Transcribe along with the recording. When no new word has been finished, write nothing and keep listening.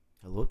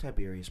Hello,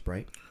 Tiberius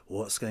Bright.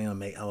 What's going on,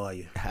 mate? How are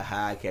you?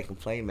 I can't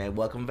complain, man.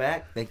 Welcome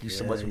back. Thank you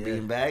so much for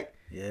being back.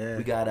 Yeah.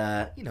 We got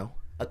a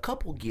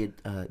couple good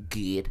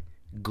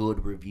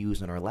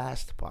reviews on our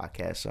last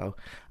podcast, so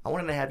I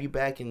wanted to have you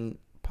back and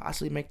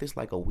possibly make this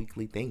like a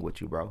weekly thing with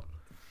you, bro.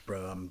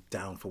 Bro, I'm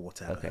down for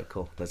whatever. Okay,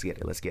 cool. Let's get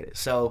it.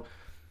 So,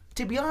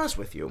 to be honest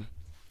with you,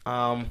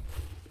 a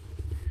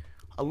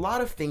lot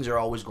of things are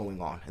always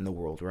going on in the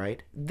world,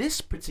 right? This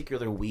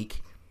particular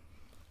week,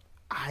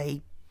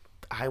 I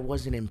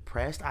wasn't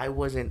impressed. I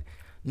just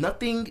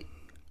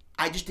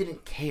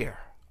didn't care.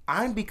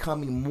 I'm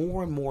becoming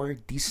more and more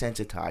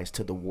desensitized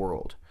to the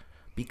world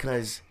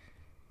because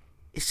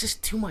it's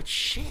just too much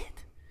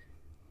shit.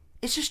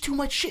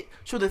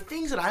 So the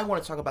things that I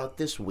want to talk about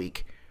this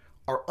week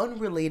are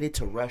unrelated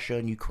to Russia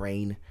and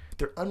Ukraine.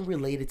 They're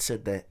unrelated to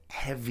the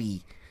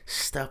heavy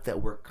stuff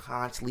that we're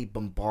constantly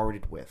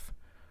bombarded with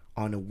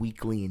on a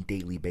weekly and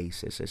daily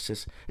basis.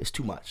 It's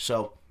too much.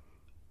 So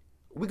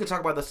we can talk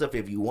about that stuff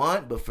if you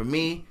want, but for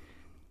me,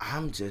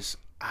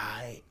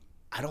 I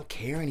don't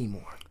care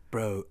anymore.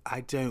 Bro,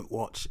 I don't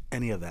watch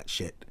any of that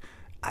shit.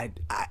 I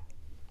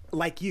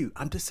like you,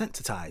 I'm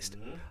desensitized.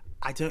 Mm-hmm.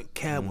 I don't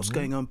care what's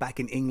going on back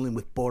in England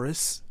with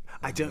Boris.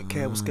 I don't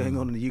care what's going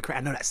on in the Ukraine.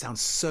 I know that sounds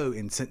so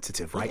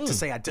insensitive, right? To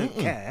say I don't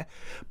care,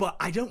 but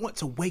I don't want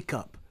to wake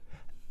up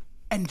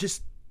and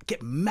just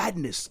get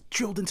madness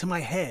drilled into my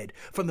head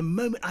from the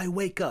moment I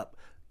wake up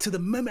to the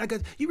moment I go.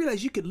 You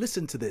realize you could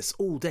listen to this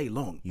all day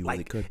long. You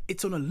really could.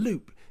 It's on a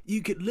loop.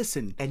 You could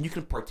listen. And you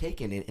can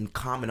partake in it and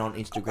comment on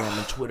Instagram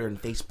and Twitter and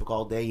Facebook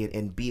all day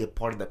and be a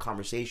part of the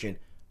conversation.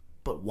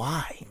 But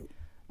why?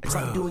 It's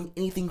not doing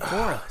anything for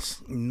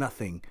us.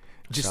 Nothing.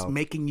 Just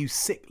making you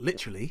sick,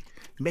 literally.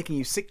 Making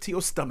you sick to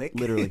your stomach.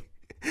 Literally.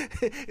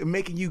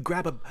 Making you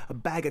grab a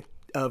bag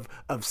of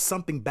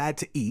something bad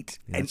to eat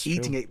and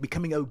eating it,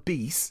 becoming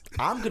obese.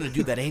 I'm going to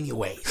do that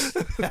anyways.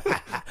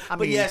 I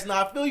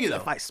feel you though.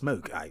 If I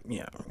smoke,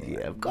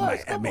 of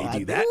course. I may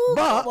do that.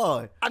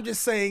 But I'm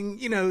just saying,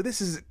 this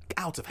is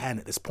out of hand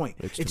at this point.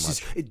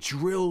 It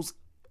drills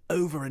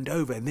over and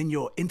over. And then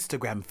your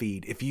Instagram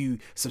feed, if you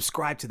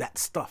subscribe to that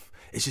stuff,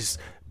 it's just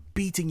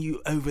beating you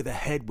over the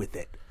head with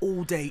it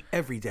all day,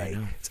 every day.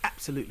 It's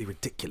absolutely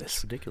ridiculous.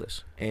 It's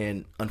ridiculous.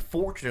 And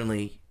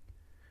unfortunately,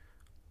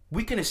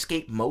 we can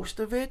escape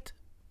most of it,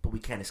 but we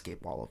can't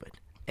escape all of it.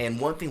 And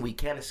one thing we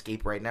can't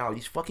escape right now are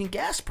these fucking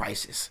gas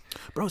prices.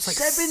 Bro, it's like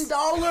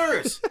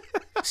 $7.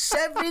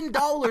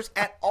 $7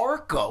 at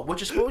Arco,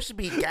 which is supposed to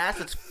be gas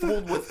that's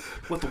filled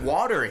with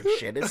water and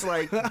shit. It's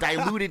like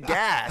diluted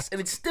gas, and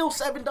it's still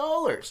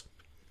 $7.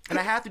 And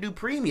I have to do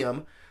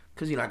premium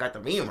because, I got the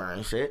Beamer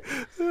and shit.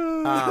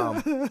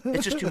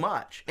 It's just too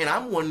much. And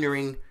I'm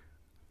wondering,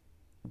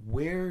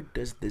 where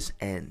does this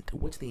end?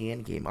 What's the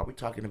end game? Are we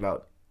talking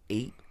about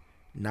 $8,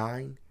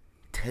 $9,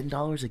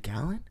 $10 a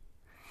gallon?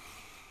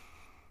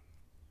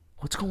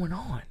 What's going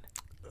on?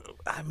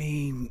 I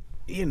mean,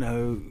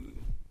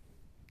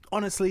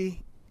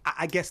 honestly,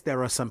 I guess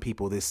there are some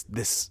people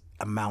this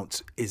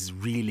amount is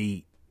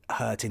really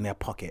hurting their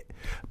pocket.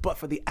 But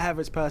for the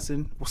average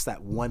person, what's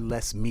that one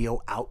less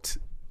meal out?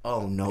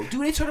 Oh, no.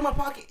 Dude, it's hurting my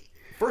pocket.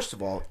 First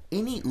of all,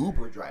 any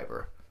Uber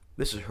driver,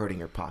 this is hurting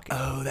your pocket.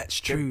 Oh, that's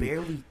true. They're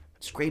barely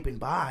scraping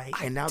by,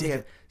 and now they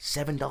have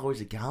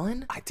 $7 a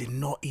gallon? I did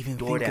not even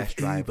think of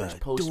drivers,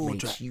 Uber.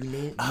 Postmates, you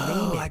name it.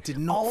 I did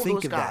not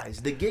think of that. All those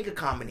guys, the gig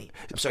economy.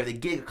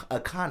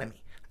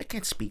 I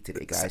can't speak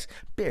today, guys.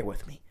 Bear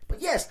with me. But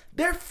yes,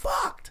 they're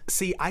fucked.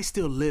 See, I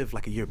still live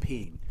like a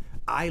European.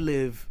 I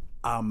live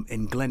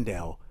in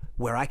Glendale,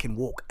 where I can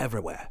walk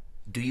everywhere.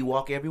 Do you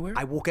walk everywhere?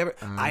 I walk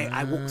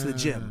I walk to the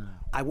gym.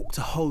 I walk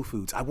to Whole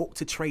Foods. I walk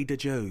to Trader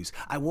Joe's.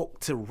 I walk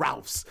to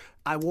Ralph's.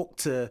 I walk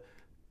to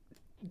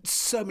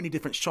so many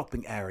different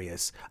shopping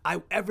areas.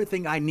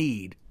 Everything I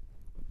need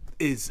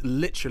is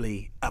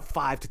literally a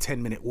 5 to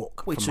 10 minute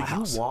walk from my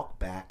house. You walk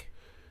back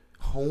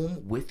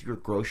home with your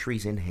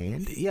groceries in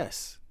hand?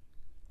 Yes.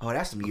 Oh,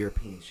 that's some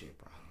European shit,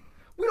 bro.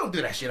 We don't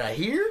do that shit out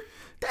here.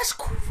 That's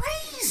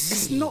crazy.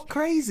 It's not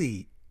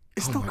crazy.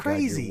 It's not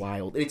crazy. God, you're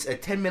wild. It's a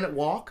 10-minute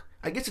walk.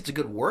 I guess it's a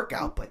good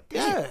workout, but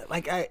damn.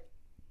 Yeah,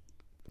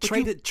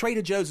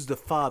 Trader Joe's is the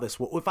farthest.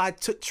 Well, if I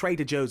took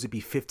Trader Joe's, it'd be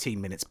 15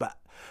 minutes, but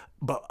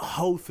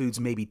Whole Foods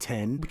maybe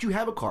 10. But you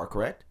have a car,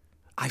 correct?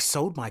 I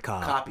sold my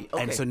car. Copy.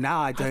 Okay. And so now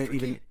I didn't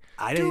even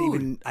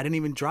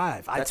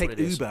drive. I take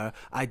Uber.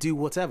 I do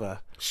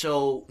whatever.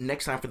 So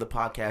next time for the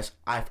podcast,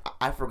 I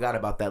forgot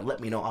about that. Let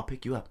me know. I'll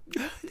pick you up.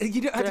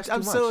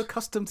 I'm so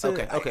accustomed to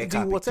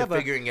do whatever. To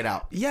figuring it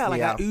out. Yeah,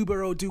 I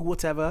Uber or do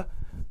whatever.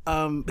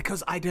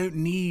 Because I don't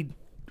need,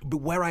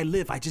 where I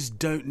live, I just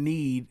don't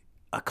need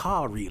a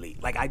car really.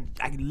 Like I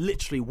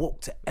literally walk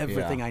to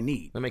everything I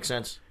need. That makes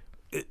sense.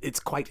 It's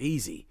quite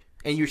easy.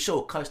 And you're so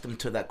accustomed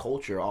to that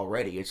culture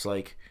already. It's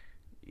like,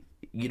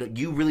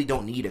 you really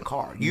don't need a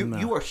car.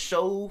 You are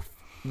so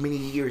many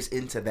years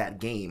into that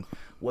game.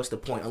 What's the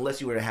point?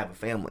 Unless you were to have a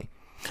family.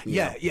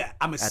 Yeah.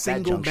 I'm a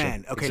single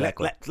man. Okay,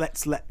 exactly.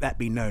 Let's let that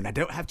be known. I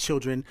don't have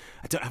children.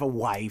 I don't have a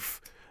wife.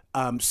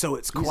 So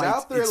it's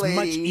out there, it's much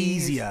ladies.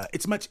 easier.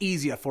 It's much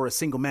easier for a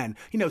single man.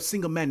 You know,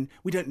 single men,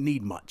 we don't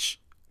need much,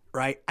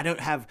 right? I don't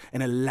have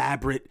an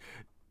elaborate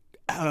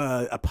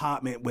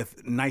apartment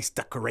with nice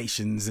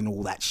decorations and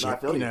all that shit. I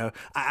feel you. know,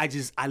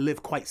 I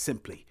live quite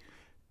simply.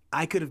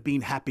 I could have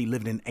been happy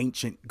living in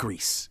ancient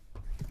Greece.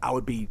 I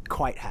would be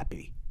quite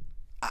happy.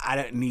 I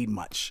don't need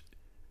much.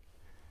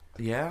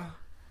 Yeah.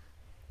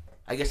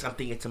 I guess I'm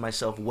thinking to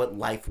myself, what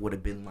life would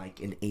have been like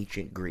in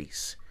ancient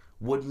Greece?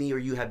 Would me or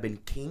you have been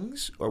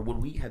kings, or would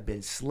we have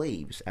been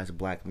slaves as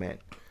black men?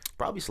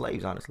 Probably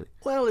slaves, honestly.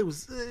 Well, it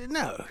was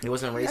no. It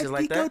wasn't racist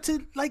like you that? go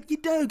to like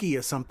Udogi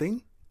or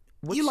something.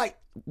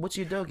 What's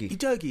Udogi?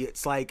 Udogi,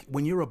 it's like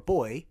when you're a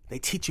boy, they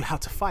teach you how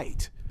to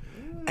fight.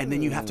 And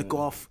then you have to go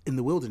off in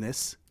the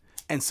wilderness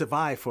and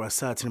survive for a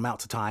certain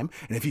amount of time.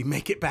 And if you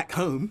make it back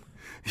home,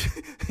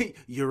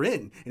 you're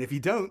in. And if you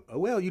don't, oh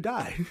well, you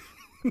die.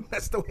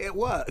 That's the way it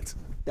worked.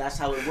 That's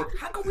how it worked.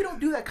 How come we don't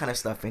do that kind of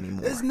stuff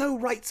anymore? There's no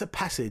rites of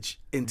passage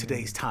in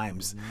today's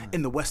times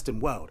in the Western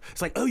world.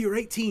 It's like, oh, you're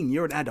 18,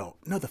 you're an adult.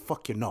 No, the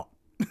fuck you're not.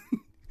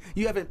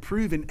 You haven't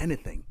proven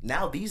anything.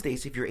 Now, these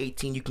days, if you're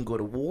 18, you can go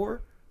to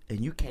war, and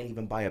you can't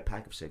even buy a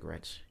pack of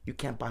cigarettes. You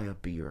can't buy a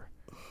beer.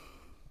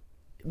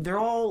 They're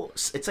all,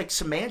 it's like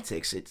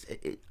semantics.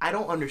 I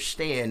don't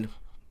understand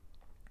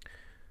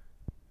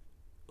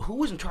who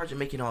was in charge of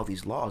making all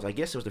these laws. I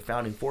guess it was the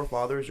founding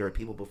forefathers or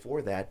people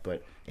before that,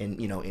 but in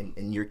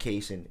your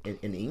case in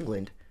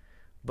England.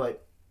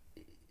 But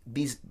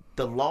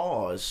the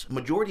laws,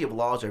 majority of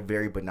laws are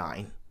very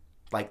benign.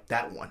 Like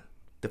that one.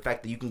 The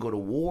fact that you can go to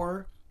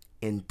war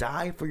and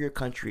die for your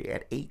country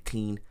at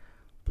 18,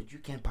 but you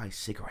can't buy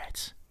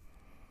cigarettes.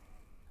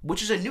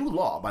 Which is a new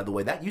law, by the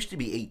way. That used to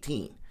be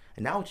 18,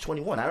 and now it's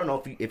 21. I don't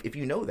know if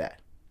you know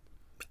that.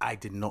 I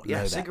did not know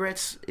Yeah, that.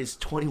 cigarettes is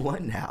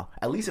 21 now.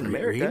 At least in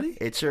America. Really?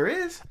 It sure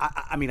is.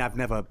 I mean, I've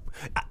never,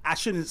 I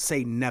shouldn't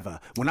say never.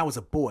 When I was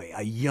a boy,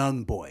 a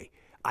young boy,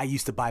 I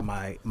used to buy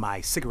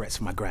my cigarettes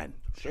for my gran.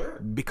 Sure.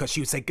 Because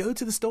she would say, go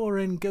to the store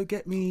and go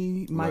get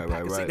me my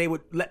pack of cigarettes. They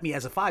would let me,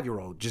 as a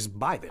 5-year-old, just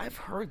buy them. I've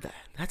heard that.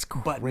 That's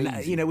crazy.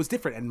 But, you know, it was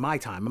different in my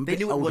time. I'm a They bit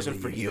knew it older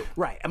wasn't than for you.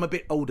 Right. I'm a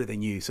bit older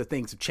than you, so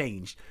things have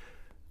changed.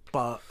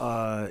 But,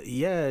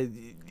 yeah,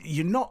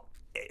 you're not,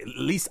 at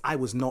least I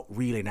was not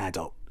really an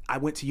adult. I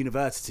went to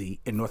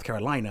university in North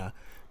Carolina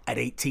at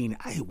 18.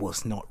 I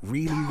was not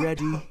really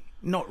ready,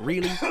 not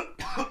really,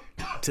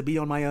 to be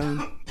on my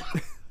own.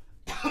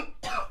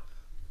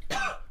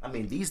 I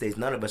mean, these days,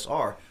 none of us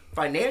are.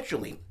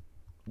 Financially,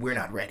 we're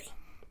not ready.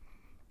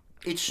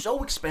 It's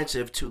so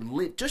expensive to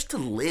live, just to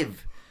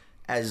live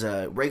as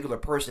a regular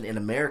person in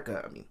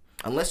America. I mean,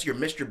 unless you're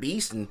Mr.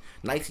 Beast and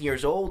 19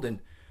 years old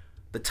and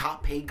the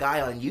top paid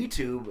guy on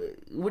YouTube,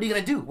 what are you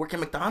going to do? Work at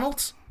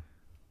McDonald's?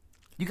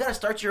 You got to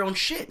start your own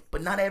shit.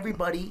 But not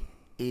everybody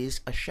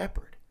is a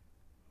shepherd.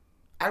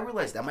 I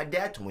realized that. My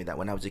dad told me that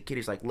when I was a kid.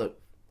 He's like,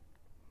 look,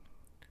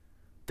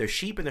 there's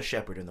sheep and a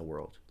shepherd in the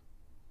world.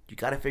 You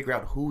got to figure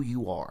out who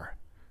you are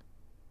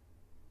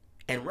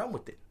and run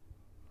with it.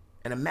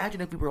 And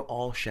imagine if we were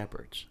all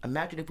shepherds.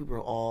 Imagine if we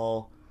were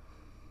all,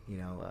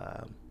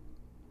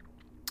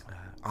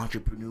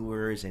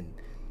 entrepreneurs and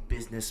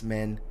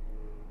businessmen.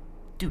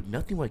 Dude,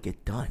 nothing would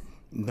get done.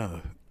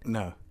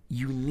 No.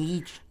 You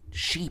need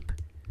sheep.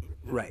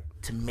 Right.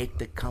 To make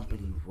the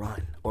company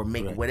run or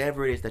make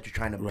whatever it is that you're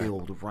trying to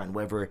build run.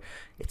 Whether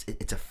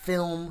it's a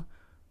film,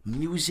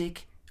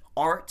 music,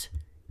 art,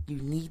 you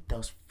need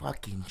those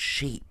fucking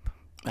sheep.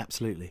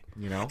 Absolutely.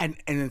 You know? And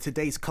in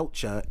today's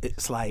culture,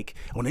 it's like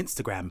on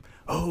Instagram,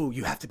 oh,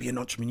 you have to be an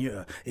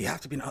entrepreneur. You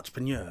have to be an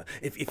entrepreneur.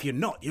 If you're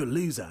not, you're a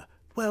loser.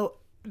 Well,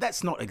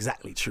 that's not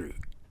exactly true.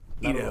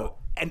 You know,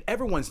 and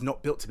everyone's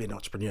not built to be an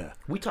entrepreneur.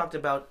 We talked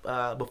about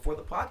before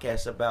the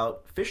podcast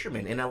about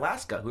fishermen in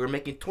Alaska who are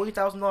making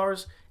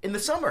 $20,000 in the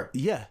summer.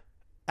 Yeah,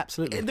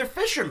 absolutely. And they're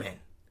fishermen.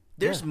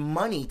 There's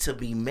money to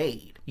be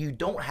made. You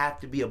don't have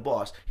to be a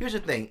boss. Here's the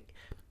thing.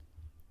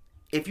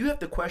 If you have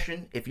to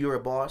question if you're a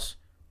boss,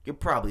 you're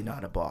probably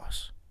not a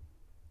boss.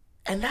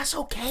 And that's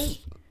okay.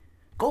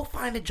 Go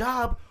find a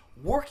job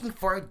working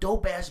for a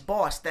dope-ass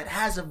boss that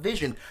has a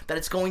vision that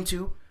it's going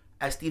to,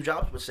 as Steve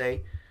Jobs would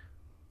say,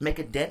 make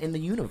a dent in the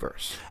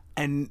universe.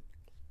 And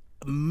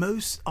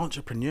most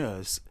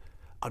entrepreneurs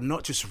are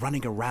not just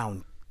running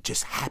around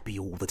just happy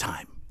all the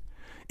time.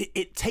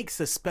 It takes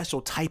a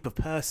special type of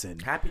person.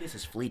 Happiness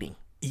is fleeting.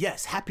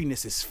 Yes,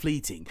 happiness is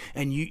fleeting,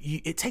 and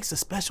it takes a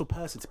special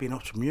person to be an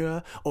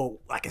entrepreneur or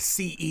like a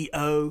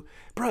CEO.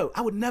 Bro,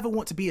 I would never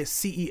want to be a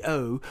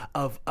CEO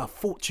of a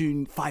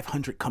Fortune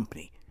 500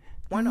 company.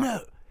 Why not?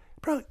 No,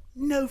 bro,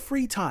 no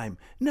free time,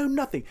 no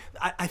nothing.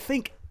 I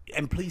think,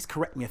 and please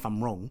correct me if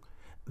I'm wrong,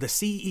 the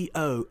CEO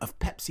of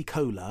Pepsi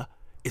Cola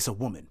is a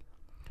woman.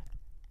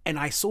 And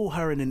I saw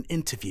her in an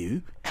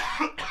interview,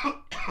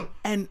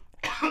 and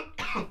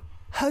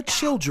her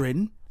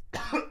children,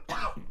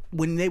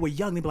 when they were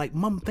young, they'd be like,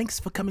 Mum, thanks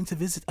for coming to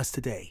visit us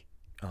today.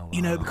 Oh, wow.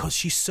 You know, because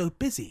she's so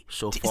busy.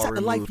 So is far that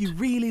the life removed. you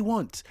really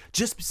want?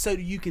 Just so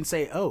you can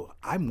say, oh,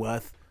 I'm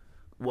worth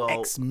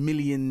X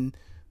million.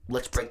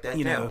 Let's break that down.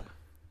 You know.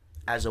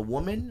 As a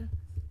woman,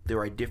 there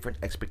are different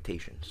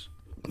expectations.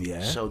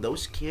 Yeah. So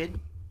those kids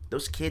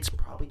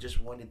probably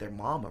just wanted their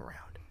mom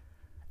around.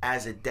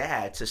 As a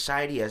dad,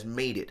 society has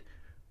made it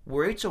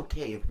where it's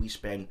okay if we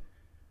spend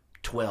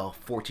 12,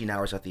 14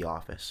 hours at the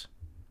office.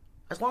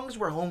 As long as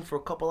we're home for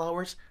a couple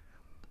hours,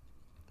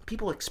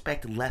 people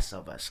expect less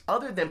of us,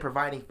 other than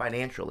providing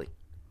financially.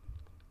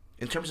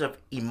 In terms of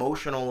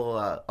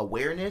emotional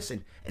awareness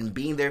and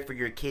being there for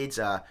your kids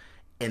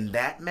in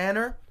that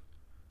manner,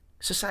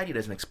 society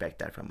doesn't expect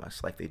that from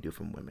us like they do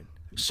from women.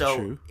 So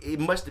True. It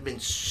must have been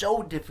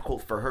so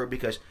difficult for her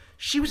because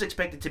she was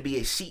expected to be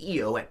a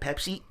CEO at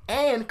Pepsi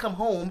and come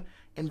home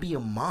and be a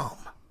mom.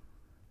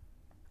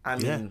 I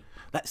mean,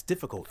 that's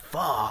difficult.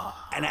 fuck.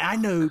 And I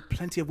know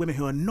plenty of women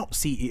who are not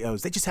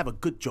CEOs. They just have a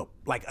good job.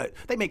 Like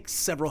they make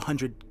several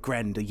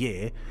 $100,000 a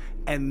year,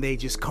 and they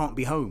just can't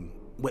be home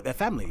with their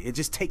family. It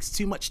just takes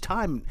too much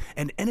time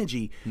and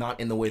energy. Not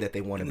in the way that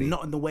they want to be.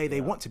 Not in the way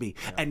they want to be.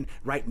 Yeah. And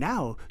right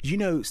now, you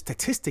know,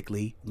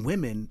 statistically,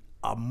 women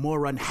are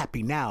more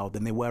unhappy now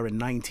than they were in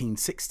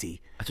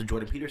 1960. That's what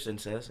Jordan Peterson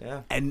says,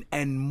 yeah.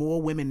 And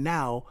more women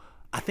now,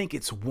 I think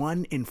it's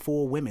 1 in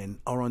 4 women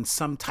are on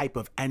some type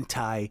of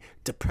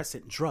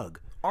antidepressant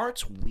drug.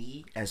 Aren't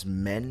we as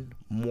men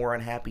more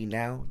unhappy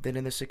now than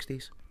in the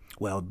 60s?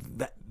 Well,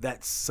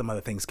 that's some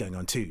other things going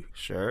on too.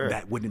 Sure.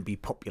 That wouldn't be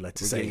popular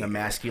to say. Getting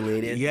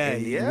emasculated.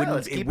 Yeah,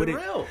 let's keep it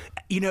real.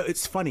 You know,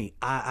 it's funny.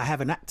 I have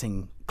an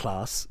acting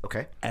class.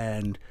 Okay.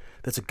 And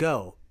there's a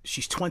girl.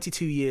 She's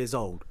 22 years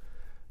old.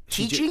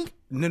 Teaching?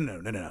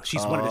 No.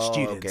 She's one of the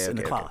students in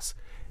the class.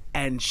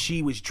 And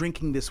she was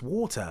drinking this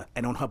water,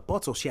 and on her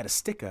bottle she had a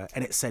sticker,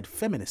 and it said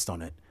feminist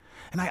on it.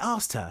 And I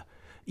asked her,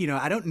 you know,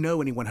 I don't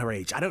know anyone her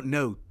age. I don't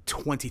know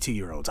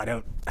 22-year-olds. I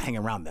don't hang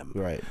around them.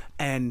 Right.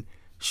 And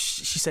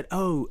she said,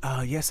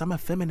 yes, I'm a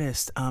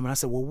feminist. And I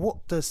said, well,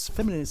 what does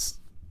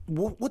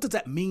what does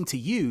that mean to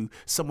you,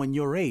 someone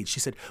your age?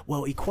 She said,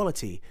 well,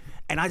 equality.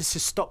 And I just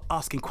stopped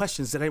asking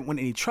questions that I didn't want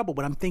any trouble.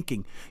 But I'm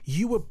thinking,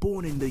 you were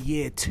born in the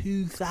year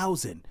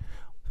 2000.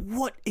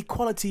 What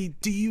equality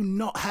do you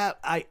not have?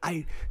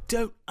 I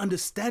don't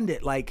understand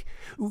it. Like,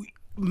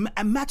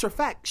 a matter of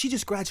fact, she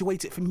just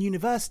graduated from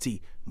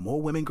university.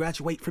 More women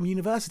graduate from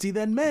university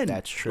than men.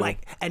 That's true.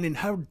 Like, and in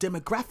her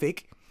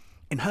demographic,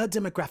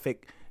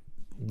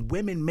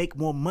 women make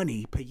more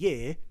money per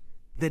year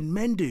than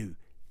men do.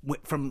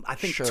 From, I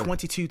think,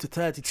 22 to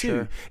 32.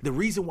 Sure. The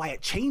reason why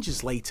it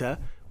changes later,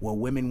 well,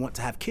 women want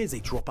to have kids. They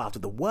drop out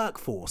of the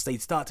workforce. They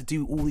start to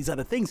do all these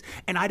other things.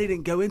 And I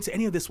didn't go into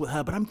any of this with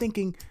her, but I'm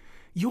thinking,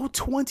 you're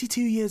 22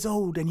 years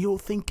old and you're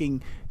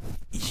thinking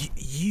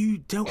you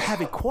don't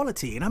have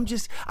equality. And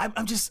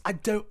I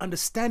don't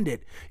understand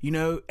it, you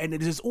know, and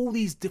there's all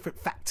these different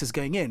factors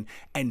going in,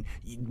 and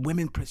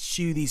women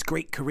pursue these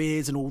great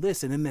careers and all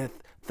this, and then they're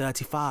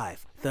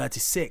 35,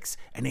 36,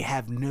 and they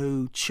have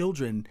no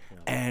children,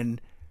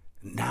 and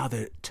now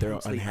they're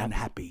totally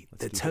unhappy.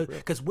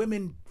 Because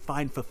women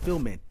find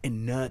fulfillment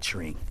in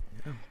nurturing,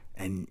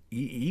 and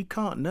you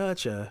can't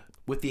nurture.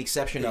 With the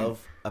exception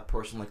of a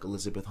person like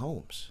Elizabeth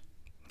Holmes.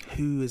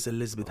 Who is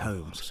Elizabeth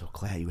Holmes? I'm so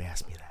glad you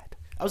asked me that.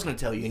 I was going to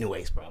tell you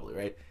anyways, probably,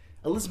 right?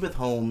 Elizabeth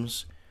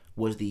Holmes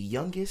was the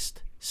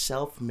youngest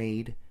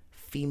self-made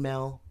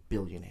female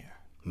billionaire.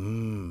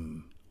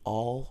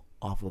 All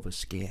off of a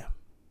scam.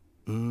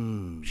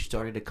 She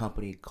started a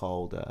company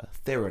called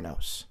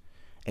Theranos,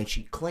 and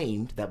she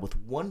claimed that with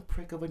one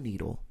prick of a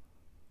needle,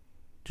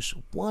 just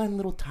one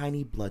little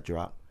tiny blood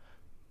drop,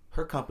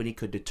 her company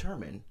could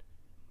determine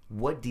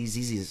what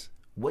diseases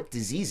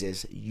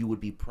you would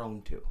be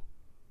prone to.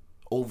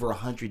 Over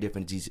 100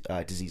 different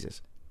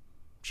diseases.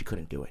 She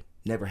couldn't do it.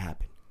 Never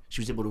happened.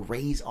 She was able to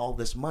raise all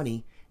this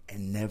money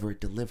and never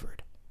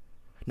delivered.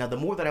 Now, the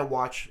more that I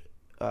watch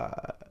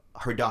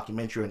her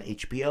documentary on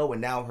HBO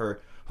and now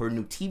her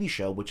new TV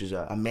show, which is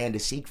Amanda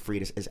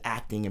Seyfried is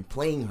acting and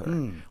playing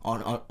her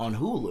on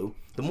Hulu,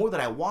 the more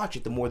that I watch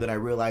it, the more that I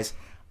realize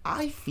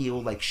I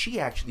feel like she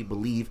actually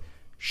believed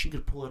she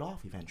could pull it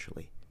off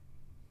eventually.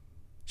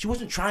 She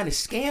wasn't trying to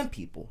scam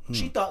people.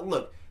 She thought,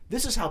 look,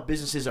 this is how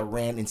businesses are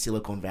ran in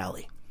Silicon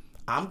Valley.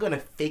 I'm going to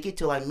fake it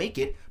till I make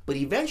it, but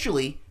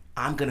eventually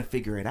I'm going to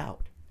figure it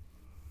out.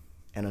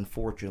 And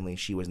unfortunately,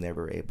 she was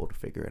never able to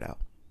figure it out.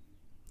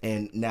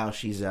 And now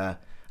she's, I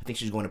think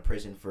she's going to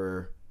prison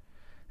for,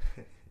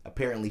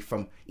 apparently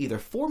from either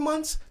 4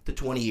 months to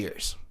 20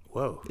 years.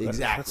 Whoa.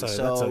 Exactly.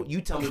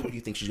 You tell me what you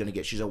think she's going to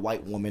get. She's a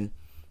white woman.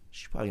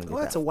 She's probably going to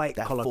get that's a white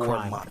collar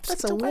crime. Months.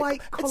 That's a white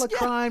collar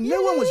crime.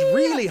 No one was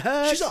really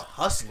hurt. She's a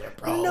hustler,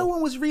 bro. No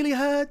one was really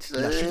hurt.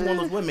 No, she's one of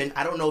those women.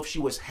 I don't know if she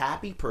was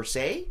happy per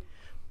se.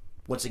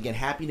 Once again,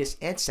 happiness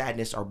and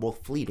sadness are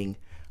both fleeting.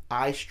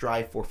 I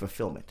strive for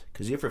fulfillment.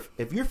 Because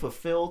if you're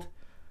fulfilled,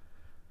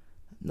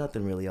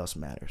 nothing really else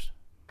matters.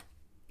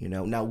 You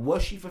know. Now,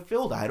 was she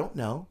fulfilled? I don't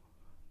know.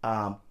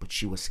 But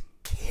she was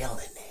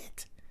killing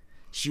it.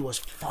 She was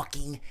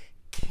fucking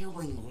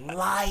killing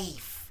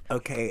life.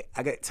 Okay,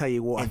 I got to tell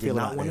you what I feel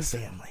about this.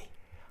 Family.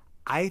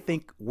 I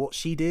think what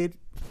she did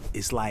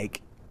is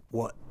like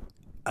what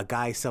a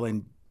guy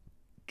selling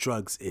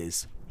drugs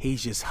is.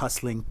 He's just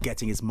hustling,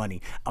 getting his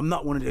money. I'm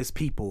not one of those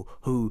people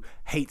who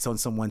hates on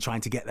someone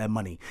trying to get their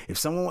money.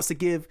 If I want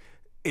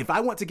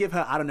to give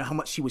her, I don't know how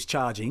much she was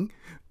charging,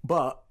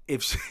 but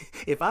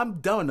if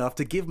I'm dumb enough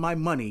to give my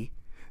money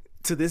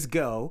to this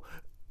girl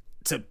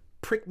to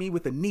prick me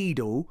with a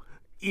needle,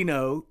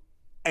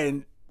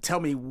 and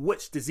tell me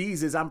which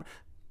diseases I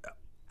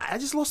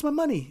just lost my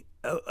money.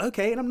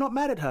 Okay, and I'm not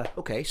mad at her.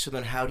 Okay, so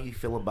then how do you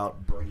feel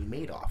about Bernie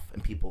Madoff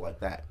and people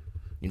like that?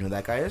 You know who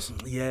that guy is?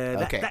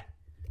 Yeah.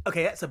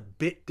 Okay, that's a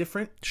bit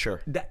different.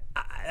 Sure.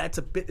 That's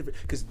a bit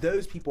different because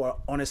those people are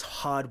honest,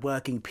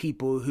 hardworking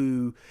people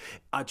who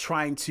are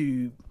trying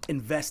to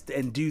invest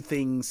and do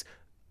things,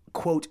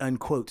 quote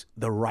unquote,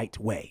 the right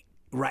way.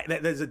 Right?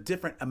 There's a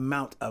different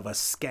amount of a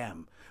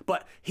scam.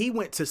 But he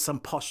went to some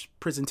posh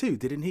prison too,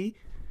 didn't he?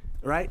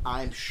 Right?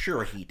 I'm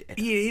sure he did.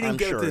 He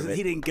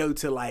didn't go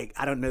to like,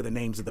 I don't know the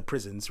names of the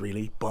prisons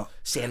really, but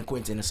San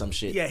Quentin or some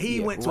shit. Yeah, he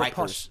went to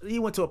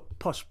a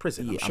posh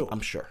prison. Yeah, I'm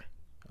sure.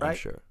 I'm Right?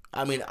 sure.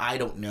 I mean, I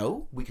don't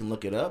know. We can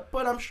look it up,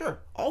 but I'm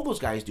sure all those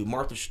guys do.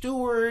 Martha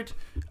Stewart,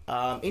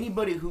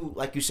 anybody who,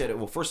 like you said,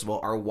 well, first of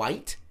all, are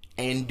white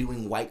and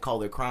doing white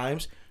collar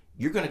crimes.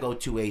 You're gonna go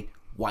to a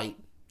white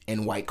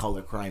and white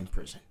collar crime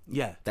prison.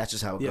 Yeah, that's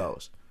just how it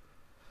goes.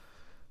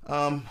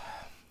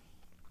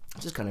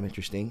 This is kind of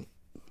interesting.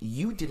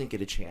 You didn't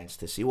get a chance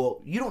to see.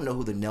 Well, you don't know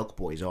who the Nelk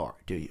Boys are,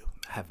 do you?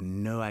 I have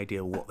no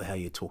idea what the hell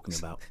you're talking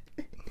about.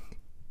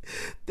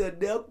 The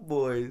Nelk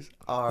Boys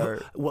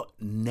are... What,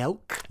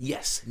 Nelk?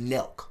 Yes,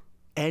 Nelk.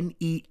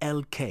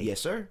 Nelk. Yes,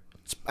 sir.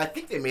 I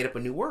think they made up a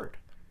new word.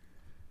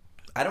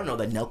 I don't know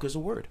that Nelk is a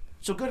word.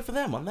 So good for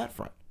them on that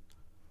front.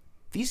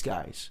 These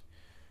guys,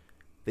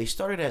 they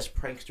started as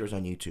pranksters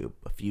on YouTube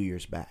a few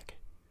years back.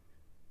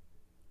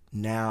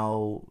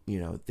 Now,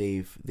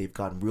 they've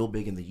gotten real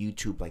big in the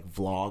YouTube like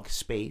vlog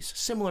space,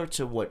 similar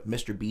to what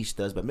Mr. Beast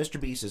does. But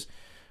Mr. Beast is...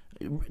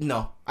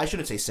 No, I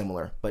shouldn't say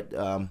similar, but...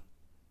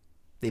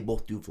 They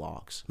both do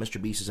vlogs.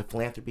 Mr. Beast is a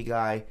philanthropy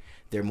guy.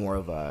 They're more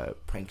of a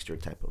prankster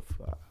type of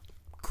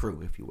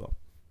crew, if you will.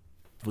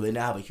 Well, they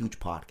now have a huge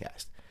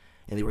podcast.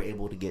 And they were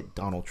able to get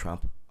Donald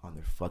Trump on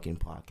their fucking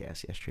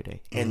podcast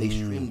yesterday. And they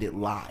streamed it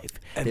live.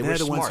 And they're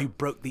the ones who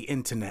broke the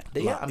internet.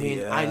 I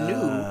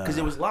knew, because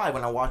it was live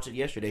when I watched it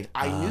yesterday.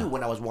 I knew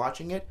when I was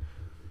watching it,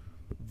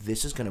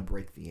 this is going to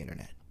break the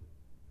internet.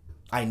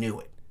 I knew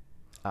it.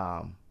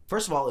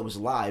 First of all, it was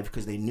live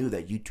because they knew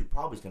that YouTube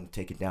probably was going to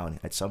take it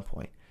down at some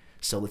point.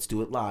 So let's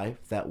do it live.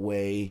 That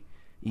way,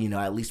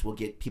 at least we'll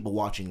get people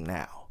watching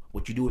now.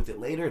 What you do with it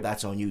later,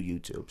 that's on you,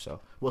 YouTube. So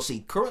we'll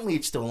see. Currently,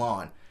 it's still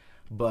on.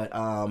 But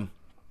I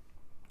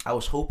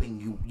was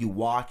hoping you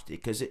watched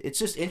it because it's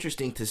just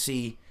interesting to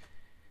see,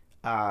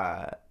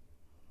 Trump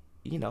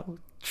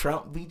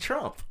be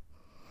Trump.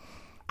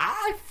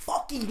 I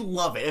fucking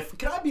love it.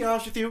 Can I be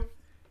honest with you?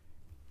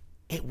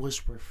 It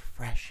was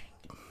refreshing.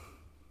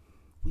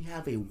 We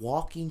have a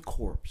walking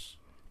corpse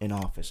in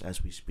office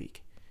as we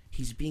speak.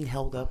 He's being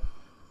held up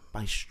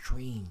by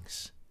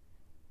strings.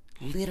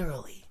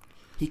 Literally.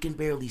 He can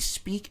barely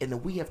speak. And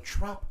then we have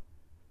Trump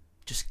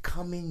just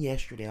come in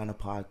yesterday on a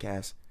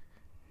podcast.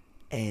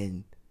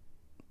 And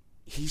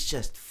he's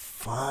just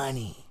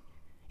funny.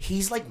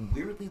 He's like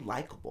weirdly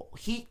likable.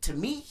 To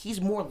me,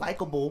 he's more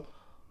likable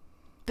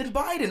than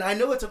Biden. I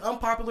know it's an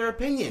unpopular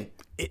opinion.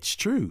 It's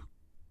true.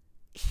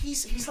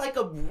 He's like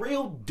a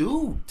real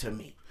dude to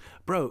me.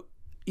 Bro,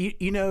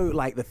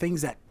 like the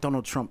things that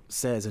Donald Trump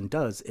says and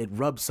does, it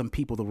rubs some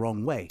people the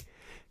wrong way.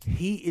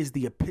 He is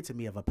the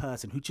epitome of a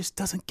person who just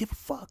doesn't give a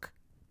fuck.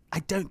 I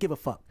don't give a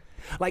fuck.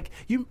 Like,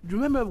 you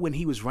remember when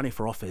he was running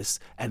for office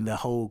and the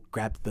whole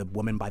grab the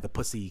woman by the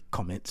pussy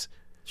comment?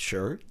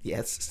 Sure,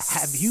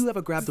 yes. Have you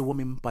ever grabbed a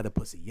woman by the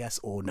pussy, yes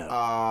or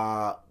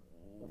no?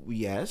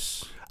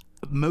 Yes.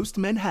 Most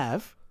men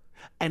have.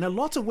 And a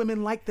lot of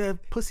women like their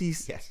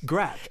pussies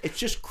grabbed. It's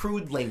just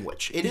crude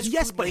language. It is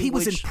yes, crude but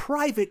language. He was in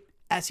private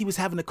as he was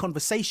having a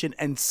conversation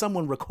and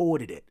someone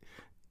recorded it.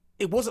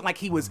 It wasn't like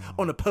he was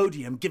on a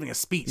podium giving a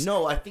speech.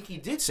 No, I think he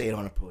did say it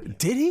on a podium.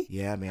 Did he?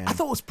 Yeah, man. I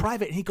thought it was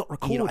private and he got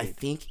recorded. I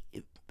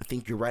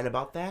think you're right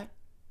about that,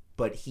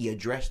 but he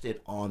addressed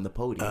it on the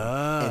podium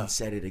and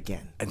said it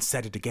again.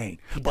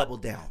 He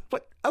doubled down.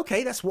 But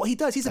okay, that's what he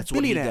does. He's a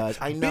billionaire. What he does.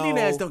 I know.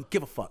 Billionaires don't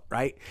give a fuck,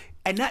 right?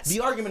 And that's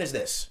the argument is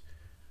this: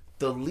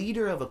 the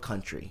leader of a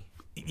country,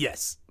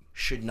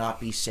 should not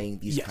be saying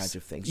these kinds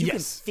of things. You can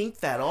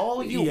think that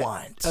all you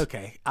want.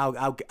 Okay,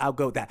 I'll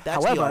go with that.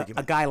 That's However,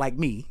 a guy like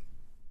me,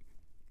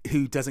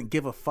 who doesn't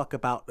give a fuck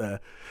about the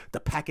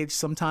package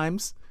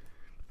sometimes,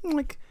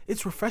 like,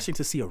 it's refreshing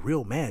to see a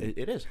real man.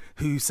 It is.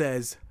 Who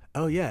says,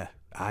 oh yeah,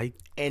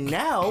 And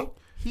now,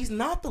 he's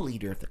not the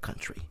leader of the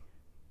country.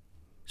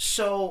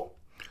 So,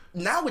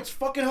 now it's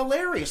fucking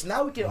hilarious.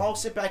 Now we can all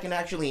sit back and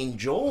actually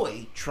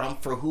enjoy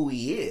Trump for who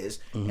he is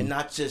and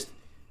not just,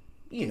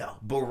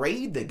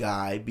 berate the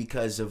guy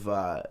because of,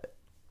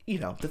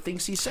 the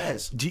things he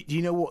says. Do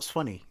you know what's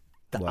funny?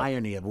 The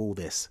irony of all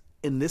this.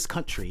 In this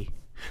country,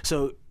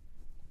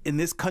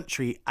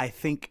 I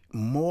think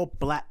more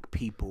black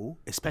people,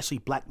 especially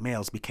black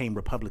males, became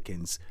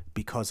Republicans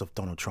because of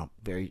Donald Trump.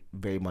 Very,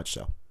 very much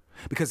so.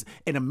 Because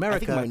in I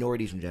America, think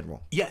minorities in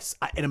general. yes,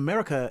 in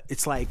America,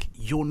 it's like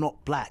you're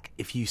not black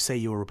if you say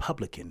you're a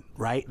Republican,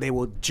 right? They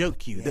will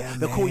joke you.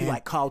 They'll call you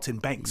like Carlton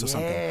Banks or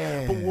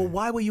something. But well,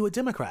 why were you a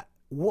Democrat?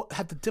 What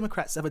have the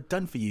Democrats ever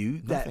done for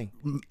you Nothing.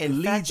 that In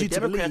leads fact, you the to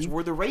Democrats believe?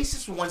 were the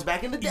racist ones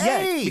back in the Yeah,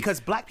 day.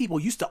 because black people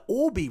used to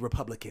all be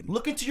Republican,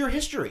 Look into your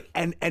history.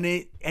 and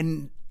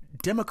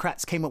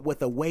Democrats came up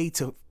with a way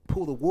to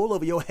pull the wool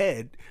over your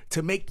head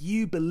to make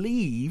you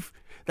believe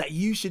that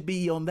you should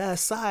be on their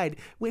side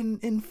when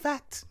in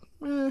fact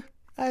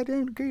I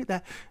don't agree with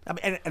that. I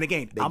mean, and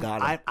again,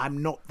 got 'em.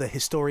 I'm not the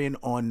historian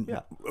on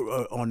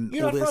on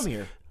You're all not this. from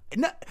here.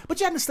 No, but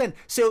you understand.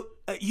 So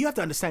you have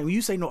to understand when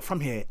you say not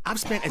from here. I've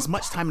spent as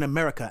much time in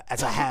America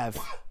as I have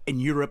in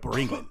Europe or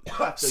England.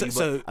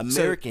 So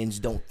Americans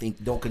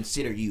don't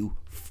consider you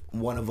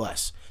one of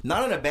us.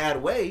 Not in a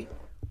bad way.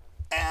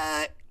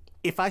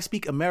 If I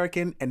speak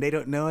American and they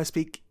don't know I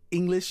speak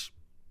English,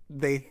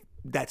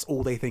 that's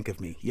all they think of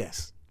me.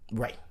 Yes.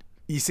 Right.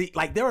 You see,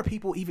 like there are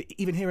people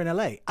even here in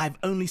LA. I've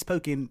only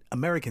spoken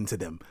American to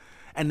them,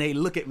 and they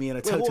look at me in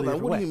a totally Hold on.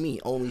 different What way. do you mean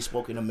only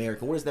spoken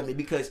American? What does that mean?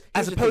 Because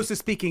As here's the opposed thing. to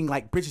speaking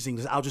like British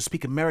English, I'll just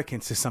speak American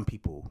to some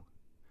people.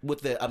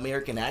 With the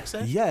American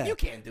accent? Yeah. You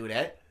can't do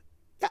that.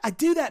 Yeah, I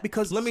do that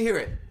because Let me hear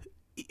it.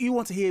 you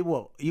want to hear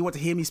what? You want to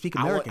hear me speak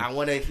American? I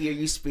want to hear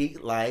you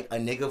speak like a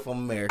nigga from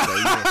America.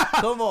 Yeah.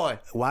 Come on.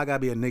 Why I gotta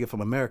be a nigga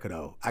from America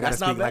though? I gotta That's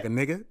not speak like a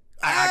bad. nigga.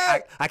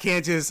 I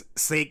can't just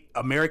say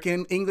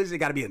American English. It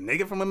gotta be a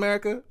nigga from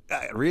America.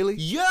 Really?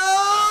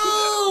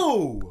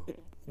 Yo!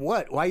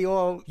 What? Why you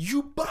all?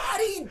 You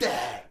bodied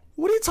that.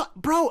 What are you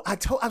talking, bro?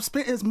 I've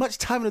spent as much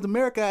time in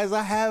America as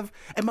I have,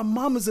 and my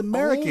mom is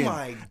American. Oh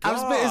my I've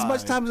spent as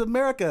much God. time in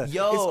America.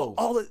 Yo, it's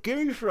all.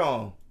 where you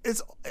from?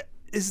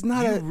 It's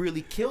not You a.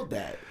 really killed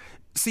that.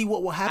 See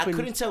what will I happen.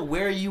 couldn't tell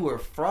where you were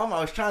from.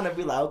 I was trying to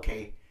be like,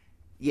 okay,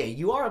 yeah,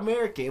 you are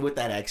American with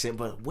that accent,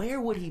 but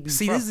where would he be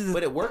See, from? this is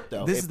but it worked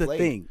though. This It is the played.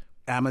 thing.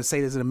 I'm gonna say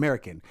this as an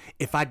American.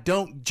 If I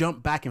don't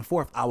jump back and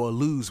forth, I will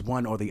lose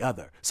one or the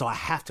other. So I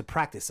have to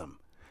practice them.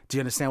 Do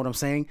you understand what I'm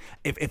saying?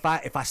 If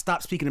I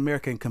stop speaking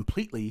American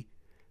completely,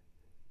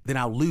 then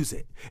I'll lose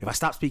it. If I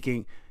stop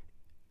speaking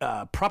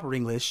proper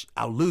English,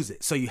 I'll lose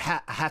it. So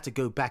I have to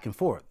go back and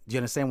forth. Do you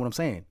understand what I'm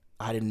saying?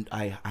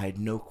 I had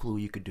no clue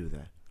you could do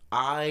that.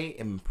 I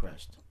am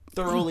impressed.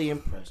 Thoroughly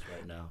impressed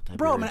right now.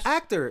 Bro, I'm an Tiberius.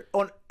 actor.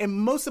 And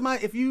most of my,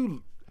 if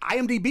you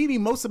IMDb me,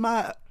 most of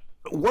my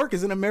work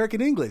is in American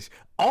English.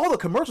 All the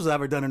commercials I've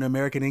ever done in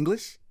American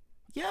English.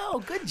 Yo,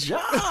 good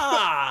job.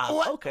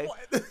 Okay.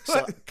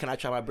 So, can I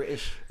try my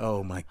British?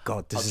 Oh my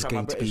God, this is try my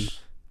going to be British.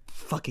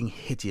 fucking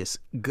hideous.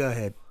 Go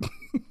ahead.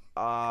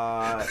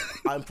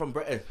 I'm from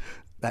Britain.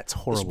 That's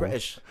horrible.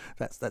 British.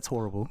 That's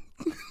horrible.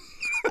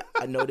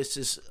 I know this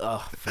is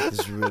this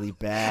is really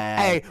bad.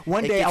 Hey,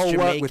 one It day gets I'll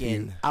work with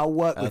Jamaican. you. I'll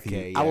work with you.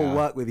 Okay, I will yeah.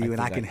 work with you, I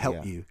and I think can help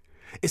yeah. you.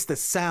 It's the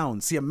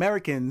sound. See,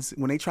 Americans,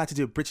 when they try to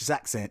do a British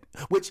accent,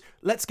 which,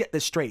 let's get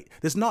this straight,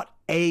 there's not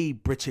a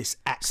British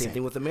accent. Same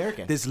thing with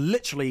American. There's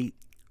literally,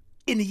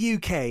 in the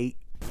UK,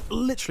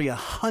 literally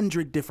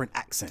 100 different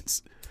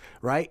accents,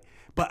 right?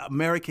 But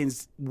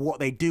Americans, what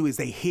they do is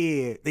they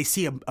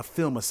see a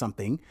film or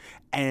something,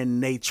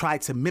 and they try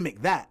to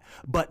mimic that.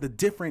 But the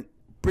different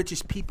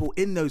British people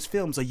in those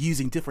films are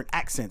using different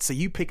accents. So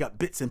you pick up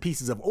bits and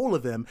pieces of all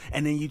of them,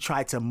 and then you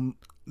try to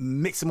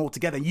mix them all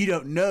together. And you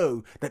don't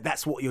know that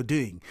that's what you're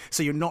doing.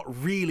 So you're not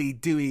really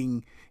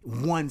doing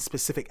one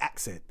specific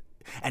accent.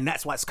 And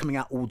that's why it's coming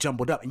out all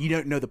jumbled up. And you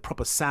don't know the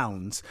proper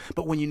sounds.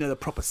 But when you know the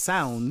proper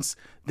sounds,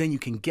 then you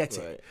can get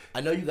it. Right. I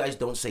know you guys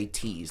don't say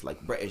T's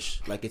like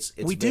British. Like it's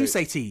We do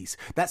say T's.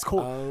 That's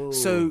called.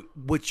 So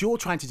what you're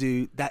trying to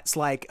do, that's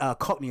like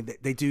Cockney.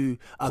 They do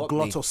a Cockney.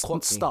 glottal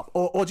Cockney. stop,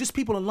 or just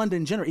people in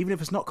London in general. Even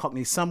if it's not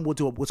Cockney, some will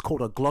do what's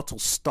called a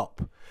glottal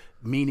stop,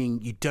 meaning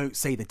you don't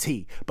say the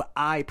T, but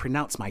I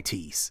pronounce my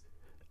T's.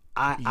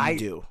 I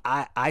do.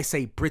 I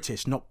say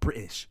British, not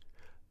British.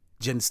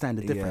 Do you understand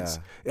the difference?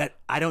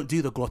 I don't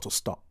do the glottal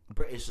stop.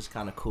 British is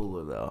kind of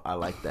cooler though. I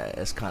like that.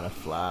 It's kind of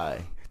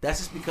fly. That's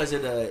just because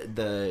of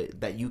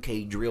that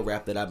UK drill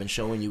rap that I've been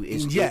showing you.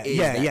 Is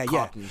that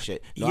Cockney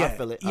shit. No, I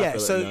feel it. I feel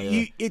So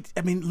it.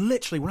 I mean,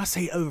 literally, when I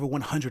say over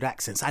 100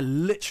 accents, I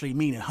literally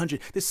mean 100.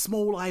 This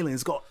small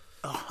island's got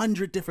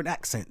 100 different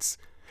accents.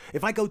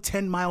 If I go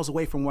 10 miles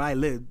away from where I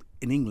live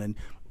in England,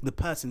 the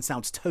person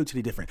sounds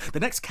totally different. The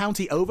next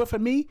county over for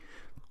me,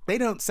 they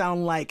don't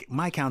sound like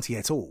my county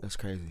at all. That's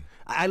crazy.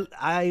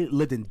 I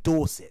lived in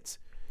Dorset,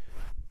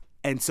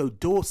 and so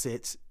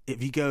Dorset,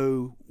 if you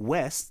go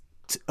west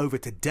over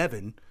to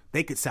Devon,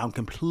 they could sound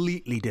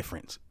completely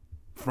different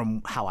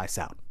from how I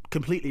sound.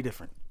 Completely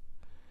different.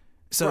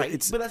 So Right,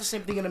 it's but that's the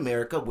same thing in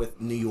America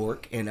with New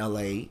York and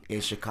LA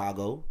and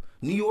Chicago.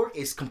 New York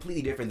is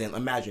completely different than,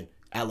 imagine,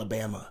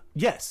 Alabama.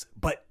 yes,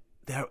 but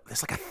there's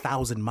like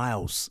 1,000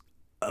 miles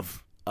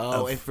of.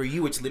 Oh, and for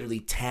you, it's literally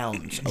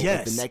towns.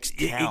 Yes, The next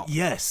town.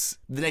 yes,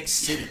 The next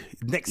city.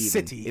 next even,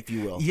 city, if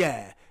you will.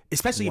 Yeah,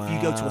 especially if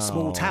you go to a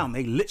small Wow. town,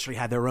 they literally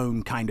have their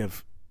own kind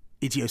of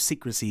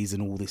idiosyncrasies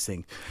and all this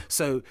thing.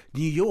 So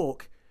New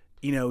York,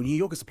 New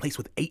York is a place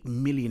with 8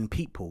 million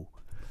people,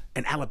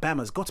 And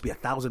Alabama's got to be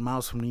 1,000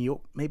 miles from New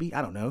York, maybe?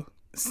 I don't know.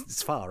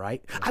 It's far,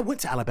 right? I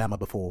went to Alabama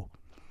before.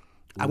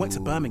 I went to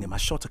Birmingham. I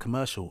shot a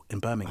commercial in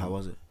Birmingham. How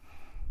was it?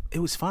 It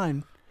was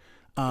fine.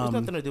 There's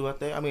nothing to do out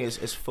there. I mean,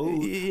 it's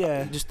food.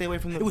 Yeah. Just stay away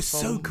from the It was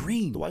so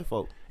green. The white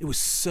folk. It was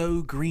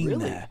so green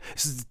Really? there.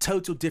 This is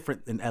total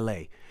different than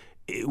LA.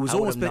 It was I would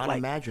almost have bit not like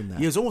imagined that.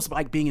 Yeah, it was almost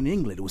like being in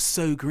England. It was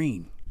so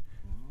green.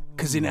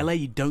 Because in LA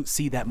you don't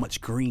see that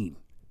much green,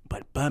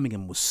 but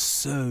Birmingham was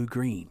so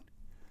green.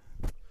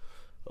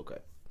 Okay.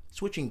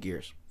 Switching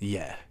gears.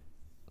 Yeah.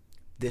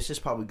 This is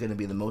probably going to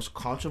be the most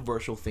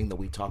controversial thing that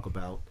we talk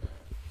about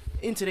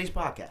in today's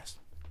podcast.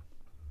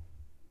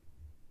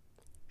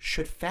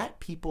 Should fat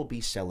people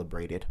be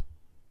celebrated?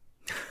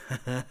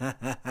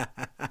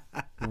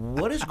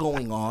 What is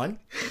going on?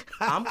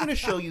 I'm going to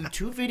show you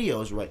 2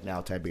 videos right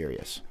now,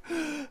 Tiberius.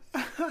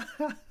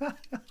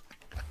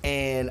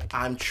 And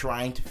I'm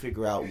trying to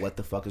figure out what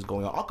the fuck is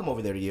going on. I'll come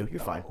over there to you. You're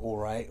fine. All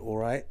right.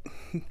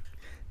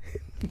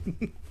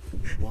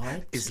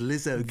 What? Is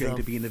Lizzo going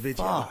to be in the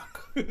video?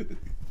 Fuck.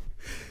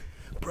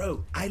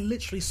 Bro, I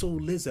literally saw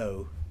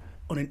Lizzo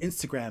on an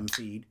Instagram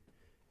feed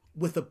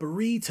with a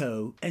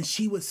burrito, and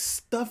she was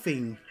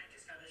stuffing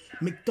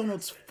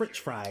McDonald's French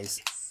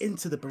fries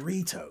into the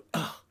burrito.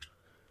 Ugh.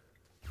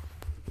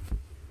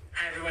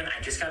 Hi everyone,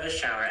 I just got out of the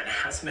shower and I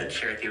have something to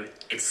share with you.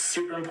 It's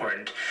super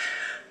important,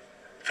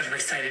 but I'm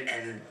excited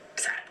and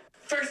sad.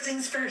 First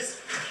things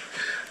first.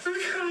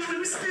 Look how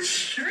loose this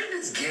shirt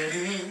is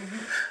getting.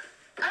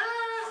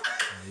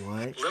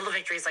 What? Little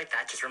victories like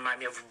that just remind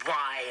me of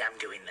why I'm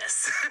doing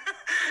this.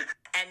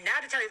 And now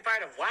to tell you the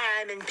part of why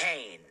I'm in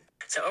pain.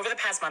 So over the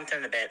past month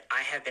and a bit,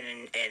 I have been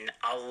in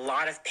a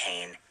lot of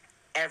pain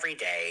every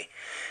day.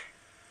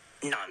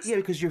 Nonsense. Yeah,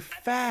 because you're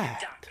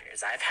fat.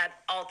 Doctors, I've had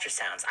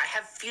ultrasounds. I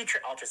have future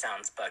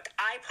ultrasounds booked.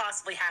 I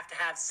possibly have to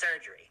have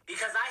surgery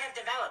because I have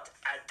developed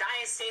a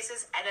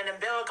diastasis and an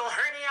umbilical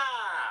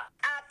hernia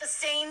at the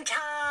same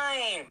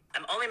time.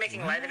 I'm only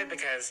making light of it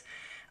because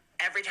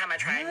every time I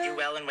try and do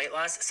well in weight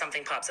loss,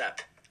 something pops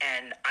up.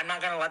 And I'm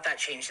not going to let that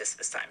change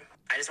this time.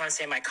 I just want to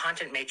say my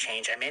content may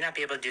change. I may not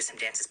be able to do some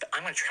dances, but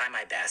I'm going to try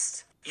my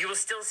best. You will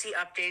still see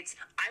updates.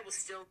 I will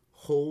still...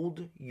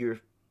 Hold your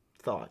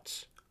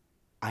thoughts.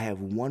 I have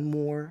one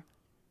more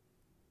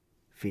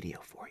video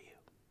for you.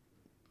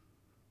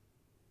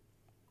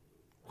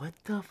 What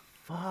the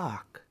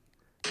fuck?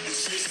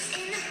 She's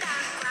in the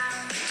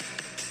background,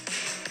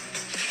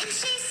 and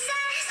she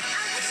says, I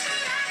wish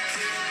that I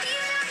could be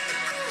like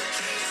the cool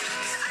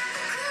kids, 'cause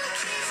all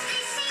the cool kids,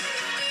 they seem to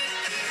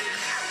be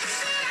in. I wish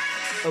that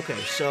I could. Okay,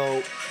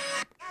 so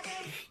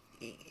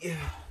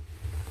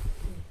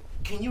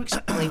can you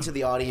explain to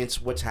the audience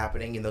what's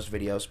happening in those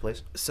videos,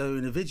 please? So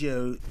in the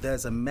video,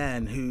 there's a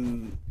man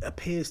who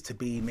appears to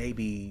be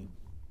maybe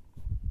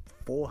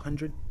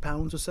 400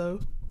 pounds or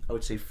so, I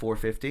would say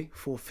 450.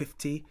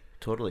 450.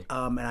 Totally.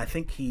 And I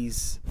think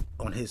he's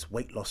on his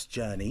weight loss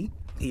journey.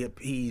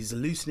 He's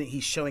loosening.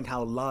 He's showing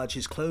how large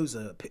his clothes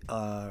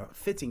are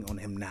fitting on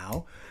him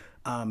now,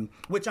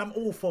 which I'm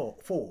all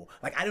for.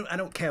 Like I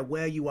don't care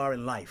where you are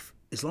in life,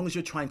 as long as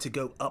you're trying to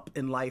go up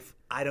in life.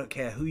 I don't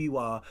care who you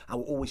are. I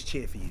will always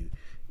cheer for you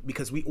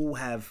because we all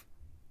have.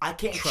 I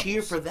can't troubles.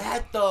 cheer for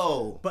that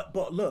though. But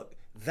look,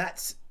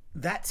 that's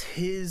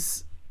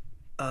his.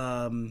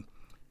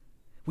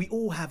 We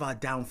all have our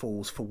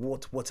downfalls for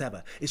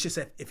whatever. It's just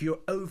that if you're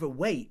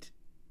overweight,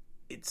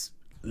 it's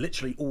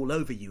literally all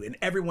over you, and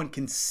everyone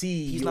can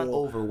see. He's not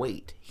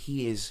overweight.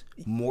 He is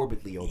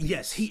morbidly obese.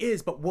 Yes, he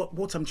is. But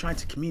what I'm trying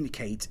to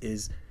communicate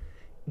is,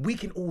 we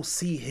can all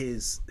see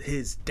his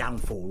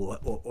downfall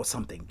or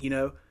something. You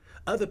know,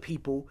 other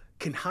people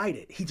can hide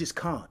it. He just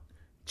can't.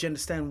 Do you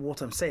understand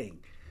what I'm saying?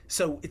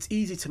 So it's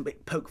easy to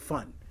poke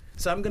fun.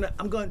 So I'm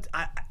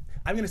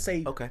gonna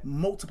say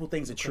multiple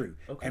things are true.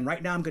 Okay. And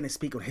right now I'm gonna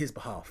speak on his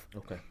behalf.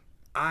 Okay.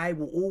 I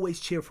will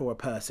always cheer for a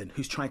person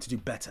who's trying to do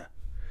better.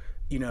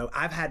 You know,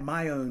 I've had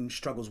my own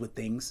struggles with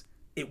things.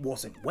 It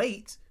wasn't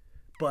weight,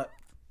 but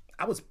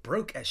I was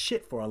broke as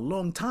shit for a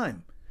long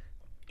time.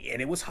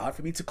 And it was hard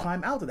for me to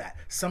climb out of that.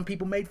 Some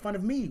people made fun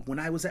of me when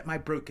I was at my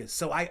brokest.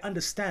 So I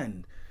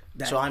understand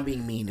that. So I'm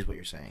being mean is what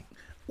you're saying.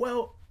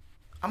 Well,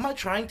 I'm not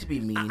trying to be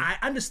mean. I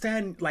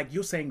understand, like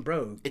you're saying,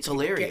 bro. It's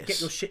hilarious. Get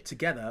your shit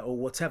together or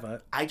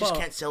whatever. I just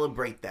can't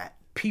celebrate that.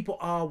 People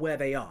are where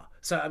they are.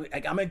 So I'm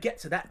going to get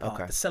to that part,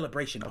 Okay. the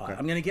celebration part. Okay.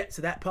 I'm going to get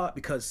to that part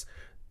because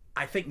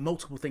I think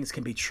multiple things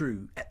can be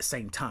true at the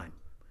same time.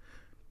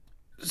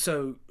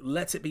 So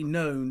let it be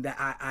known that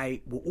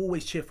I will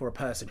always cheer for a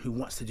person who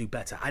wants to do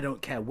better. I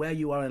don't care where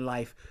you are in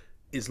life.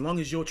 As long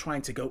as you're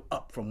trying to go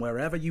up from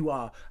wherever you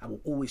are, I will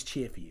always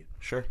cheer for you.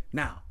 Sure.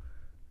 Now,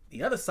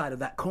 the other side of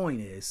that coin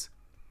is,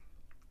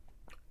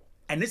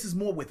 and this is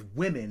more with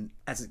women,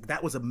 as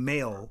that was a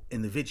male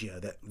in the video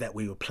that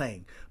we were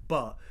playing,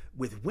 but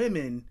with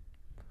women,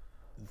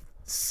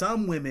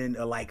 some women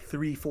are like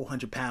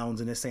 300-400 pounds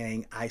and they're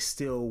saying, I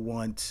still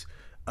want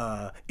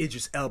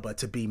Idris Elba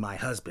to be my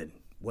husband.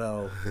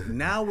 Well,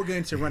 now we're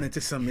going to run into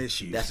some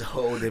issues. That's a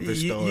whole different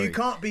story. You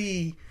can't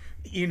be,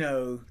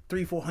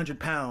 300-400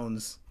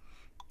 pounds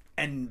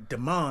and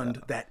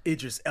demand that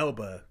Idris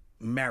Elba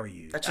marry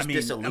you. That's just I'm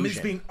just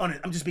disillusion. being honest.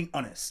 I'm just being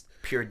honest.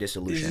 Pure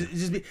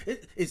disillusion.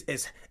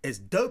 As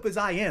dope as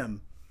I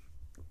am,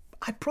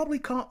 I probably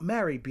can't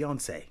marry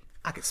Beyonce.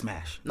 I could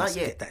smash. Not Let's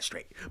yet. Get that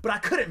straight. But I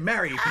couldn't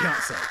marry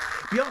Beyonce.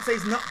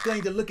 Beyonce's not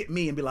going to look at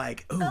me and be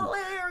like, "Ooh,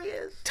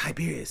 Hilarious.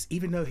 Tiberius,"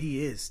 even though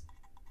he is,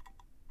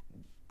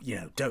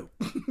 dope.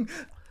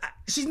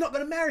 She's not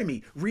going to marry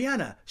me.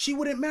 Rihanna, she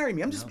wouldn't marry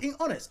me. I'm just being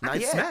honest. I Not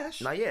could yet.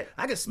 smash. Not yet.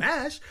 I could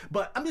smash,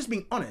 but I'm just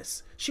being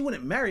honest. She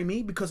wouldn't marry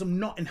me because I'm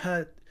not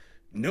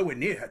nowhere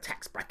near her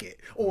tax bracket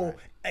or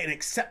an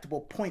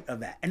acceptable point of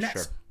that. And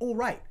that's Sure. all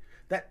right.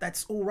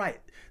 That's all right.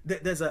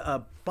 There's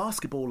a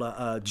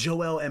basketballer,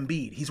 Joel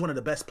Embiid. He's one of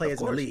the best players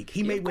in the course. league.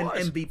 He Yeah, may of win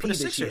course. MVP For the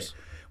this year. Sixers.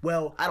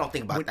 Well, I don't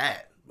think about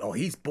that. Oh,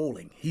 he's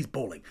balling. He's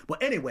balling. Well,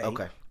 anyway,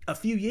 Okay. a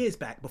few years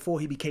back, before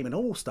he became an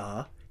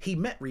all-star, he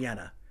met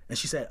Rihanna. And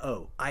she said,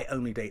 "Oh, I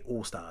only date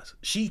all-stars."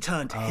 She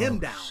turned him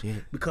down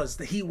shit. because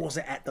he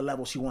wasn't at the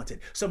level she wanted.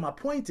 So my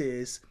point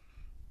is,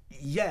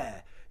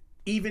 yeah,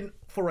 even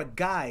for a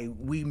guy,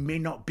 we may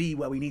not be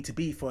where we need to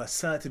be for a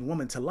certain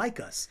woman to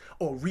like us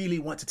or really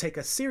want to take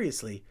us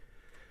seriously.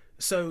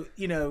 So,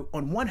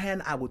 on one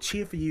hand, I will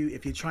cheer for you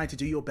if you're trying to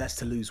do your best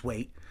to lose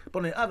weight. But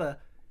on the other,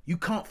 you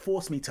can't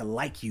force me to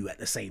like you at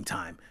the same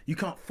time. You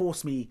can't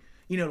force me,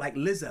 like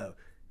Lizzo.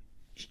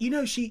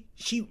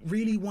 She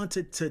really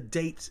wanted to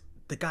date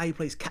the guy who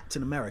plays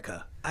Captain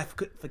America. I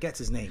forget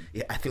his name.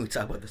 Yeah, I think we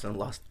talked about this on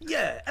Lost.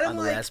 Yeah, and On I'm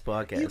the like, last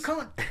podcast. you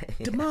can't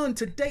demand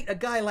to date a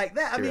guy like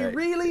that. I mean, right.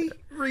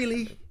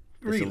 really.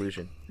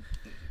 Disillusion.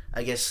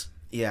 I guess,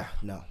 yeah,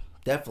 no,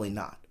 definitely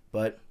not.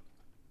 But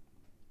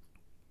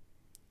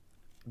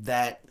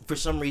that, for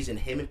some reason,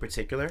 him in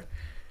particular,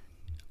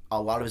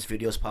 a lot of his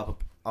videos pop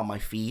up on my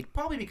feed,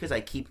 probably because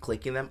I keep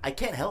clicking them. I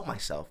can't help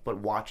myself but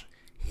watch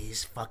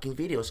his fucking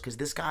videos because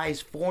this guy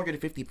is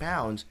 450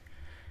 pounds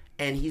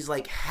and he's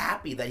like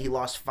happy that he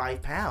lost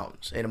 5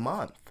 pounds in a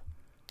month.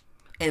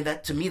 And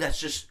that, to me, that's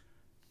just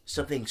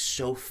something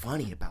so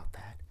funny about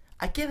that.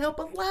 I can't help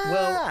but laugh.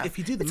 Well, if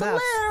you do the it's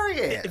maths,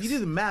 hilarious. if you do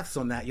the maths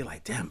on that, you're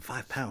like, damn,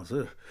 5 pounds.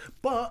 Ugh.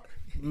 But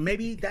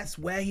maybe that's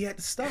where he had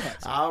to start.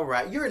 All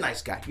right, you're a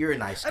nice guy. You're a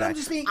nice And guy. I'm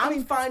just being-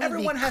 I'm finding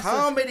everyone the has to-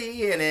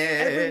 comedy in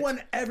it.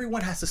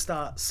 Everyone has to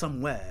start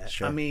somewhere.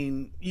 Sure. I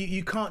mean,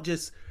 you can't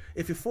just,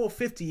 if you're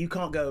 450, you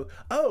can't go,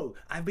 "Oh,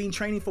 I've been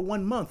training for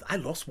 1 month. I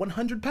lost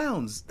 100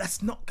 pounds.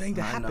 That's not going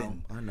to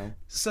happen. I know.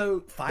 So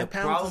The 5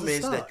 pounds problem is,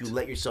 is a that start. you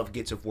let yourself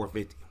get to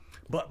 450.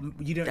 But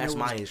you don't That's know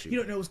my issue. You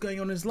don't know what's going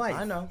on in his life.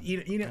 I know.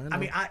 You know. I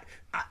mean,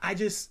 I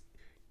just,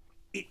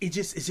 it's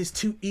just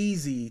too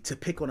easy to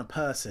pick on a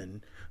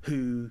person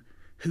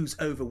who's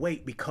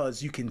overweight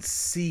because you can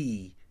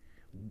see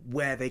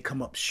where they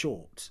come up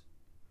short.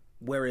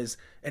 Whereas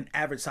an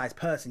average sized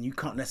person you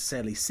can't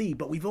necessarily see,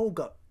 but we've all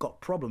got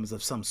problems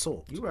of some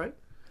sort. You right.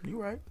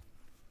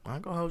 I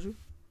ain't gonna hold you.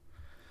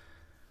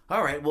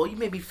 All right. Well, you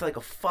made me feel like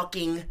a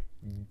fucking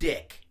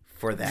dick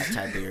for that,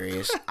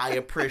 Tiberius. I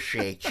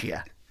appreciate you.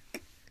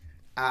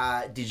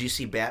 Did you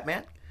see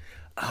Batman?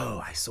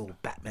 Oh, I saw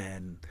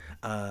Batman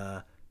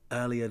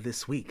earlier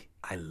this week.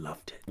 I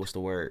loved it. What's the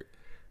word?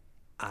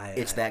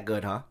 It's that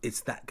good, huh?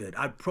 It's that good.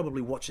 I'd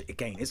probably watch it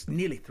again. It's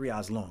nearly 3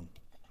 hours long.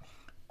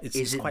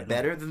 Is it quite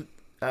better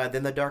long.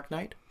 than The Dark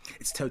Knight?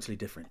 It's totally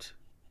different.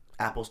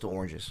 Apples to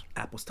oranges.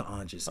 Apples to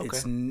oranges. Okay.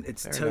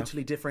 It's Fair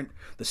totally different.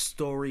 The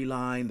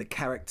storyline, the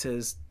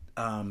characters,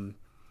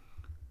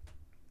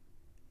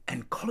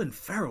 and Colin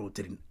Farrell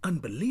did an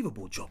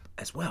unbelievable job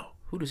as well.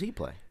 Who does he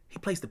play? He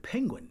plays the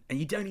Penguin, and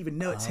you don't even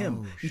know it's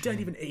him. You don't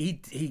even.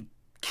 He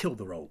killed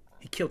the role.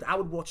 He killed. I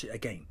would watch it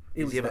again.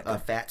 It Does was he have that a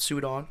good. fat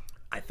suit on?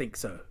 I think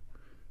so.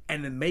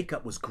 And the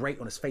makeup was great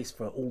on his face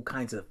for all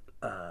kinds of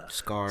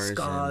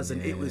Scars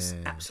and and- it was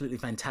absolutely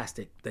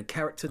fantastic. The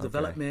character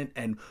development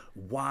and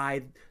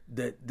why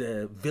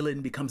the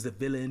villain becomes the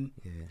villain,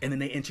 and then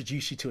they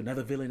introduce you to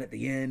another villain at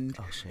the end,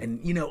 shit.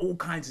 and all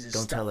kinds of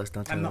Don't stuff. tell us.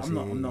 Don't tell I'm us.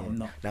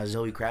 not. Now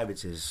Zoe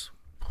Kravitz is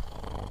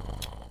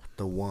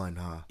the one,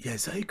 huh? Yeah,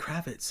 Zoe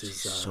Kravitz is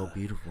so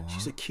beautiful,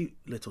 She's huh? a cute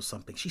little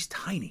something. She's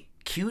tiny.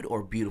 Cute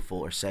or beautiful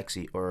or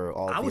sexy or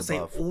all of I the would say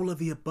above? all of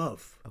the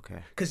above. Okay.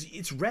 Because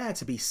it's rare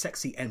to be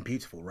sexy and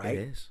beautiful, right?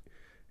 It is.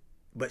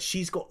 But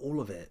she's got all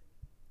of it,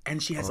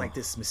 and she has like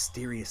this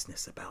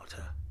mysteriousness about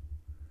her.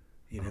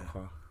 You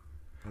know,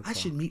 I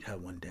should meet her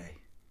one day.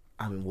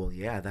 I mean, well,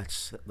 yeah,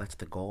 that's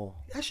the goal.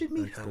 I should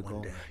meet That's her the one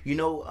goal. day. You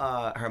know,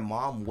 her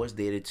mom was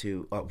married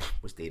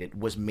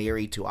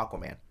to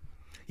Aquaman.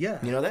 Yeah,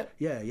 You know that?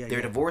 Yeah.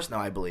 They're divorced now,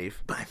 I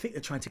believe. But I think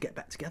they're trying to get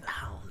back together.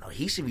 I don't know.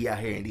 He should be out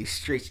here in these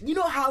streets. You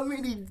know how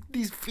many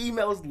these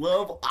females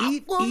love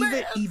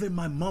Aquaman? Even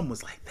my mom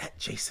was like, that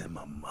Jason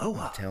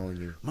Momoa. I'm telling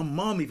you. My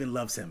mom even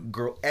loves him.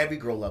 Every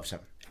girl loves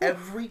him.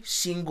 Every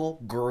single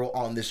girl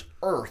on this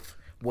earth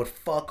would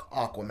fuck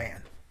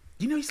Aquaman.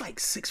 You know, he's like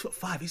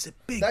 6'5". He's a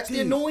big That's dude.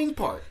 the annoying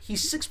part.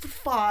 He's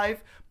 6'5",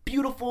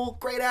 beautiful,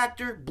 great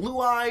actor, blue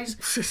eyes,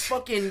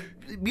 fucking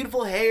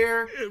beautiful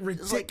hair.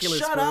 It's like, Ridiculous,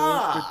 shut bro.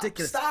 up.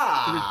 Ridiculous.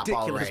 Stop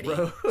Ridiculous,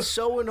 already. bro.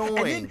 So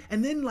annoying.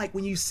 And then, like,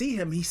 when you see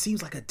him, he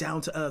seems like a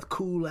down-to-earth,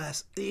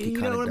 cool-ass... You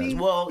know Kinda what I does. mean?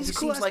 Well, He's he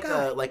cool-ass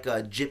seems like guy.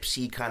 a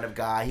gypsy kind of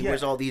guy. He Yeah.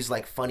 wears all these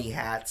like funny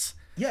hats.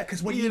 Yeah,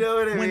 because when You know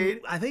what I mean?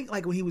 I think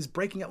like when he was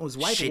breaking up with his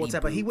wife Shitty or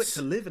whatever, he went boots.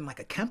 to live in like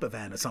a camper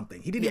van or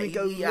something. He didn't even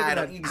go I live in a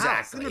don't- house.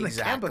 exactly, He lived in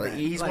a camper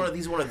exactly. van. He's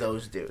Like, one of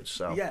those dudes.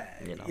 So yeah,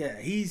 you know. yeah.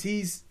 He's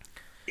He's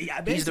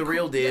the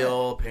real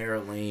deal,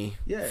 apparently.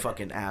 Yeah.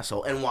 Fucking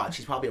asshole. And watch,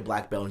 he's probably a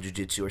black belt in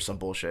jiu-jitsu or some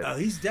bullshit. Oh,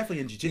 he's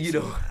definitely in jiu-jitsu. You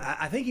know.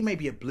 I think he may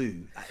be a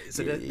blue.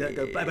 So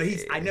but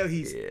he's. I know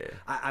he's.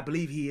 I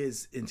believe he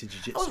is into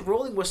jiu-jitsu. I was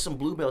rolling with some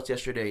blue belts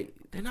yesterday.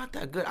 They're not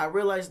that good. I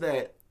realized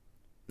that.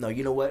 No,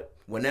 you know what?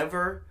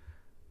 Whenever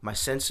my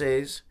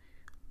senseis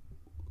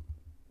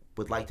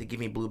would like to give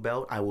me blue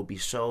belt, I will be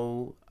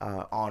so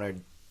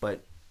honored.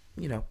 But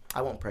you know,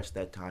 I won't press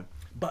that time.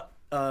 But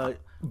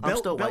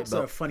still white belts are a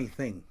belt. funny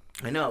thing.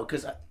 I know,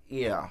 because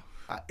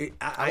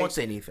I won't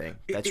say anything.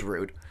 That's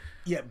rude.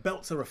 Yeah,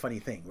 belts are a funny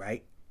thing,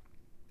 right?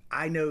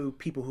 I know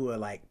people who are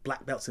like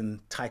black belts in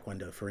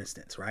Taekwondo, for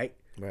instance, right?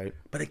 Right.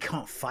 But they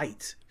can't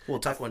fight. Well,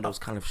 Taekwondo's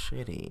kind of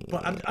shitty.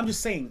 But I'm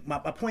just saying, my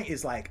point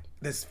is like,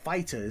 there's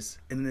fighters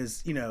and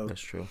there's, you know.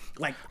 That's true.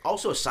 Like,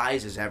 Also,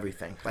 size is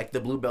everything. Like the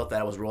blue belt that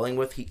I was rolling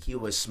with, he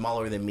was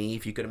smaller than me,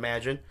 if you could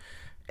imagine.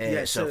 And Yeah,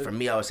 so so- for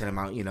me, I was hitting him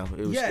out. You know,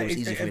 it was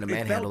easy for me to a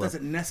manhandle belt him.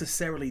 doesn't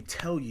necessarily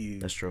tell you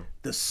That's true.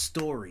 the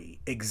story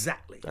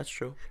exactly. That's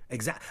true.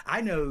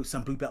 I know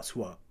some blue belts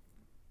who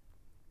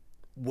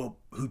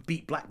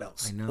beat black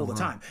belts know, all the huh?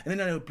 time, and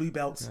then I know blue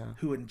belts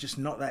who are just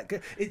not that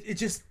good. It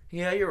just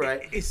Yeah, you're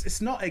right.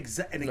 it's not an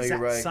you're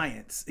exact right.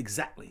 science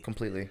exactly,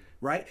 Completely.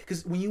 right?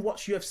 Because when you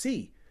watch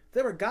UFC,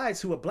 there are guys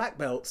who are black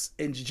belts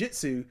in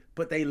jiu-jitsu,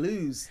 but they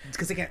lose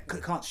because they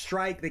can't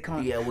strike. They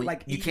can't. Yeah, well,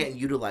 like you can't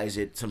utilize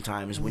it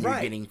sometimes when Right.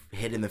 you're getting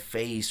hit in the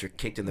face or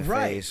kicked in the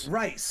Right, face.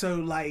 right. So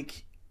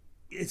like,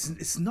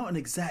 it's not an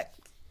exact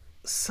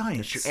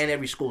science. And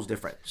every school's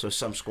different. So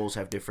some schools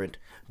have different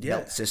Yeah.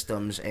 belt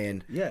systems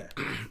and, Yeah,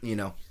 you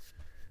know,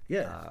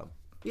 yeah.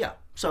 yeah.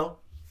 So,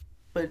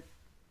 but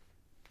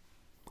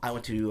I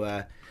went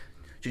to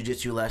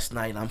jiu-jitsu last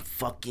night and I'm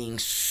fucking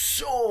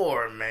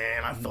sore,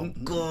 man. I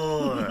felt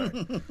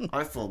good.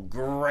 I felt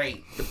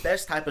great. The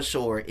best type of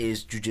sore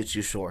is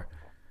jiu-jitsu sore,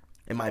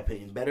 in my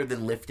opinion. Better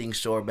than lifting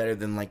sore, better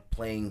than like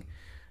playing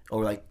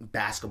or like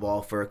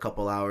basketball for a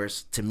couple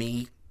hours. To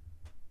me,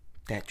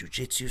 that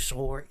jiu-jitsu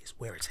sore is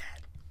where it's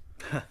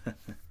at.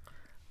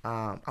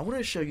 I want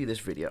to show you this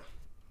video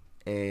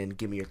and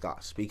give me your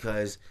thoughts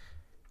because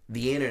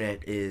the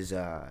internet is,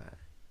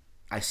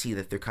 I see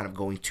that they're kind of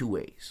going two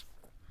ways.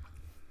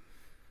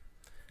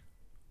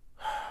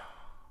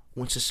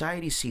 When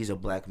society sees a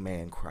black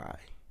man cry,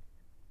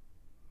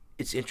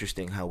 it's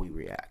interesting how we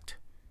react.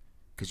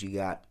 Because you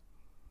got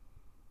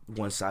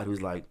one side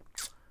who's like,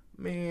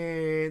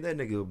 man, that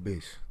nigga a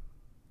bitch.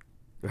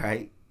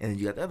 Right? And then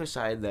you got the other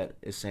side that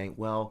is saying,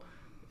 well,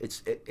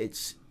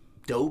 it's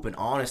dope and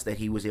honest that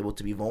he was able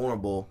to be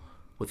vulnerable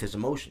with his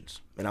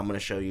emotions. And I'm going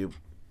to show you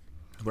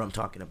what I'm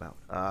talking about.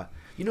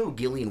 You know who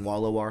Gilly and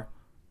Wallow are?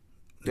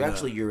 They're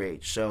actually your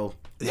age. So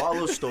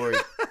Wallow's story.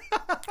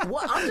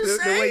 What? I'm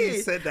just saying. The way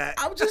you said that.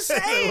 I'm just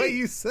saying. The way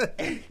you said.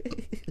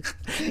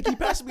 Can you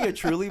pass me a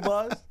truly,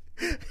 boss?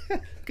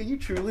 Can you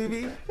truly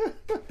me?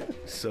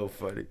 So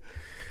funny.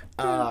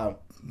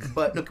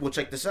 But look, we'll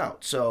check this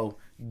out. So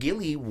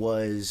Gilly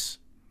was,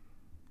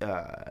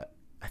 I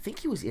think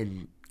he was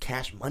in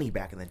Cash Money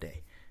back in the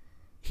day.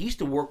 He used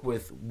to work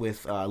with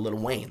Lil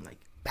Wayne, like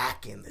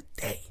back in the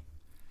day.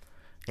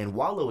 And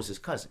Wallow is his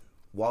cousin.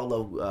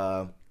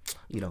 Wallow,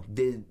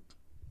 did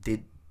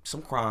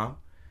some crime,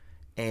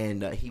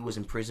 and he was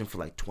in prison for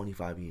like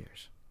 25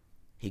 years.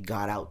 He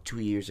got out 2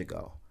 years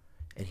ago,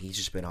 and he's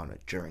just been on a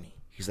journey.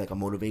 He's like a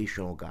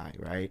motivational guy,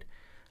 right?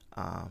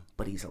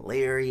 But he's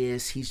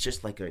hilarious. He's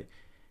just like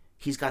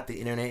he's got the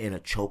internet in a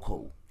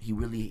chokehold. He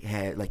really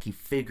had, like, he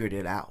figured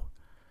it out.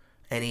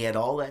 And he had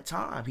all that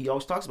time. He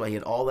always talks about he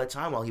had all that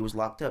time while he was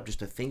locked up just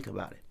to think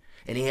about it.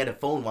 And he had a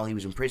phone while he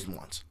was in prison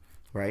once,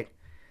 right?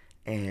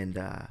 And,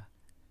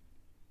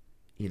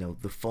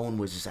 the phone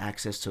was just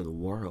access to the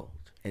world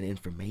and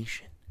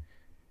information.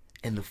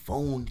 And the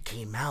phone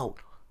came out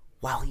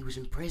while he was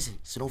in prison.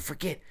 So don't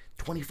forget,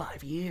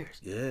 25 years.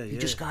 Yeah, He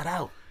just got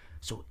out.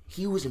 So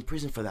he was in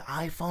prison for the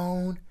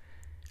iPhone.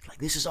 Like,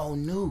 this is all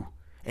new.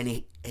 And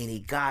he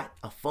got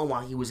a phone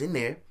while he was in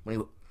there,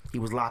 when he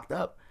was locked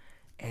up.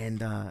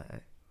 And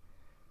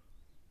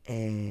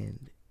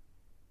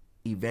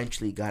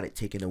eventually got it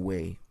taken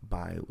away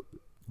by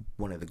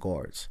one of the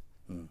guards.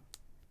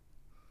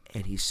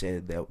 And he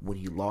said that when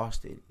he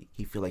lost it,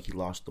 he feel like he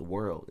lost the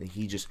world. And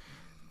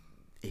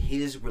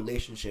his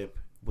relationship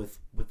with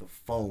the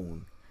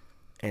phone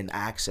and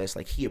access,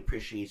 like, he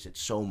appreciates it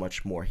so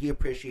much more. He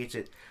appreciates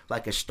it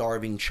like a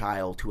starving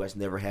child who has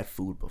never had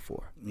food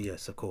before.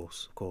 Yes, of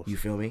course. You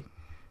feel me?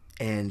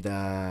 And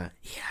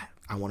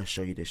I want to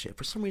show you this shit.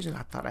 For some reason,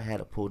 I thought I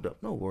had it pulled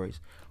up. No worries.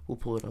 We'll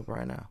pull it up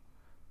right now.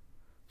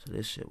 So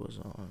this shit was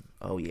on.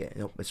 Oh, yeah.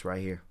 Nope, it's right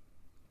here.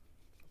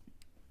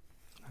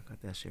 I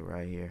got that shit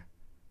right here.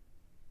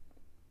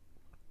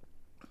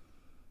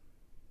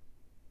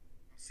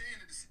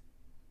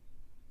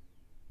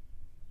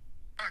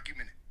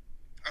 Documented.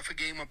 I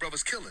forgave my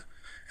brother's killer.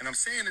 And I'm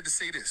saying it to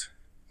say this.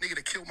 Nigga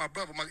that killed my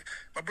brother,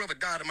 my brother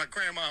died in my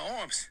grandma's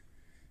arms.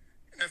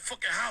 In that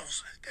fucking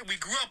house that we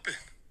grew up in.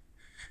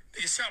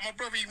 Nigga shot my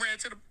brother, he ran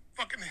to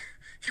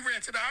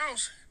the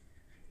house.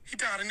 He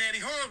died in Natty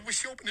Hugs when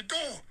she opened the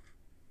door.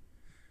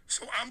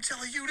 So I'm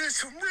telling you this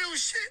some real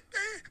shit,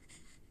 man.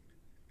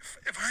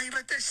 If I ain't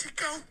let that shit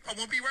go, I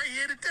won't be right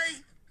here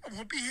today. I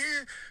won't be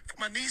here for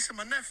my niece and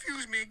my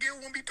nephews. Me and Gil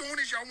won't be doing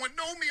this. Y'all won't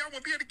know me. I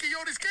won't be able to give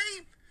y'all this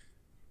game.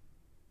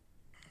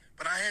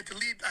 But I had to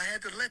leave. I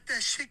had to let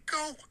that shit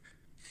go.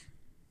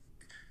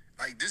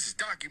 Like, this is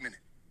documented.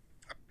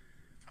 I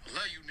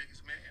love you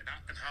niggas, man.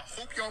 And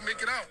I hope y'all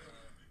make it out.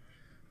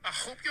 I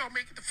hope y'all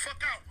make it the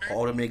fuck out, man.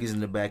 All the niggas in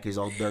the back is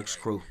all Dirk's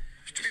crew.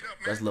 Straight up,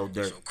 man. That's Lil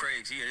Durk. So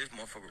Craig, yeah, this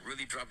motherfucker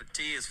really dropping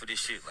tears for this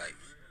shit, like,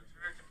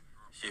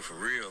 shit for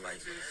real,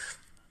 like.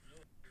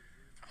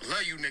 I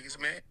love you niggas,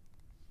 man.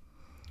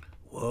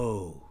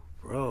 Whoa,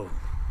 bro.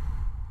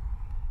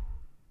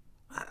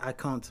 I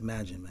can't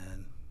imagine,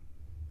 man.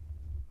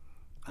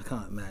 I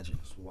can't imagine.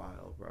 It's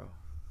wild, bro.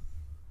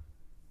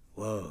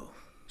 Whoa.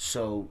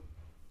 So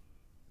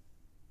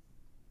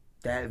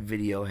that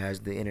video has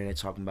the internet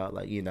talking about,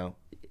 like, you know,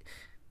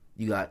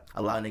 you got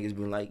a lot of niggas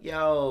being like,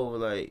 yo,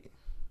 like,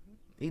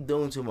 he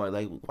doing too much.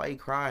 Like, why you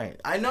crying?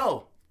 I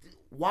know.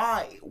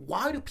 Why?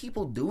 Why do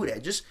people do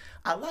that? Just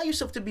allow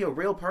yourself to be a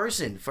real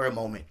person for a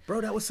moment.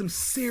 Bro, that was some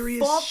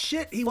serious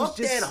shit. He was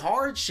just that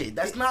hard shit.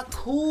 That's not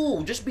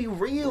cool. Just be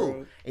real.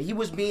 Bro. And he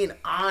was being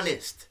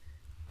honest,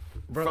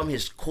 bro, from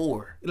his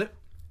core. Look,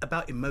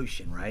 about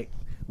emotion, right?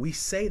 We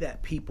say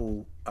that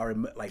people are,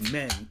 like,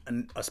 men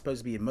are supposed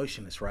to be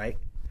emotionless, right?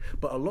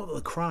 But a lot of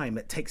the crime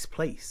that takes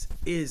place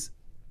is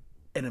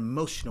an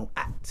emotional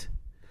act.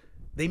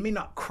 They may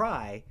not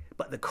cry,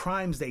 but the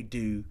crimes they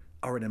do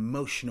are an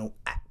emotional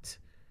act.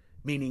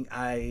 Meaning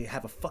I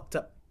have a fucked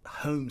up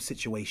home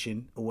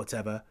situation or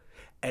whatever,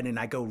 and then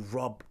I go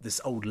rob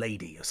this old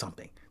lady or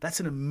something. That's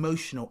an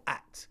emotional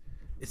act.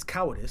 It's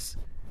cowardice,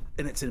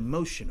 and it's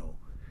emotional.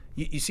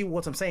 You see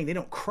what I'm saying? They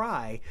don't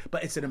cry,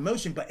 but it's an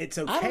emotion, but it's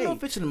okay. I don't know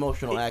if it's an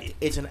emotional act.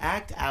 It's an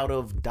act out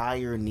of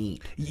dire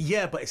need.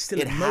 Yeah, but it's still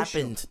it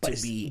emotional. It happened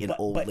to be an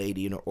old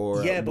lady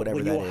or yeah, but whatever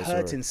when that you're is.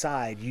 hurt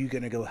inside, you're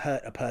going to go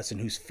hurt a person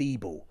who's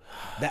feeble.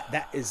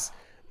 That is...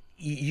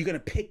 You're going to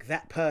pick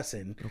that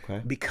person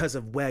because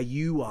of where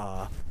you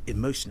are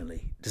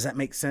emotionally. Does that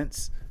make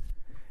sense?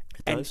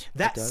 It does. And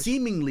that's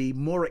seemingly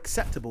more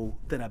acceptable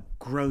than a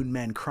grown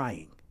man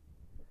crying,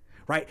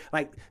 right?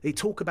 Like they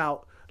talk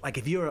about, like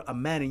if you're a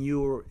man and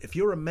you're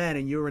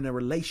in a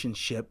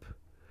relationship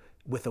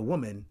with a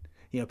woman,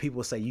 you know, people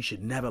will say you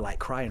should never like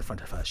cry in front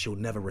of her. She'll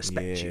never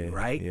respect you,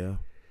 right? Yeah.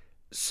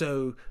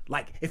 So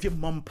like if your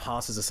mom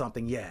passes or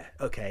something, yeah,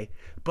 okay.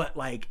 But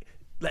like,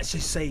 let's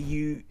just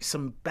say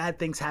some bad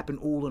things happen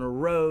all in a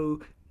row,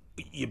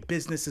 your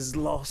business is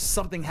lost,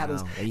 something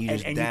happens, and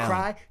you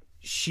cry,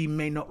 she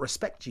may not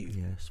respect you.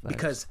 Yes,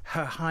 because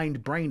her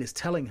hind brain is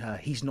telling her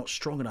he's not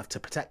strong enough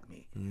to protect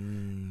me.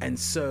 And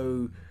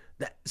so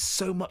that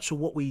so much of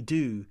what we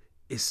do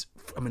is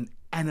from an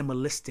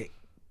animalistic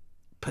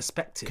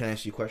perspective. Can I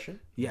ask you a question?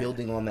 Yeah.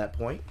 Building on that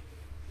point,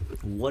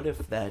 what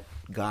if that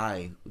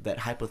guy, that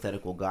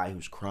hypothetical guy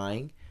who's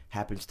crying,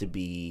 happens to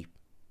be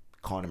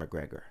Conor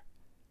McGregor?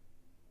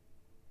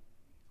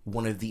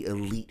 One of the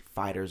elite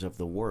fighters of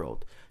the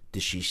world.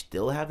 Does she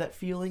still have that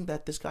feeling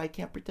that this guy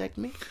can't protect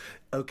me?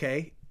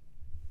 Okay.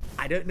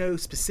 I don't know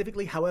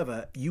specifically.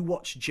 However, you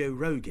watch Joe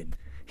Rogan.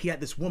 He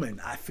had this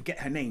woman, I forget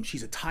her name.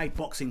 She's a Thai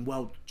boxing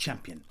world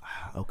champion.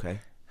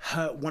 Okay.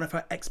 One of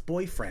her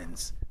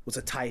ex-boyfriends was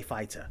a Thai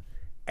fighter,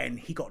 and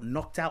he got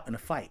knocked out in a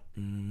fight.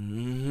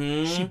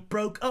 Mm-hmm. She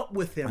broke up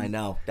with him. I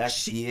know. Because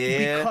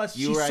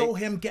she saw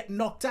him get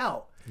knocked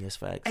out. Yes,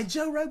 facts. And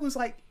Joe Rogan was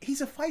like, he's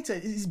a fighter.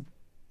 He's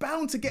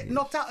bound to get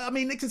knocked out. I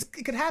mean, it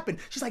could happen.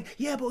 She's like,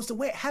 yeah, but it's the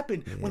way it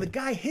happened. Yeah. When the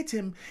guy hit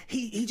him,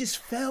 he just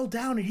fell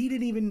down and he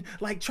didn't even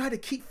like try to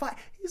keep fight.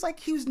 He's like,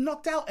 he was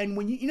knocked out. And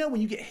when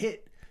when you get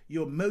hit,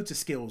 your motor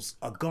skills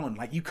are gone.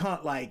 Like you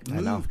can't like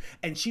move.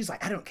 And she's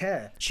like, I don't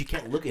care. She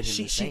can't look at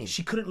him the same.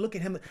 She couldn't look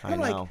at him. I'm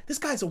like, this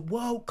guy's a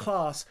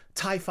world-class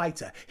Thai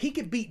fighter. He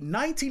could beat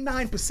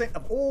 99%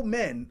 of all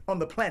men on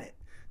the planet.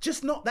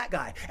 Just not that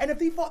guy. And if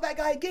he fought that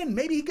guy again,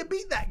 maybe he could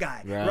beat that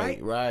guy.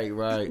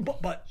 Right.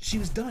 But she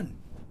was done.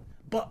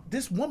 But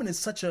this woman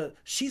is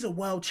she's a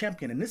world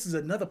champion. And this is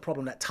another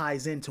problem that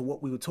ties into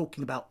what we were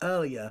talking about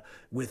earlier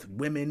with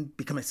women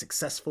becoming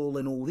successful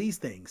and all these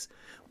things.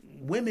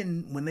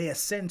 Women, when they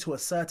ascend to a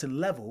certain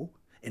level,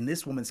 in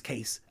this woman's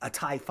case, a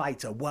Thai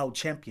fighter, world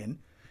champion,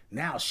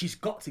 now she's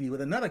got to be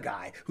with another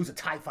guy who's a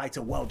Thai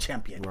fighter, world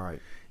champion. Right.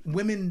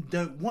 Women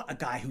don't want a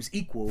guy who's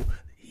equal.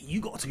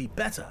 You got to be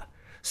better.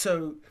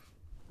 So,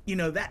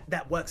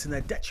 that works in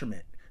their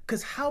detriment.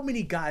 Because how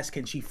many guys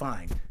can she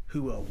find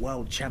who are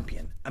world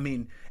champion. I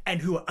mean, and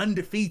who are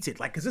undefeated.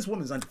 Like, because this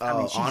woman's undefeated.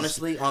 Oh,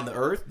 honestly, on the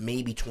earth,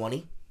 maybe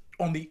 20.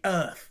 On the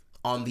earth.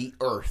 On the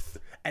earth.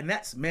 And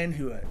that's men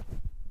who are,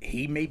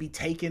 he may be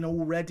taken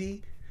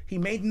already. He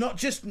may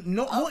not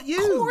what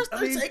you. Of course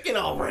they're taken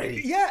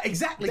already. Yeah,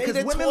 exactly. They're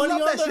Because women 20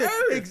 love on that the shit.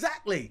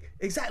 earth.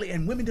 Exactly.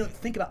 And women don't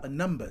think about the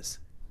numbers.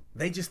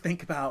 They just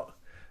think about,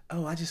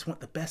 oh, I just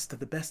want the best of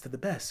the best of the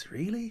best.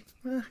 Really?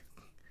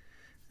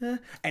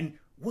 And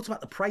what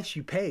about the price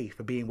you pay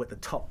for being with the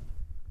top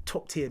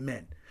tier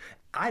men?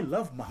 I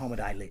love Muhammad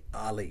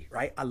Ali,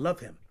 right? I love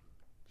him.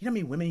 You know how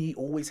many women he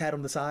always had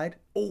on the side?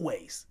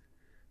 Always.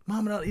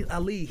 Muhammad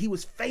Ali, he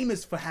was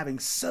famous for having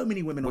so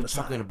many women on the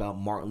side. We're talking about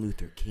Martin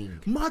Luther King.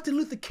 Martin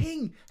Luther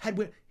King had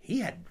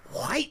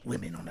white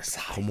women on the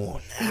side. Come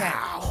on He had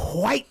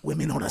white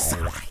women on the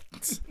side.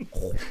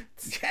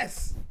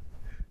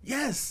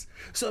 Yes.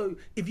 So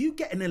if you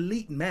get an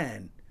elite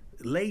man,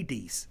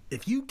 ladies,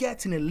 if you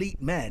get an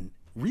elite man,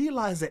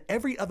 realize that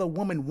every other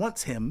woman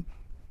wants him,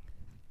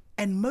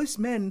 and most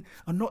men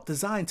are not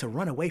designed to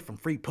run away from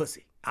free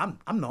pussy. I'm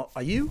not.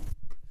 Are you?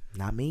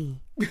 Not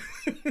me.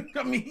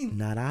 I mean,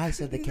 Not I,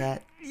 said the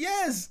cat.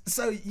 yes.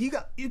 So you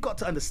got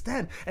to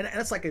understand, and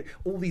that's like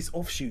all these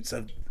offshoots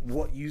of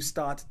what you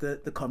started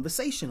the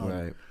conversation on.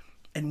 Right.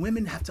 And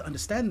women have to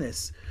understand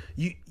this.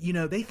 You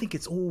know, they think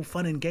it's all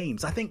fun and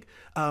games. I think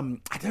I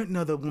don't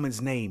know the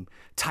woman's name.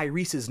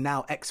 Tyrese's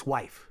now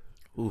ex-wife.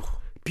 Ooh,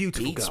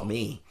 Beautiful beats girl.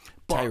 me.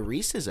 But-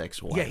 Tyrese's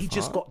ex-wife. Yeah, he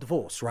just got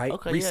divorced, right?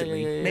 Okay, yeah,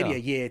 recently, yeah. maybe a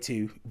year or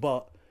two.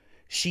 But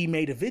she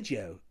made a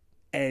video,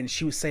 and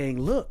she was saying,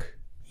 "Look,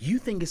 you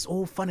think it's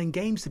all fun and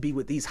games to be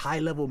with these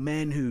high-level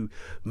men who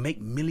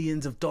make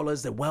millions of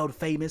dollars, they're world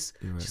famous."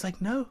 Right. She's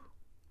like, "No,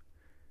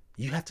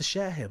 you have to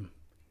share him.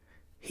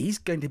 He's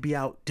going to be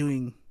out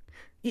doing."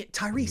 Yeah,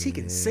 Tyrese, he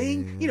can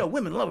sing. You know,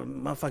 women love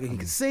him, motherfucker. He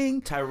can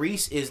sing.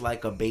 Tyrese is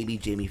like a baby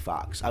Jamie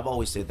Foxx. I've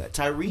always said that.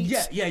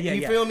 Tyrese. Yeah.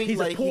 You feel me? He's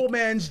like, a poor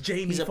man's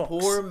Jamie He's Foxx. a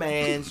poor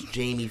man's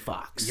Jamie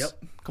Foxx. Yep.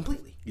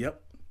 Completely.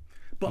 Yep.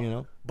 But You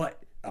know?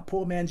 but a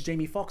poor man's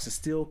Jamie Foxx is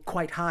still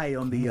quite high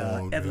on the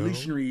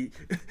evolutionary.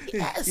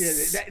 Yes.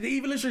 The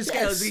evolutionary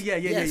scale.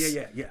 Yes.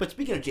 Yeah. But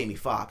speaking of Jamie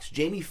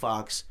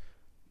Foxx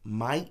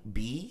might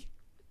be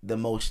the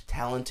most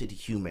talented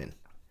human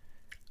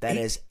that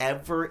has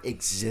ever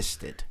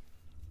existed.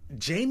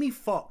 Jamie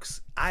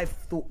Foxx, I've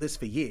thought this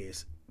for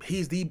years.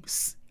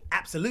 He's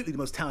absolutely the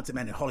most talented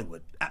man in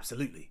Hollywood.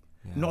 Absolutely.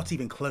 Not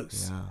even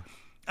close. Yeah.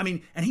 I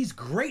mean, and he's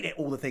great at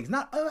all the things.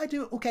 Not, I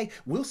do, okay,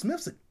 Will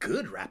Smith's a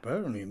good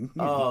rapper. I mean,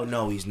 Oh,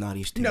 no, he's not.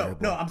 He's terrible.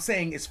 no, I'm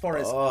saying as far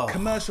as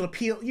commercial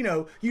appeal, you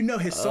know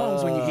his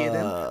songs when you hear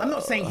them. I'm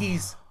not saying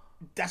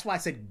that's why I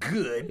said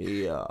good.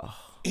 Yeah.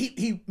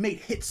 He made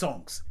hit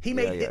songs. He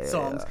made hit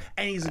songs,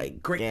 and he's a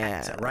great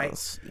actor,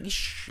 right?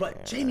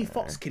 But Jamie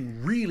Foxx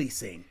can really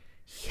sing.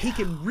 He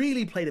can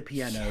really play the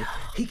piano.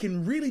 He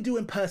can really do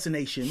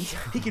impersonations.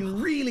 He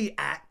can really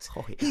act.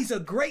 He's a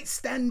great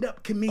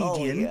stand-up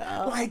comedian.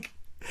 Like,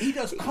 he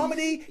does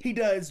comedy. He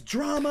does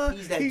drama.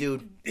 He's that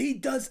dude. He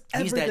does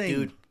everything. He's that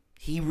dude.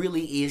 He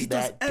really is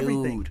does that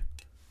everything. dude.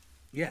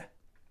 Yeah.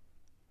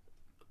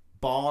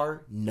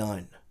 Bar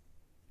none.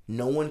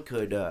 No one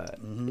could.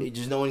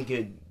 No one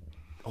could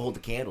hold the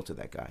candle to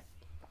that guy.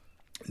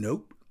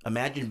 Nope.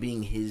 Imagine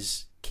being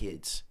his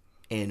kids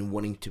and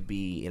wanting to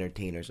be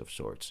entertainers of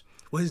sorts.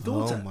 Well, his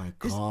daughter. Oh my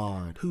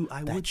God. Who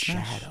I That would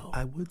smash. shadow.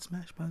 I would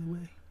smash, by the way.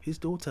 His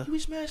daughter. We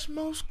smash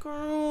most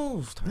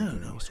girls.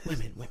 No,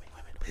 Women.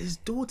 His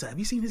daughter. Have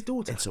you seen his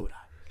daughter? And so would I.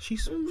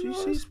 She's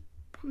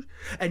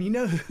and you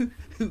know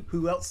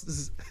who else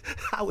is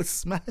I would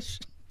smash?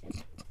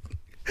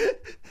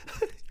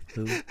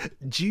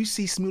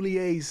 Juicy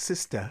Smollier's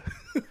sister.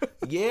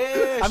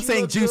 Yeah, I'm she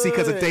saying look Juicy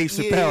because of good. Dave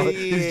Chappelle. Yeah.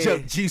 His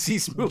joke, Juicy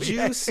Smollett.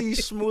 Juicy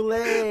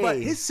Smollett. But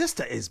his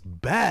sister is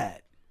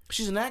bad.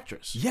 She's an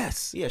actress.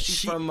 Yes. Yeah,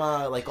 she's from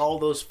like all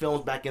those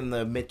films back in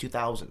the mid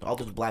 2000s, all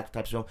those black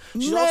types of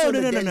films. She's No, also in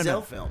no, the no, Denzel no,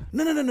 no. film.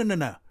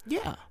 No.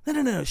 Yeah.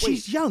 No.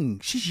 She's young.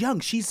 She's young.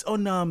 She's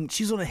on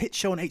a hit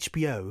show on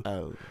HBO.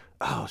 Oh.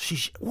 Oh,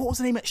 what was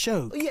the name of that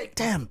show? Yeah.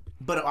 Damn.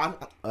 But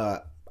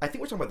I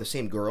think we're talking about the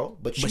same girl,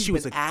 but she's she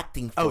was been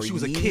acting for Oh, she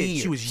was a kid.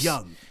 She was years.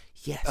 young.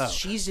 Yes,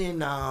 she's in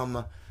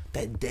that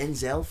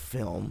Denzel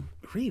film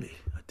Really?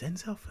 A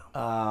Denzel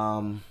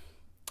film?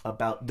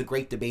 about the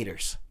Great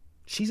Debaters.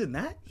 She's in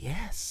that?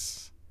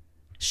 Yes.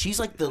 She's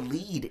like the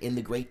lead in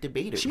the Great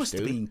Debaters. She must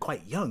have dude. been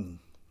quite young.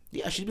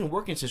 Yeah, she's been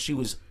working since she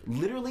was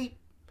literally.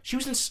 She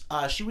was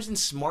in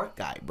Smart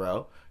Guy,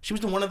 bro. She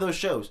was in one of those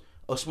shows.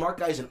 Oh, Smart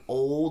Guy is an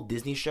old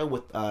Disney show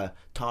with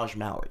Taj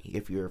Mowry,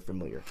 if you're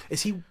familiar.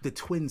 Is he the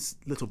twins'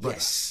 little brother?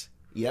 Yes.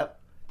 Yep.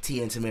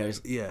 Tia and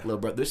Tamara's little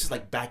brother. This is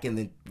like back in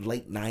the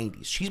late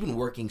 90s. She's been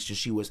working since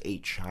she was a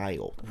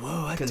child.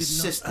 Whoa, I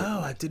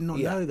Consistent. did not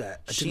know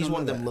that. She's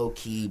one of them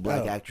low-key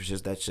black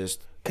actresses that's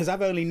just... Because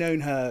I've only known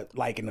her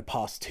like in the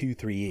past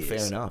 2-3 years.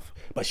 Fair enough.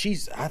 But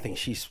I think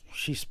she's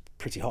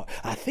pretty hot.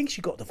 I think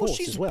she got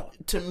divorced as well.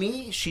 To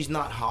me, she's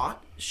not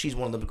hot. She's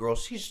one of them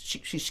girls.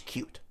 She's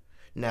cute.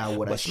 Now,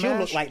 what I But she'll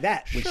look smash- like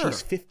that when Sure.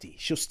 she's 50.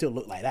 She'll still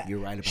look like that. You're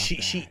right about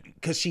She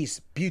because she's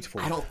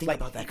beautiful. I don't think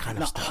about that kind of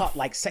not stuff. hot,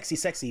 like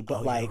sexy,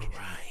 but like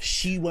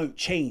she won't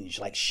change.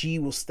 Like she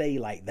will stay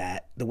like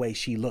that the way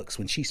she looks.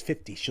 When she's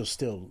 50, she'll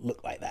still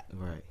look like that.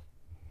 Right.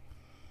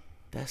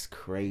 That's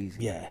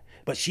crazy. Yeah,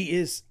 but she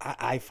is.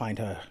 I find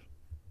her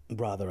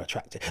rather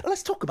attractive.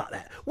 Let's talk about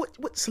that.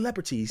 What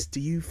celebrities do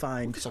you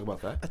find Let's talk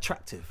about that.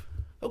 attractive?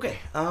 Okay.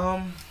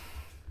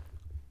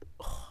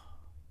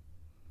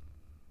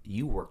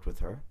 You worked with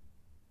her.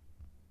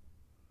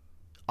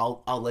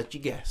 I'll let you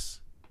guess.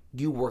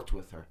 You worked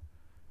with her.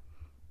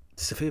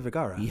 Sofia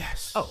Vergara.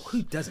 Yes. Oh,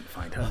 who doesn't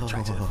find her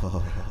attractive?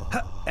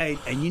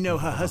 And you know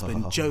her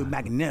husband, Joe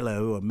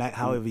Manganiello, or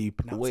however you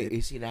pronounce Wait, it.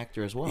 is he an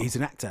actor as well? He's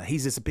an actor.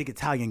 He's this big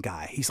Italian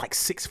guy. He's like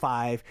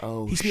 6'5".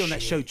 Oh, he used to be on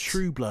that show shit.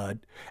 True Blood,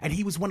 and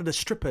he was one of the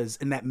strippers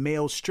in that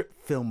male strip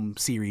film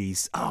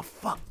series. Oh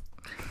fuck!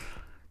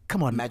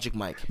 Come on, Magic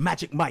Mike.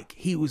 Magic Mike.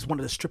 He was one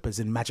of the strippers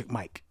in Magic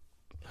Mike.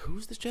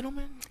 Who's this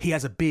gentleman? He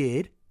has a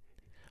beard.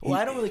 Well,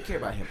 I don't really care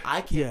about him.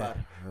 I care Yeah. about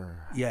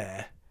her.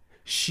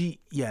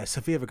 Yeah,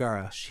 Sofia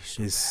Vergara.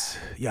 She's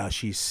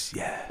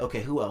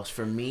Okay, who else?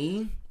 For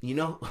me, you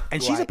know,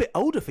 and who she's I- a bit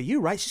older for you,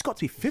 right? She's got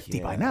to be 50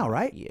 by now,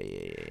 right?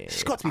 Yeah.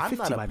 She's got to be 50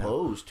 I'm not by now.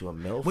 opposed to a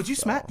MILF. Would you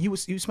smash? though.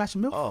 You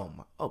smashing milk?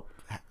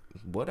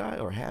 Would I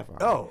or have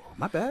I? Oh,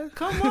 my bad.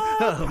 Come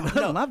on.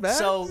 No, my bad.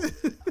 So,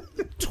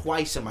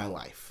 twice in my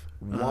life.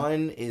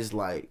 One is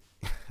like,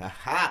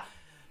 haha,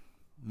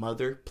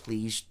 mother,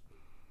 please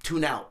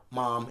tune out.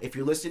 Mom, if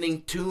you're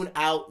listening, tune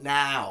out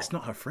now. It's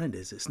not her friend,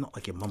 is it? It's not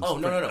like your mom's Oh,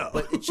 friend. no.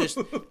 But it's just,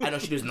 I know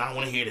she does not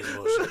want to hear this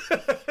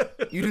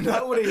bullshit. You do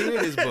not want to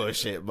hear this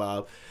bullshit,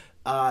 Bob.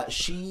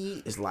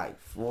 She is like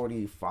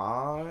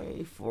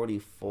 45,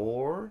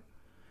 44,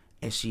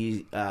 and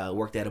she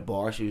worked at a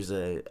bar. She was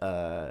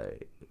a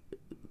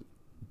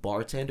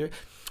bartender.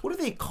 What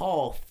do they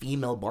call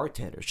female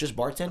bartenders? Just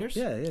bartenders?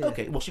 Yeah.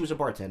 Okay, well, she was a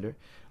bartender.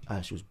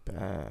 She was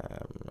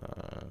bad.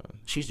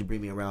 She used to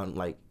bring me around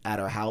like at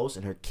her house,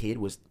 and her kid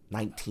was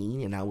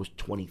 19, and I was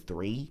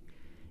 23,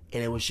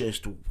 and it was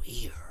just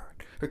weird.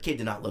 Her kid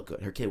did not look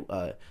good. Her kid,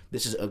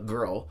 this is a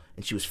girl,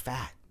 and she was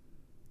fat.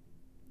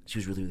 She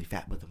was really, really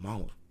fat, but the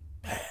mom was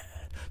bad.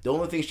 The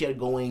only thing she had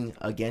going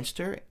against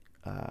her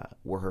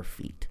were her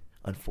feet.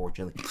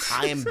 Unfortunately,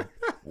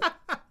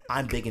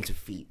 I'm big into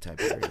feet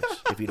type areas.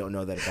 If you don't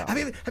know that about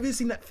me. Have you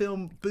seen that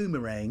film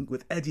Boomerang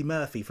with Eddie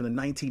Murphy from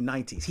the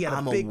 1990s? He had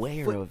I'm a big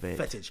aware foot of it.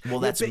 fetish. Well,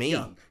 You're that's a bit me.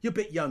 Young. You're a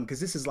bit young because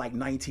this is like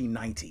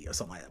 1990 or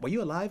something like that. Were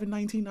you alive in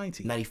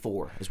 1990?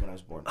 94 is when I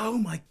was born. Oh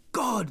my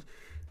God.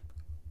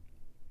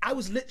 I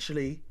was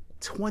literally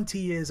 20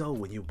 years old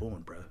when you were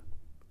born, bro.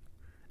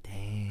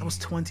 Damn. I was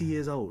 20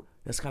 years old.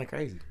 That's kind of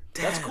crazy.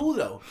 That's cool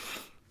though.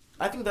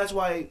 I think that's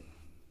why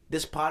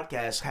this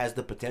podcast has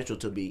the potential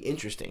to be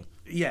interesting.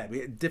 Yeah, we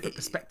had different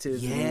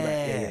perspectives. and all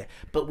that. Yeah.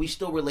 But we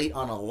still relate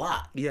on a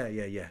lot Yeah.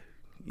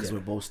 because we're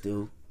both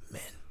still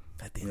men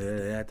at the end of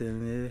the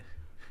day. Yeah.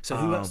 So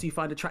who else do you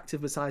find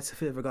attractive besides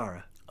Sofia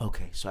Vergara?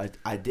 Okay, so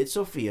I did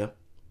Sophia.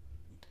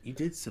 You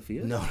did,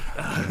 Sophia? No.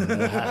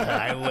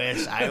 I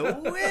wish.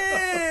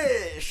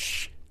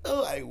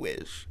 Oh, I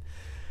wish.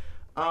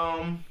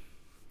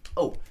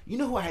 Oh, you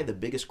know who I had the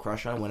biggest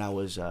crush on when I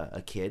was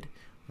a kid?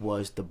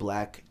 Was the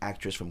black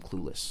actress from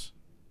Clueless.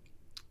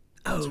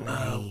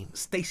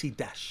 Stacey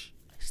Dash.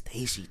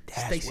 Stacey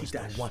Dash Stacey was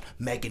Dash. the one.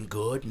 Megan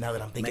Good, now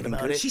that I'm thinking Megan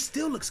about Good. it. She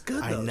still looks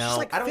good, I though. know. She's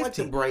like I don't like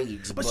 50. the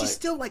braids, but but she's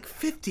still like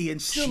 50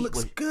 and still She looks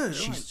was- good.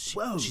 she's-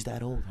 Like, whoa. she's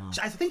that old, huh?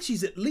 I think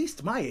she's at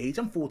least my age.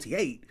 I'm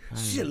 48.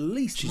 She's at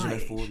least she's my in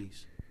her age.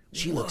 40s.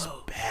 She looks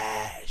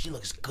bad. She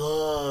looks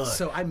good.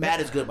 So I met bad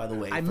her- is good, by the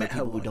way. I for met her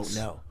people who once.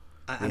 don't know.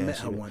 I met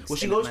her once Well,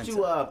 she in goes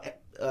Atlanta.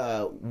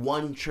 to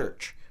one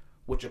church,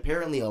 which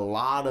apparently a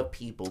lot of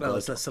people go.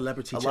 it's a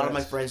celebrity A lot of my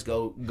church. friends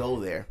go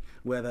there.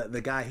 Where the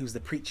guy who's the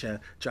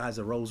preacher drives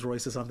a Rolls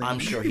Royce or something. I'm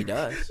sure he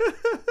does.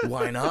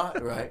 Why not?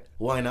 Right?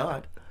 Why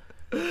not?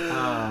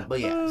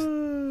 But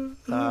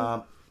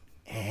yeah.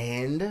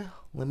 And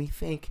let me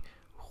think.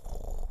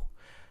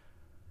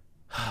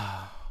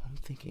 I'm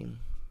thinking.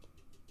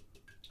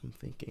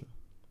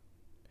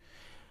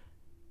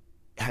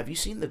 Have you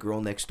seen The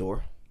Girl Next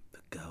Door?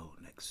 The Girl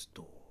Next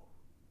Door.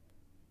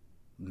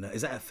 No,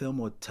 is that a film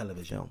or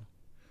television? Film.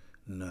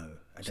 No.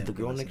 I So don't The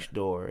Girl think I've seen Next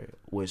Door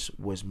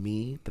was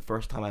me. The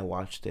first time I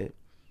watched it,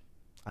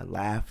 I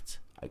laughed,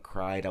 I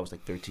cried. I was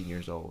like 13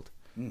 years old.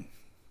 And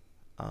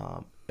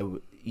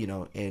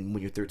when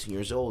you're 13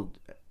 years old,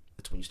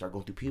 that's when you start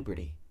going through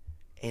puberty.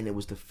 And it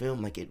was the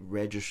film, like, it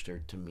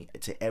registered to me,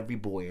 to every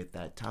boy at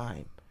that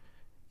time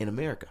in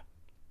America,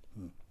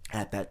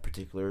 at that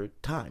particular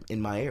time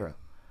in my era.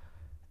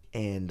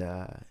 And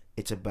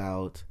it's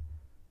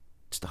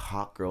the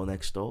hot girl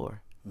next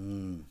door.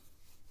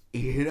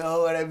 You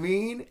know what I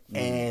mean?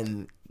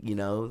 And,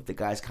 the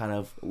guy's kind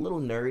of a little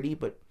nerdy,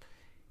 but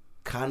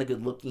kind of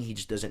good looking. He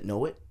just doesn't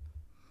know it.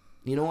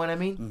 You know what I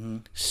mean? Mm-hmm.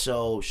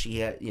 So she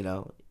had,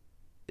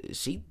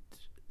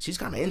 she's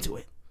kind of into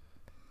it.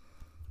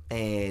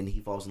 And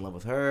he falls in love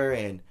with her,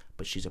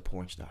 but she's a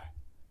porn star.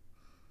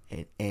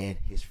 And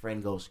his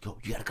friend goes, "Yo,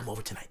 you gotta come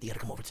over tonight. You gotta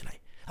come over tonight.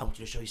 I want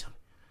you to show you something.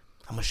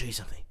 I'm gonna show you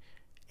something."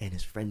 And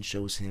his friend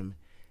shows him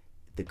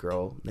the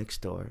girl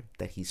next door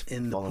that he's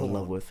fallen in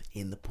love with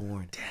in the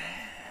porn.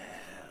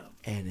 Damn.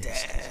 And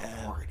his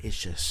heart is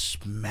just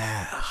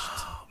smashed.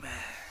 Oh man.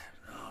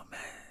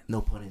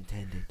 No pun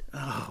intended.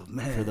 Oh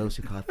man. For those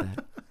who caught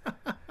that.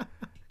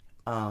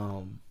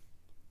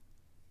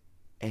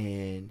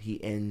 And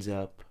he ends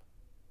up,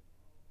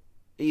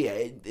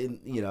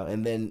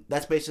 and then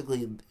that's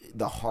basically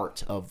the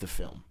heart of the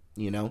film,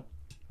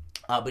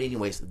 But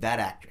anyways, that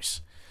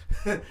actress.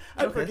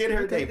 I forget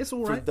her name. It's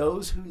all right. For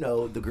those who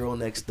know the girl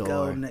next door.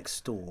 Girl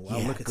Next Door.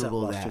 I'll look it up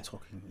Google whilst that. you're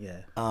talking.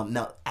 Yeah.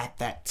 Now, at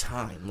that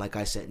time, like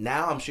I said,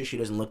 now I'm sure she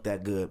doesn't look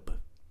that good, but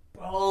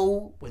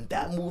bro, when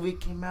that movie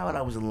came out,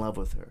 I was in love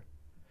with her.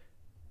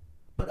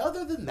 But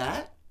other than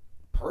that,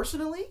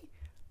 personally,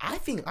 I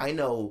think I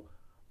know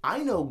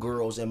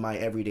girls in my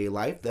everyday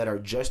life that are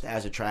just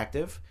as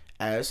attractive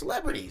as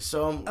celebrities.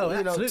 So,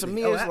 to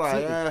me, it's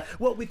like...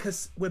 well,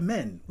 because we're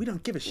men. We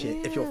don't give a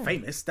shit if you're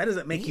famous. That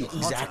doesn't make you hotter.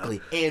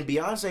 Exactly. And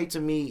Beyonce, to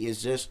me,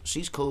 is just...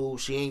 She's cool.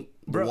 She ain't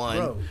the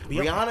one.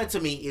 Rihanna,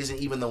 to me, isn't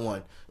even the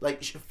one.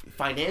 Like,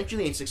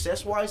 financially and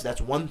success-wise,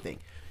 that's one thing.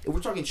 If we're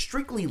talking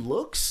strictly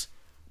looks...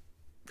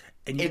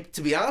 And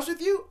to be honest with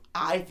you,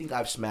 I think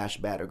I've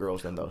smashed better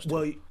girls than those two.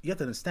 Well, you have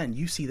to understand,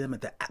 you see them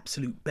at the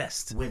absolute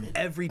best. Women.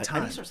 Every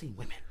time. I need to start seeing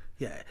women.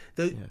 Yeah.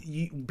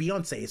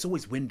 Beyonce, it's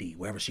always windy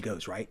wherever she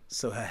goes, right?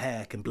 So her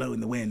hair can blow in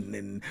the wind.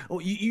 And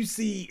you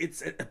see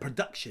it's a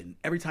production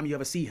every time you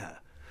ever see her,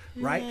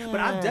 right? Yeah.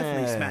 But I've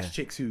definitely smashed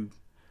chicks who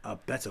are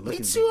better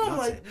looking Me too. than Beyonce. I'm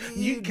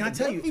like, can I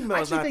tell you?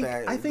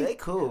 I think they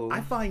cool.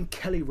 I find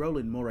Kelly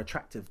Rowland more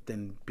attractive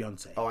than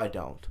Beyonce. Oh, I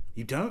don't.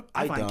 You don't?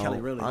 I find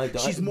Kelly Rowland. I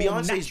don't. She's more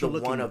Beyonce's the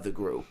looking. one of the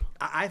group.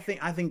 I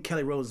think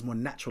Kelly Rowland's more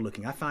natural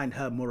looking. I find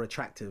her more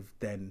attractive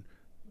than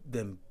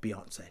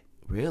Beyonce.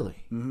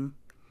 Really? Mm-hmm.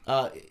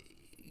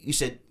 You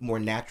said more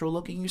natural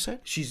looking. You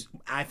said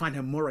I find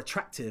her more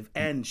attractive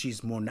and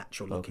she's more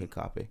natural looking. Okay,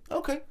 copy.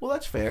 Okay, well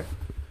that's fair.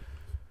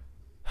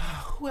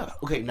 Well,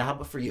 okay. Now how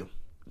about for you?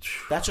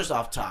 That's just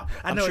off top.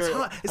 I know it's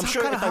hard. It's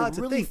kind of hard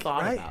to think,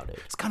 right? About it.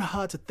 It's kind of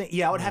hard to think.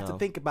 Yeah, I would have to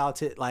think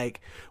about it.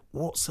 Like,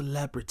 what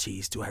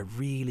celebrities do I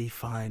really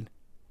find?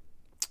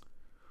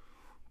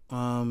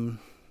 I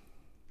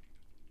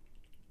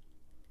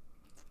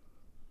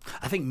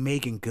think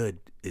Megan Good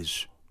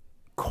is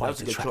quite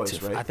attractive.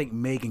 Choice, right? I think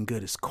Megan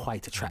Good is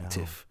quite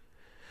attractive,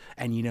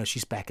 and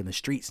she's back in the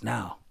streets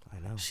now. I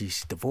know.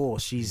 She's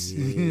divorced. She's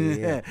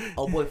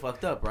Oh boy,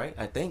 fucked up, right?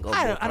 I think.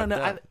 I don't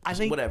know. I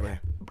think whatever.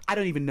 I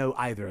don't even know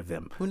either of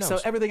them. Who knows? So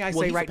everything I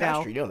say he's right a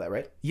pastor, now, you know that,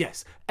 right?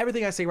 yes,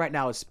 everything I say right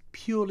now is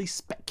purely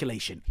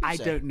speculation. I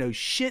don't know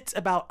shit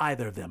about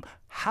either of them.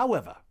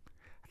 However,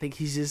 I think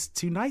he's just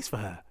too nice for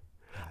her.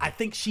 I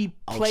think she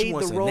played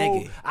the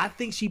role. I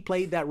think she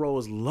played that role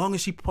as long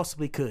as she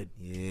possibly could.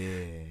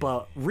 Yeah.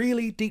 But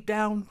really, deep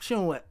down, she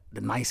don't want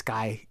the nice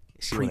guy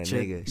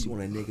preacher. She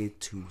want a nigga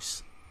to.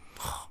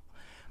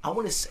 I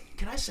want to say.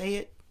 Can I say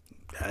it?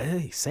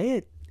 Hey, say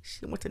it.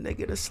 She wants the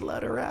nigga to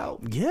slut her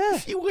out. Yeah.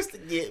 She wants to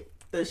get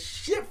the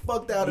shit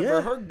fucked out of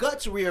her. Her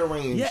guts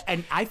rearranged. Yeah,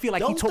 and I feel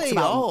like Don't he talks they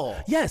about. all?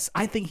 Yes,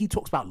 I think he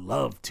talks about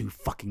love too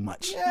fucking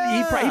much. Yeah.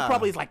 He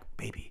probably is like,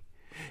 baby.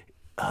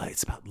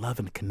 It's about love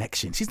and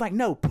connection. She's like,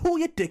 no, pull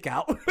your dick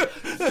out.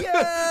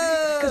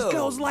 Yeah, because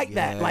girls like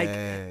that. Like,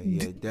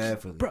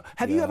 definitely. Bro,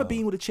 have you ever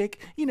been with a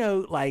chick?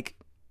 Like,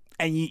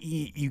 and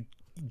you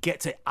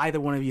get to either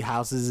one of your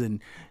houses and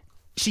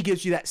she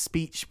gives you that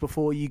speech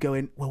before you go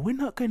in. Well, we're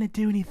not going to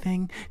do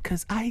anything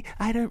because I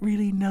don't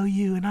really know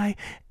you,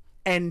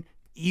 and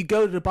you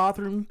go to the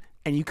bathroom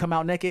and you come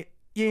out naked.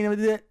 You ain't never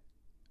do that.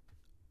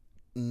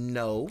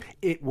 No,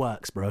 it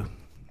works, bro.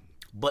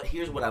 But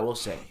here's what I will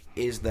say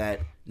is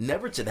that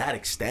never to that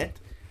extent.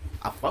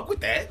 I fuck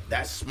with that.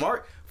 That's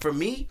smart. For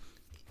me,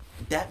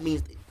 that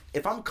means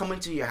if I'm coming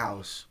to your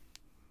house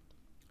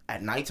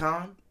at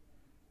nighttime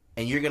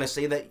and you're going to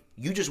say that,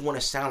 you just want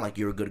to sound like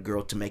you're a good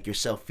girl to make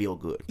yourself feel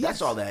good. Yes.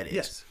 That's all that is.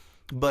 Yes.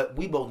 But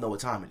we both know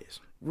what time it is.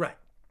 Right.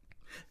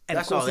 And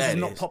That's of course, all this that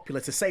is not is.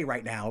 popular to say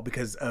right now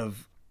because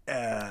of...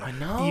 I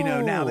know.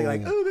 Now they're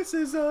like, oh, this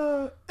is...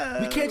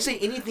 we can't say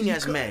anything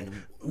as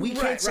men. We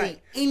can't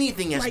say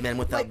anything as men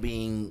without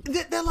being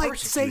They're like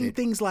saying persecuted.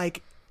 things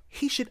like,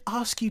 he should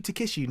ask you to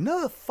kiss you.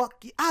 No, the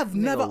fuck. I've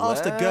never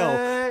asked a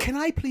girl, can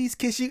I please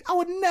kiss you? I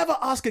would never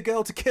ask a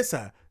girl to kiss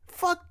her.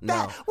 Fuck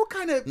that. No. What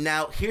kind of...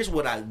 Now, here's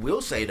what I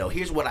will say, though.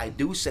 Here's what I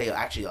do say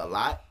actually a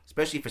lot,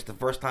 especially if it's the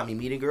first time you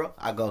meet a girl.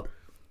 I go,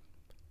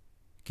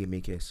 give me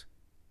a kiss.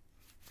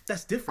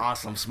 That's different.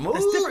 Awesome, smooth.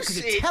 That's different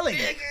because shit, you're telling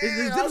it. nigga.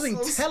 There's a difference between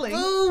Awesome, telling.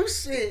 smooth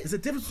shit. There's a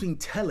difference between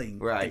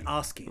telling and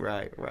asking.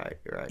 Right.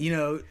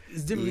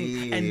 It's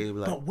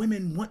different. But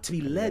women want to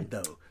be led,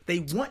 though. They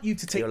want you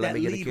to take let that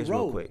me get a lead kiss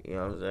role. real quick, you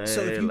know what I'm So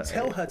saying? if you Like,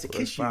 tell her to what's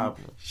kiss the you,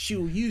 problem?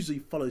 she'll usually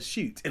follow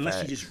suit, unless she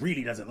Facts. just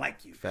really doesn't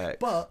like you. Facts.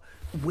 But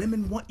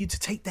women want you to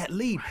take that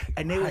lead,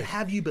 and they will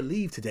have you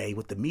believe today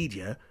with the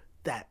media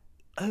that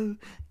oh,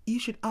 you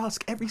should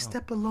ask every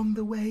step along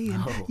the way,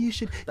 and No. you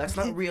should. That's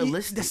not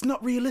realistic. That's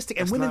not realistic,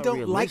 and That's women not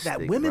don't like that.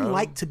 realistic, Women bro.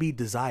 like to be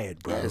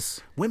desired, bro.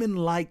 Yes. Women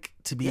like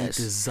to be Yes.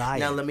 desired.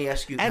 Now, let me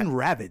ask you- and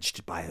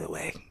ravaged, by the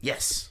way.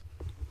 Yes.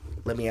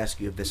 Let me ask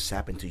you if this has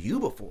happened to you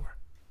before.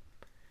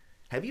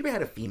 Have you ever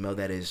had a female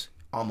that is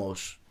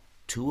almost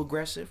too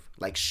aggressive?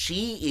 Like,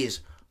 she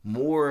is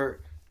more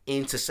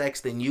into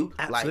sex than you?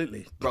 Absolutely.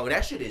 Like, bro,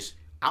 that shit is...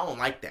 I don't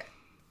like that.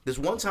 This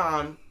one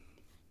time,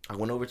 I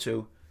went over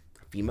to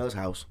a female's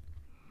house.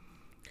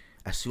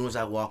 As soon as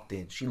I walked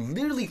in, she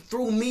literally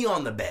threw me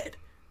on the bed.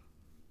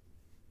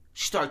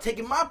 She started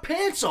taking my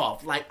pants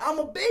off. Like, I'm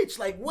a bitch.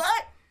 Like,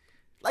 what?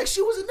 Like,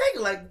 she was a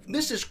nigga. Like,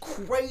 this is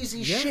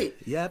crazy shit.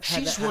 Yeah, I've had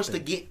She just that wants to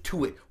happen. get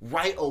to it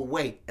right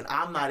away. And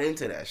I'm not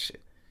into that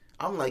shit.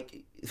 I'm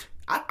like,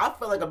 I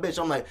feel like a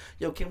bitch. I'm like,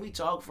 yo, can we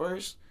talk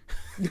first?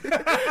 Yo,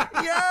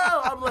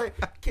 I'm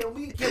like, can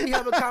we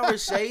have a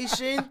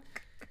conversation?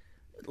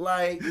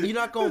 Like, you're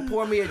not gonna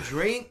pour me a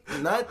drink,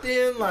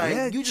 nothing. Like,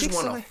 Yeah, you just chicks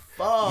want are to like-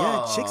 fuck.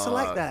 yeah, chicks are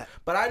like that.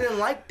 But I didn't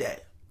like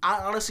that. I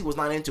honestly was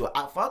not into it.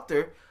 I fucked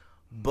her,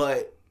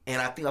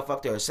 and I think I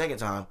fucked her a second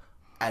time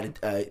at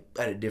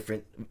a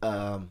different,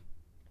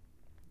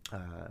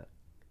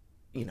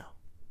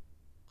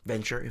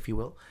 venture, if you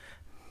will.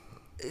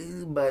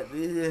 But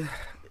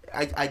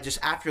I just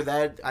after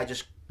that,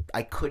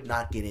 I could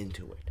not get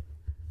into it.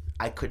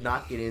 I could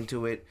not get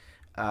into it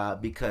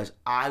because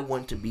I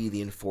want to be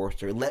the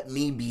enforcer. Let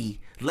me be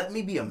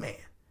a man.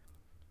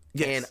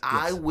 Yes, And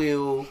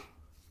yes.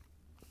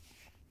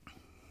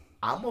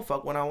 I'm gonna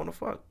fuck when I want to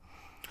fuck.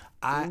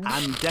 I'm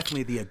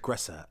definitely the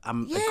aggressor.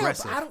 I'm Yeah,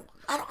 aggressive. but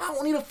I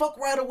don't need to fuck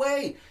right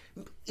away.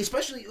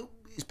 Especially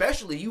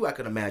you, I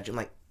can imagine.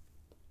 Like,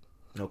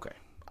 okay,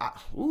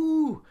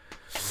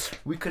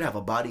 we could have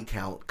a body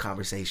count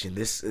conversation.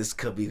 This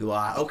could be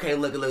wild. Okay,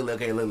 look.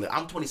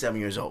 I'm 27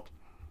 years old.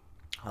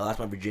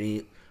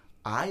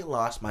 I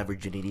lost my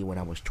virginity. When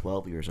I was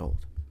 12 years old.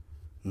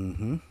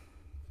 Mm-hmm.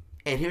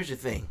 And here's the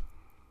thing.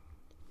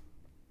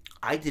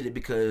 I did it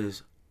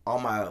because all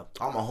my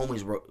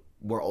homies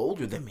were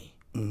older than me.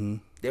 Mm-hmm.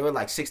 They were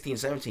like 16,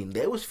 17.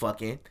 They was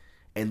fucking,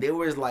 and they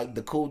was like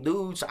the cool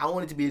dudes. So I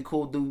wanted to be a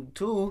cool dude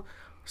too.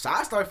 So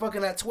I started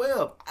fucking at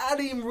 12. I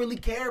didn't even really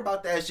care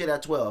about that shit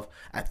at 12.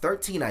 At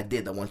 13, I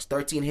did that. Once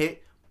 13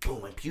 hit,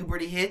 boom, when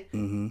puberty hit,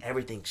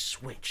 everything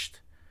switched.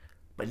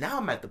 But now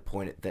I'm at the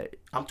point that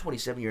I'm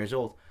 27 years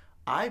old.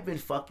 I've been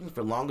fucking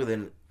for longer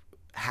than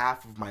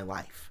half of my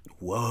life.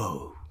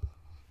 Whoa.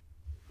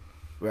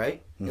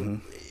 Right?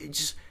 To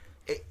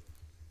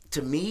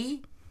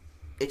me,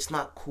 it's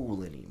not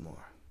cool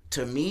anymore.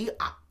 To me,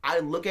 I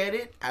look at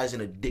it as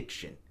an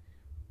addiction.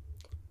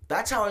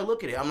 That's how I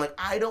look at it. I'm like,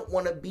 I don't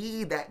want to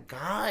be that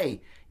guy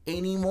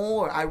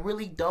anymore. I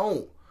really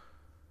don't.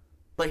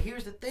 But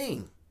here's the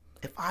thing.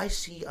 If I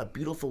see a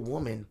beautiful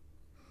woman,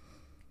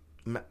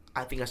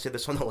 I think I said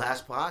this on the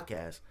last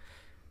podcast,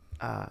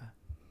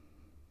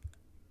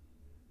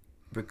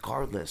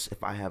 regardless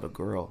if I have a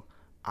girl,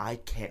 I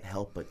can't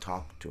help but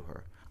talk to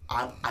her.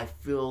 I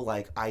feel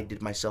like I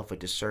did myself a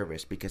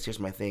disservice because here's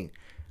my thing.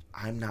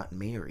 I'm not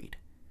married.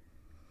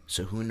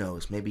 So who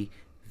knows? Maybe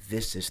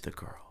this is the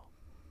girl.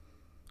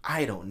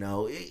 I don't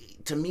know.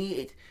 To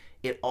me,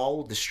 it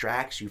all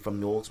distracts you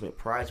from the ultimate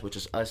prize, which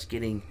is us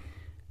getting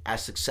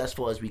as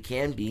successful as we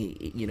can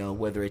be,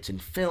 whether it's in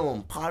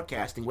film,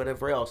 podcasting,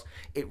 whatever else.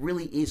 It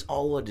really is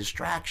all a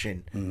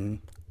distraction. Mm-hmm.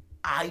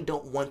 I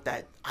don't want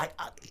that.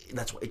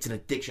 That's why it's an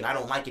addiction. I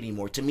don't like it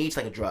anymore. To me, it's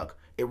like a drug.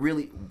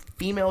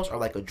 Females are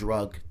like a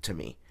drug to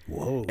me.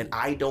 Whoa. And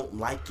I don't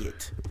like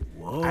it.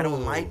 Whoa. I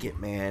don't like it,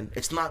 man.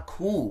 It's not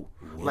cool.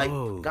 Whoa.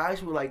 Like, guys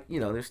who like,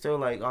 they're still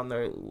like on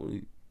their,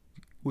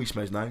 we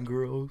smashed 9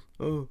 girls.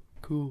 Oh,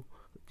 cool.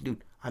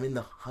 Dude, I'm in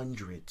the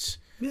hundreds.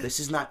 Yeah.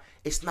 It's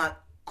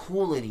not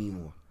cool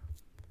anymore.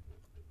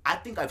 I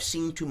think I've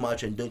seen too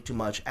much and done too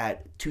much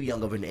at too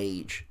young of an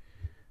age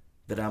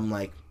that I'm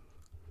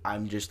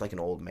just like an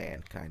old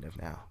man kind of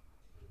now.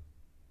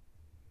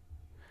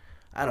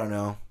 I don't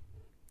know.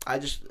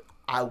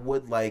 I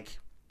would like,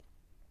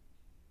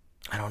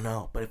 I don't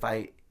know, but if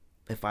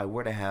I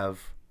were to have,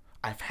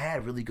 I've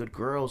had really good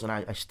girls and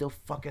I still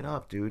fuck it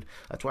up, dude.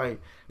 That's why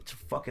it's a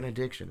fucking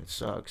addiction. It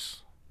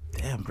sucks.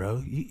 Damn,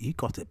 bro, you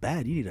got it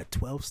bad. You need a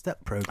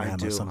 12-step program I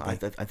do. or something.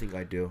 I think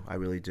I do. I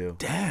really do.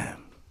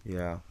 Damn.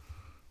 Yeah.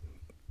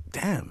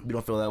 Damn. You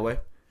don't feel that way?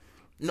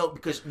 No,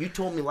 because you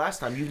told me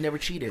last time you've never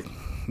cheated.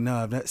 No,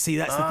 I've not. See,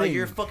 that's the thing.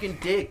 You're a fucking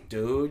dick,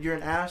 dude. You're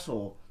an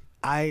asshole.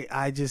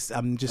 I'm just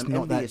not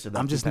envious that. of that.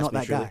 I'm just Pass not me,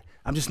 that Shirley. guy.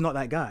 I'm just not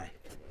that guy.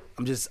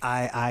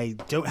 I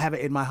don't have it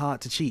in my heart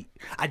to cheat.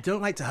 I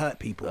don't like to hurt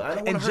people. I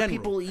don't want to hurt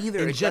people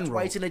either. That's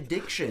why it's an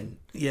addiction.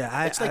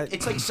 Yeah, it's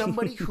like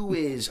somebody who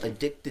is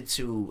addicted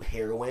to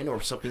heroin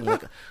or something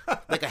like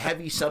a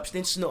heavy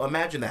substance. No,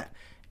 imagine that.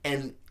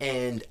 And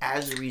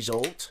as a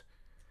result,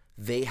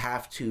 they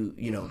have to,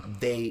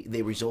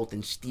 they result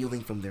in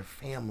stealing from their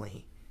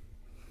family.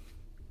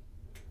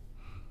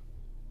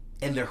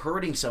 And they're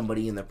hurting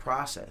somebody in the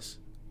process.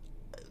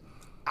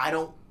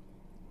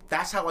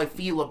 That's how I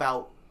feel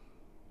about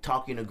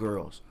talking to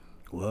girls.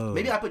 Whoa.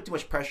 Maybe I put too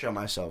much pressure on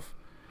myself.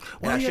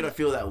 And Well, I you shouldn't have-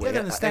 feel that you way. have to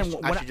understand,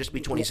 I should just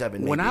be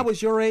 27. When maybe. I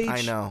was your age,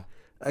 I know.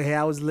 Okay,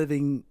 I was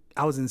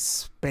in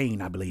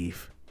Spain, I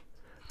believe.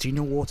 Do you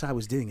know what I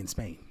was doing in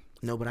Spain?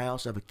 No, but I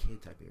also have a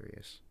kid,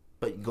 Tiberius.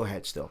 But go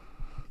ahead still.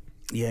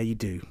 Yeah, you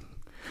do.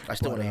 I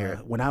still want to hear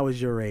it. When I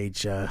was your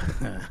age, I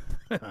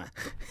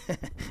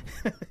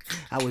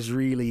was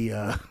really,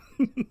 I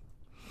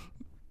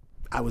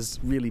was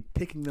really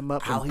picking them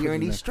up. Out and here in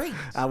putting these them-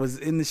 streets. I was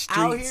in the streets.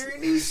 Out here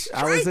in these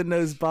I was in streets.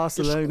 those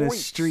Barcelona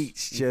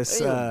streets. streets. Just,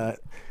 you have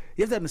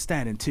to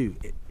understand, and too,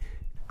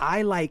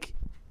 I like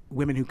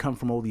women who come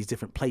from all these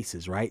different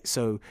places, right?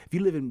 So if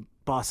you live in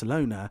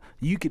Barcelona,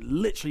 you could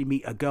literally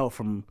meet a girl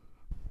from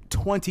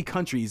 20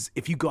 countries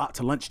if you go out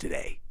to lunch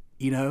today,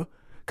 you know?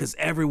 Because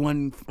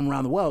everyone from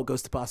around the world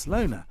goes to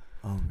Barcelona.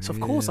 So of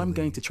course I'm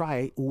going to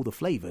try all the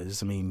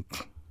flavors. I mean,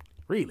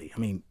 really,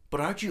 But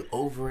aren't you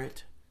over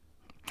it?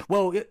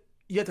 well,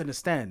 you have to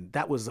understand,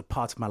 that was a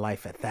part of my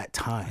life at that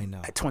time. I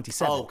know. At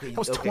 27. Oh, okay. That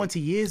was okay. 20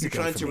 years You're ago.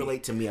 trying for to me.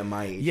 relate to me at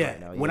my age Yeah, right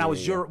now. when I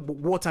was yeah.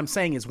 what I'm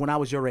saying is, when I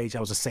was your age, I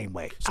was the same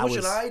way. So what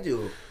should I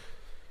do?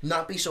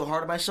 Not be so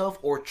hard on myself,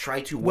 or try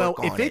to work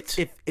Well, if on it's-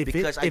 it? if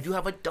Because I if- do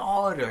have a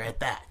daughter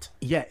at that.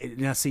 Yeah,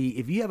 now see,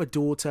 if you have a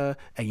daughter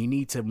and you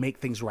need to make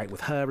things right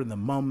with her and the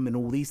mum and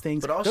all these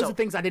things, But also- those are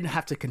things I didn't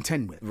have to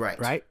contend with. Right.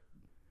 Right?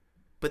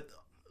 But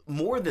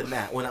more than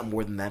that, well, not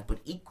more than that, but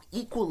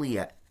equally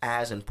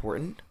as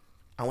important,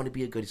 I want to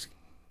be a good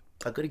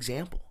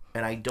example.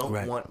 And I don't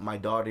Right. want my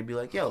daughter to be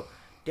like, yo,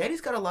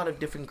 daddy's got a lot of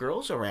different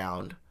girls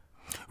around.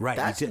 Right.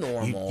 That's you do-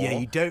 normal. yeah,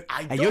 you don't.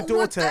 I and don't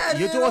want that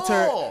your at daughter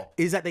all.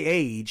 is at the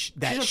age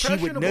that She's she would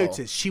impressionable.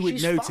 notice. She would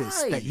She's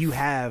notice 5. that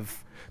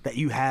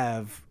you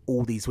have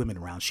all these women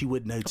around. She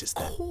would notice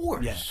that. Of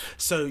course. Yeah.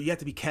 So you have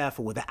to be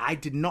careful with that. I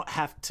did not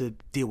have to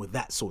deal with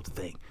that sort of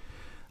thing.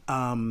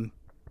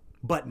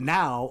 But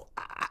now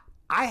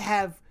I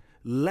have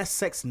less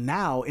sex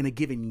now in a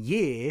given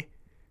year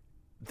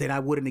than I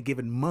would in a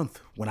given month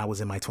when I was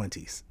in my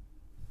 20s.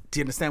 Do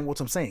you understand what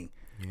I'm saying?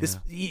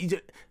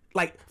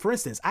 Like, for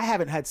instance, I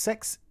haven't had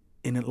sex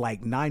in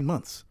like 9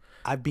 months.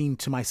 I've been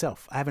to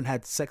myself. I haven't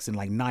had sex in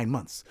like 9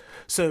 months.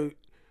 So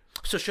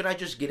So should I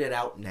just get it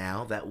out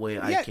now? That way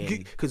I yeah, can.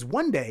 because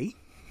one day,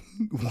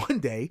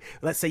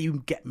 let's say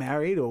you get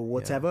married or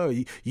whatever, or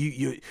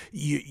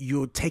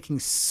you're taking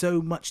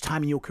so much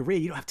time in your career,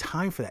 you don't have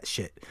time for that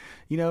shit,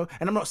 you know.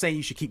 And I'm not saying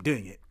you should keep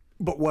doing it,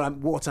 but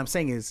what I'm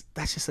saying is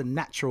that's just a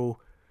natural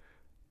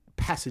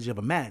passage of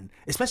a man,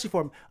 especially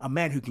for a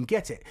man who can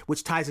get it,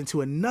 which ties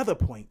into another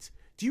point.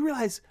 Do you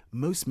realize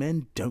most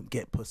men don't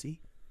get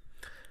pussy?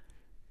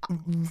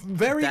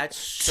 That's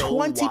so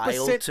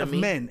 20% to of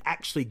me. men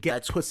actually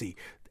get pussy.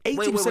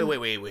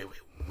 80%,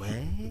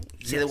 Wait.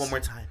 Say that one more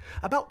time.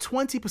 About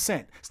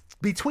 20%,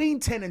 between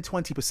 10 and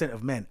 20%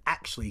 of men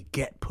actually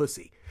get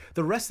pussy.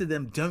 The rest of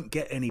them don't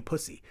get any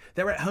pussy.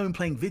 They're at home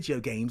playing video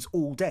games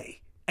all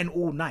day and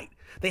all night.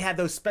 They have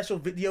those special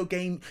video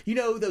game, you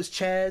know, those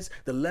chairs,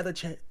 the leather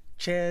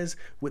chairs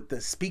with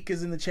the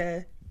speakers in the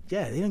chair.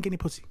 Yeah, they don't get any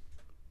pussy.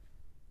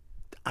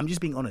 I'm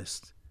just being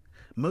honest.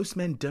 Most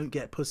men don't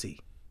get pussy.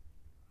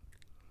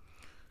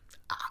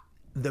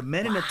 The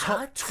men in the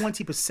top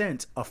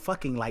 20% are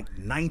fucking like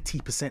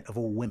 90% of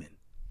all women.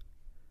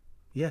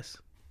 Yes.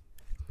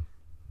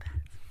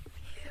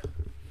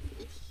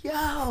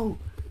 Yo.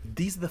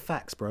 These are the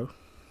facts, bro.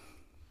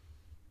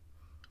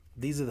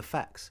 These are the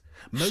facts.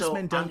 Most So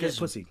men don't I'm get just-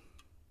 pussy.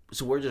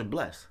 So we're just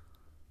blessed.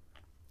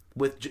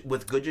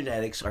 With good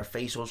genetics, our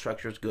facial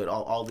structure is good.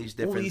 All these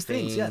different these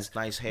things, yes.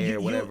 nice hair,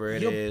 whatever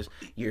it is.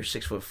 You're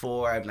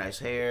 6'4", I have nice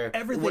hair.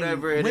 Everything.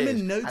 Whatever it is.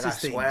 Women I notice got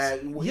things. swag.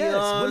 Yes, You know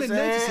what women I'm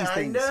notice saying? these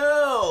things. I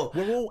know.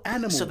 We're all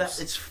animals. So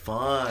that it's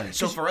fun.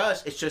 So for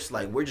us, it's just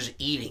like we're just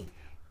eating.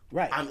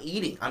 Right. I'm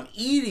eating right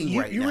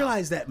You now.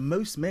 realize that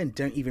most men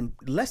don't even,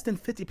 less than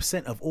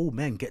 50% of all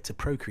men get to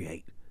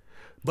procreate.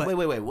 But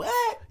Wait,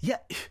 what? yeah.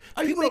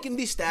 Are you people- making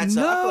these stats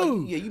up? I feel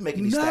like, yeah, you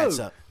making these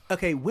stats up.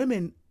 Okay,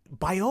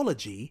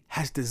 biology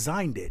has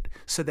designed it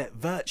so that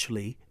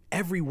virtually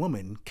every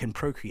woman can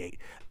procreate.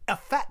 A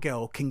fat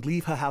girl can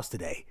leave her house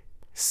today.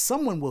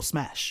 Someone will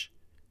smash.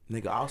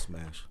 Nigga, I'll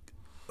smash.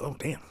 Oh,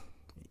 damn.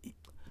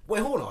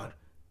 Wait, hold on.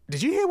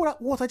 Did you hear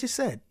what I just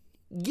said?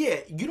 Yeah,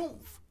 you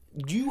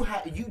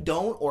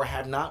don't or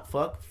have not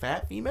fucked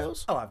fat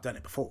females? Oh, I've done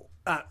it before.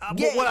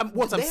 Yeah, what I'm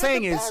they have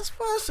saying the is, best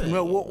pussy.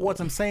 well, what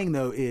I'm saying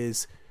though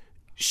is,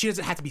 she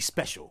doesn't have to be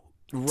special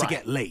to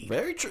get laid.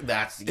 Very true.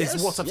 That's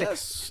Is what I'm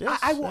saying.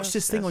 I watched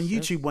this thing on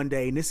YouTube one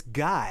day, and this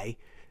guy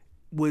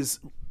was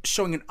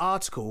showing an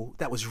article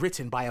that was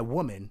written by a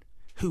woman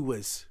who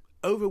was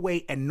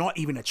overweight and not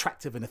even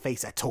attractive in the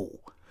face at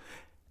all,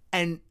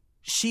 and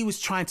she was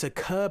trying to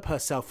curb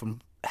herself from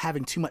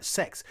having too much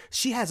sex.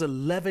 She has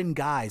 11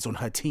 guys on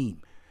her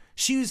team.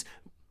 She was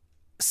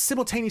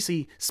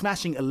simultaneously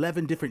smashing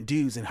 11 different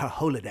dudes in her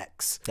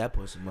Holodex. That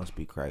pussy must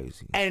be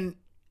crazy.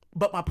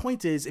 But my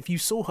point is, if you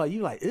saw her,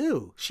 you're like,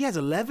 ew, she has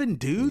 11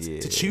 dudes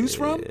to choose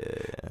from?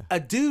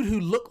 A dude who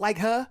looked like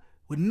her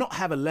would not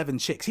have 11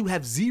 chicks. He would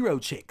have 0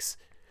 chicks.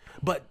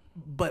 But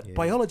But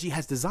biology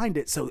has designed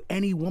it so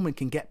any woman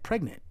can get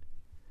pregnant.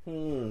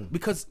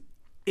 Because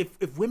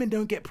if women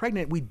don't get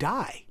pregnant, we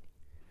die.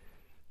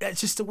 That's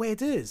just the way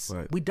it is.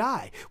 Right. We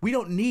die. We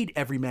don't need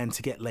every man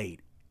to get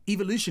laid.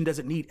 Evolution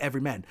doesn't need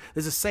every man.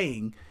 There's a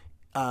saying,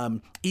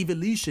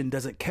 evolution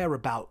doesn't care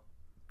about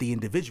the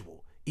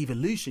individual.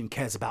 Evolution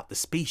cares about the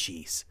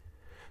species.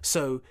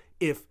 So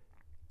if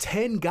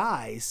 10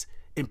 guys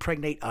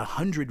impregnate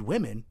 100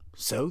 women,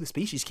 so the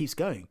species keeps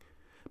going.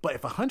 But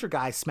if 100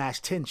 guys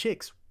smash 10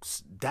 chicks,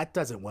 that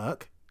doesn't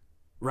work,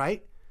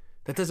 right?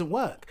 That doesn't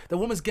work. The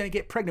woman's going to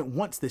get pregnant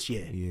once this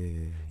year.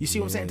 Yeah. You see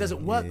what I'm saying? It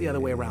doesn't work the other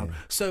way around.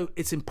 So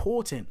it's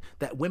important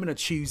that women are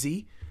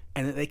choosy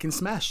and that they can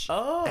smash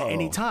at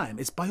any time.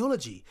 It's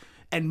biology.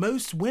 And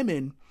most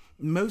women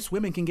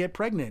can get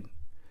pregnant.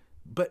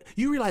 But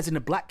you realize in the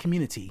black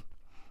community,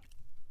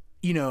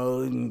 you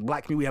know, in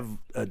black community, we have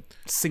a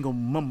single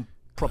mom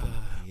problem.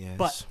 Yes.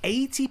 But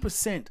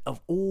 80% of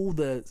all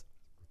the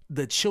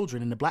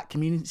children in the black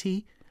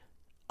community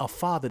are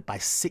fathered by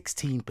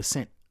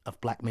 16% of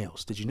black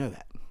males. Did you know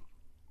that?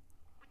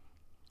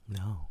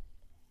 No.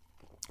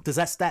 Does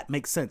that stat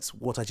make sense,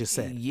 what I just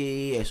said?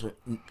 Yeah. So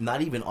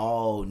not even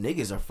all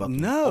niggas are fucking.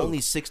 No. Only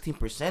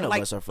 16% of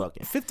us are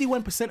fucking.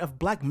 51% of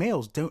black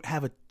males don't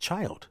have a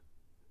child.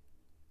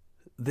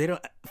 They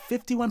don't.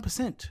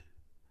 51%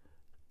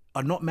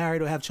 are not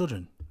married or have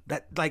children.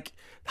 That like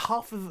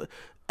half of,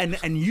 and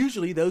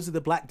usually those are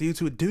the black dudes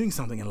who are doing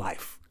something in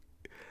life.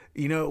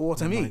 You know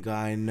what I mean? Oh my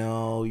God, I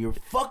know. You're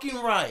fucking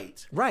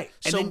right. Right.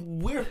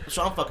 And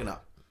So I'm fucking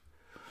up.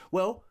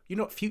 well, you're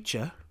not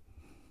Future.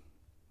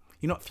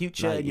 You're not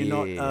Future. Not- and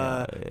you're yeah,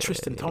 not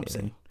Tristan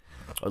Thompson.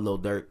 A little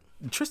dirt.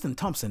 Tristan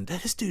Thompson.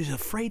 This dude is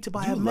afraid to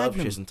buy You a love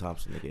Magnum. Tristan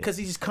Thompson, nigga. Because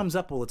he just comes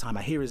up all the time.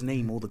 I hear his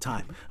name all the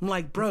time. I'm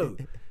like, bro,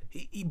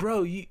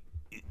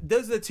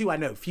 those are the two I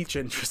know, Future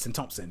and Tristan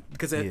Thompson,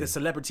 because they're the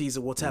celebrities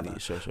or whatever. Yeah,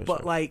 sure.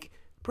 But like,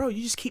 bro,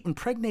 you just keep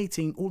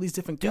impregnating all these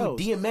different Dude,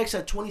 girls. DMX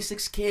had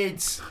 26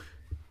 kids.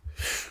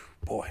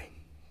 Boy.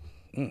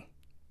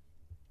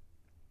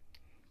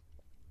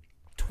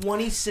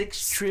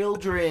 26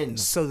 children.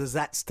 So does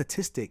that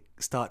statistic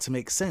start to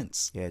make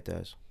sense? Yeah, it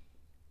does.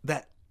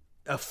 That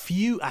a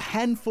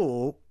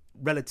handful,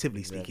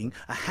 relatively speaking,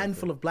 a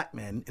handful of black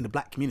men in the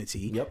black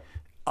community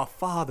are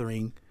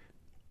fathering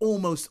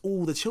almost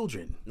all the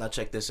children. Now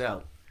check this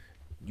out.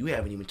 You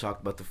haven't even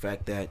talked about the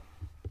fact that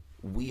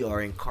we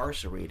are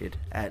incarcerated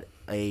at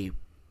a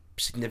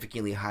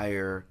significantly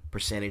higher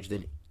percentage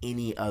than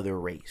any other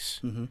race.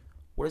 Mm-hmm.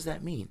 What does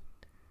that mean?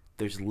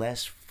 There's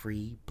less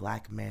free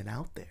black men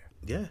out there.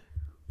 Yeah.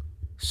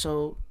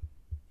 So,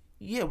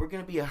 yeah, we're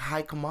going to be a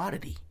high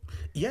commodity.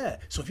 Yeah.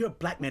 So if you're a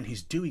black man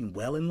who's doing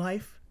well in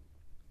life,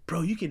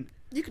 bro, you can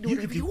do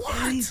whatever you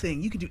want.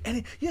 anything. You can do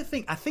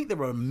anything. I think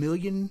there are a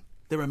million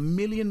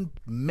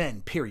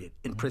men, period,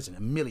 in prison,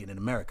 1 million in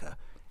America,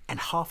 and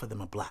half of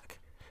them are black.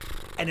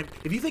 And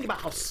if you think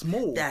about how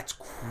small That's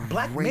crazy.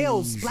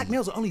 black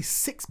males are only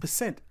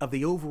 6% of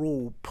the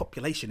overall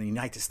population in the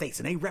United States,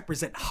 and they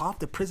represent half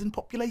the prison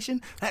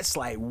population. That's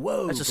like,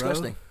 whoa, That's bro.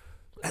 disgusting.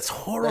 That's That's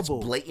horrible.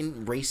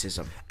 blatant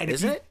racism. And if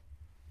isn't you- it?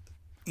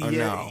 Yeah, Or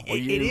no? Or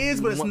it you-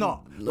 is, but it's what-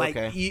 not. Like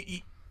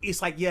okay.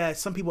 it's like, yeah,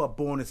 some people are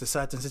born into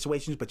certain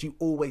situations, but you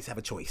always have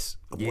a choice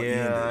of what you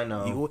Yeah, do. I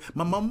know.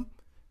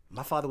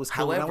 My father was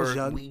killed when I However, was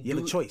young. we You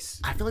have a choice.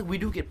 I feel like we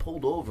do get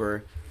pulled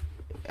over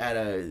at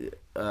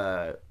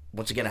a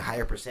once again a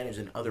higher percentage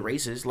than other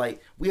races.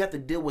 Like we have to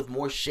deal with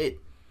more shit.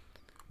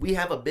 We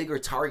have a bigger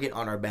target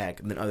on our back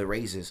than other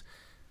races.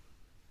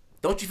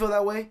 Don't you feel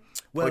that way?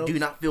 Or Well, do you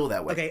not feel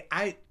that way?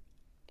 Okay,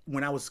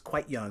 when I was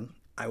quite young,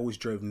 I always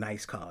drove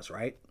nice cars,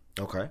 right?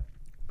 Okay.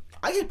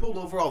 I get pulled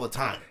over all the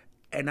time.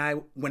 And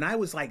when I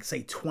was like,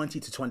 say, 20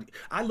 to 20,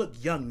 I look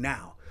young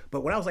now,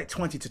 but when I was like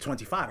 20 to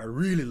 25, I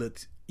really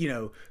looked,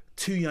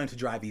 too young to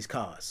drive these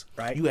cars,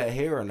 right? You had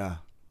hair or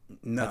not?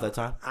 No. At that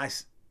time?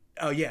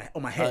 Oh yeah,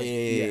 on my head. Oh,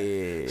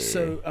 yeah.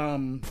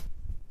 So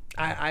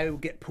I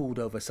would get pulled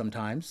over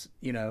sometimes,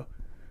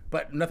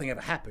 but nothing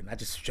ever happened. I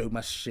just showed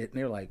my shit, and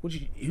they were like,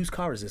 whose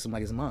car is this? I'm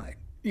like, it's mine.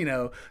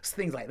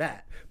 Things like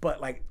that. But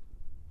like,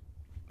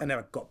 I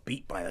never got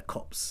beat by the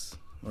cops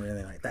or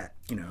anything like that.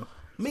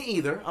 Me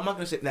either. I'm not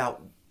gonna say now.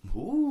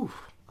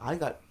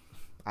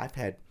 I've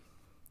had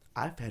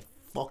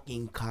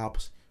fucking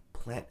cops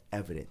plant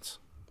evidence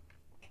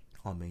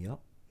on me.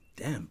 Yup.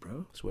 Damn,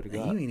 bro. Swear to Man,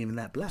 God. you ain't even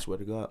that black. Swear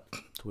to God.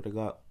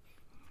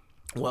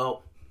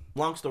 Well,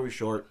 long story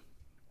short,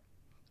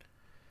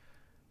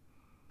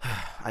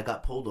 I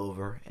got pulled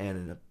over,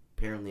 and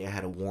apparently I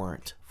had a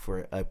warrant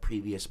for a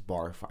previous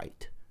bar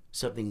fight.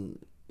 Something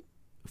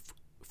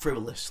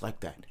frivolous like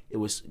that. It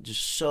was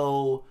just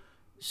so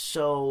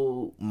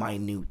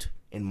minute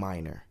and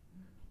minor,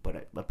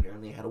 but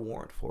apparently I had a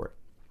warrant for it.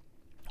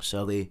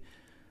 So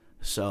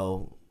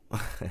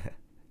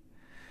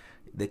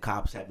the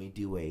cops had me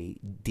do a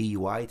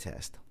DUI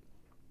test.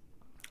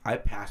 I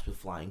passed with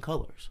flying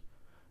colors,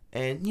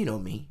 and you know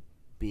me,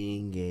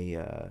 being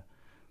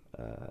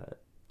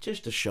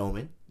just a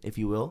showman, if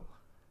you will.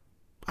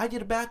 I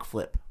did a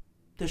backflip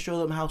to show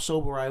them how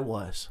sober I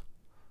was.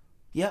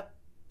 Yep,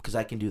 because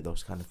I can do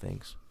those kind of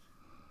things.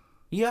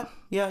 Yeah.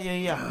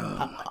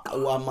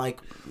 I'm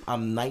like,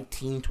 I'm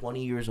 19,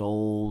 20 years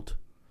old.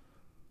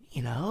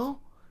 You know,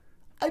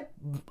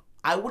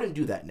 I wouldn't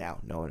do that now.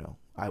 No,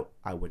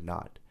 I would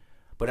not.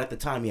 But at the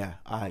time, yeah,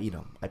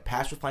 I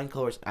passed with flying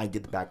colors. I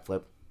did the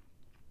backflip,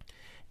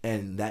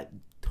 and that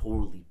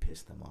totally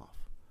pissed them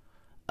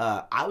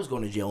off. I was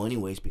going to jail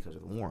anyways because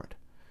of the warrant.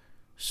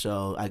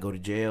 So I go to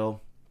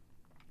jail.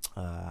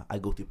 I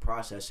go through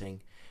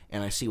processing,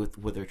 and I see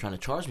what they're trying to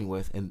charge me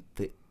with, and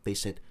they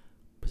said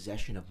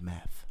possession of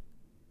meth.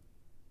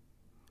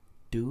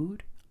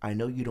 Dude, I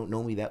know you don't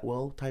know me that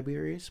well,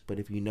 Tiberius, but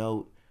if you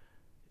know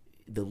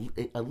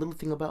a little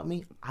thing about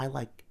me, I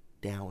like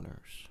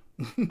downers.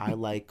 I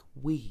like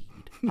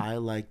weed. I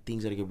like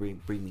things that are gonna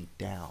bring me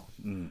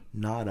down,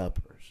 not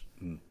uppers.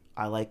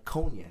 I like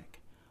cognac.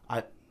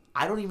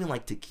 I don't even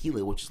like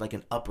tequila, which is like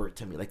an upper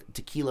to me. Like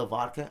tequila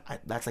vodka,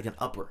 that's like an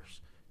uppers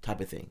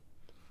type of thing.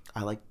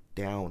 I like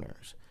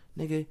downers.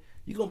 Nigga,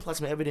 you gonna plus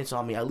some evidence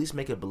on me, at least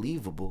make it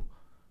believable.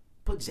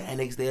 Put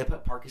Xanax there,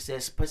 put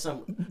Percocet, put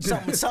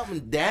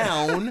something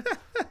down.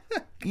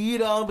 You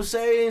know what I'm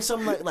saying?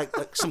 Something like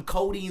some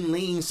codeine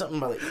lean, something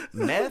like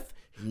meth.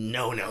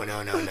 No.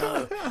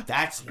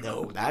 That's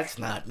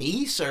not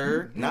me,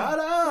 sir. Not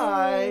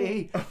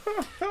I.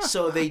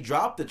 So they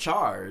dropped the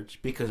charge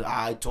because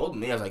I told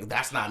them, I was like,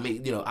 that's not me.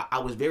 You know, I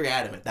was very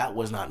adamant that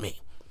was not me.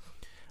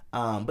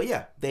 But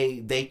yeah,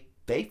 they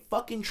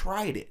fucking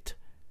tried it,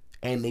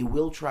 and they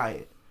will try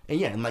it. And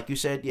yeah, and like you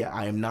said, yeah,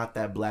 I am not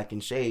that black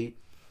and shade.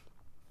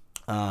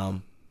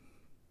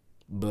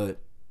 But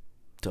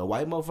to a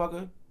white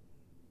motherfucker,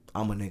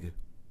 I'm a nigga.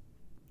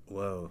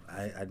 Whoa,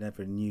 I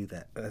never knew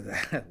that.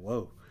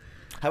 Whoa.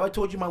 Have I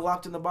told you my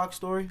locked in the box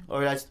story?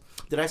 Or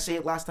did I say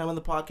it last time on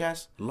the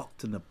podcast?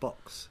 Locked in the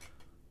box.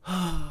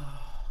 I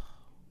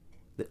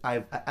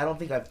don't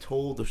think I've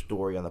told the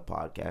story on the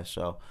podcast,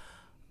 so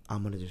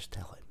I'm going to just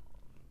tell it.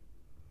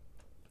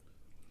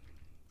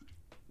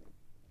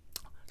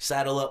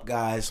 Saddle up,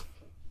 guys.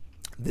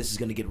 This is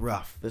going to get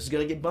rough. This is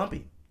going to get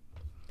bumpy.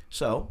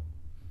 So,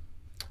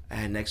 I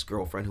had an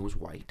ex-girlfriend who was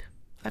white.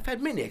 I've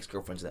had many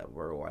ex-girlfriends that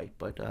were white,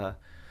 but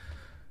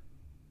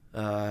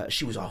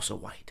she was also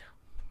white.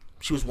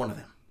 She was one of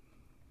them.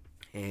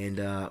 And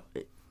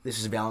this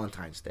is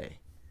Valentine's Day.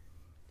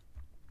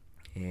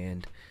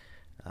 And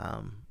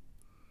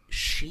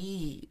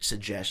she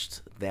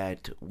suggests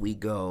that we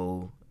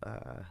go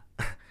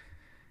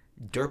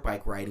dirt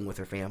bike riding with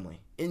her family.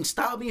 And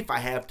stop me if I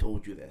have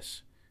told you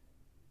this.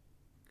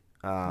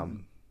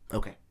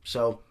 Okay,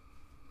 so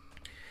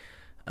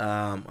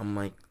I'm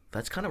like,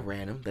 that's kind of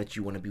random that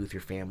you want to be with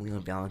your family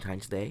on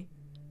Valentine's Day.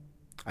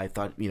 I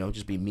thought,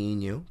 just be me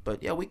and you.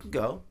 But yeah, we can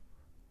go.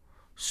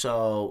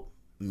 So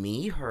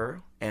me,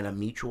 her, and a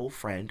mutual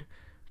friend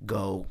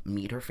go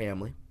meet her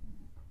family.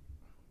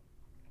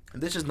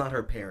 And this is not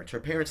her parents. Her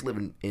parents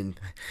live in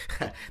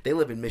they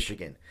live in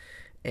Michigan.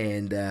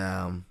 And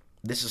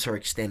this is her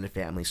extended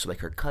family. So like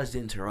her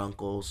cousins, her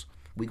uncles.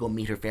 We go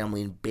meet her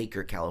family in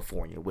Baker,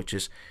 California, which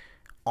is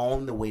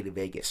on the way to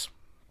Vegas.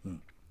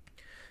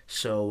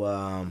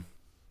 So,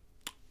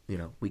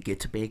 we get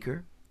to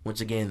Baker.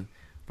 Once again,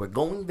 we're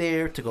going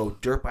there to go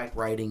dirt bike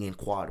riding and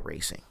quad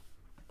racing,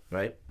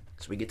 right?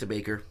 So we get to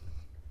Baker.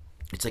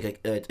 It's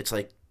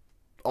like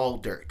all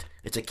dirt.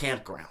 It's a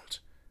campground.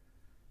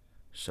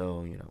 So,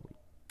 we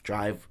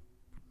drive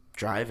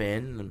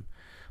in, and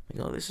we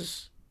go, this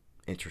is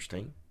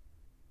interesting.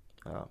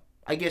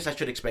 I guess I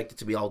should expect it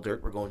to be all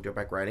dirt. We're going dirt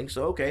bike riding,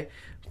 so okay.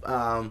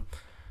 But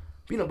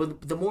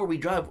the more we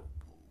drive,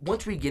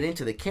 once we get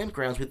into the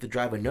campgrounds, we have to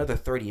drive another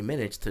 30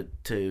 minutes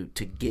to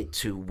get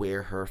to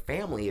where her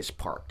family is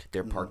parked.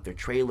 They're parked their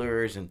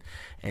trailers and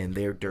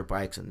their dirt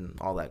bikes and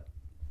all that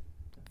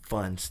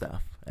fun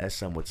stuff, as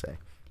some would say.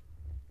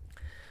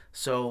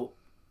 So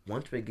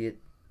once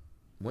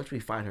we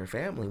find her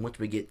family, once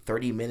we get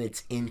 30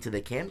 minutes into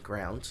the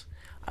campgrounds,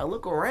 I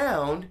look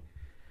around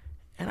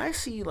and I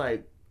see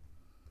a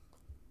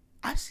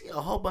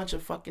whole bunch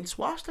of fucking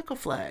swastika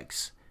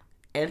flags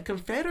and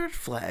Confederate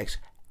flags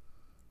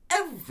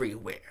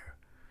everywhere.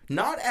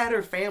 Not at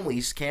her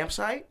family's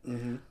campsite,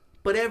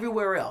 but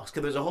everywhere else.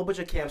 Because there's a whole bunch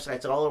of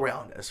campsites all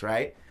around us,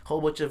 right? A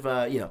whole bunch of,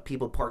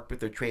 people parked with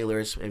their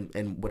trailers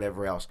and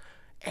whatever else.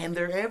 And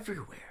they're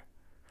everywhere.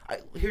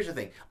 Here's the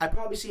thing. I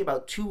probably see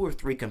about 2 or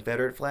 3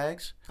 Confederate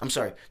flags. I'm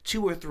sorry,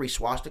 2 or 3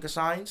 swastika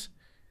signs.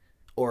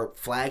 Or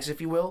flags,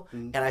 if you will.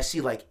 And I see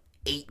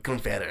 8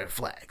 Confederate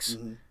flags.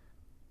 And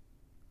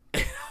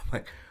I'm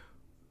like,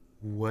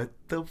 what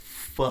the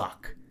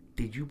fuck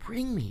did you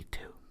bring me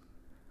to?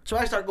 So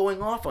I start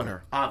going off on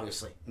her,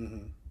 obviously.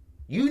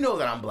 You know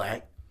that I'm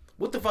black.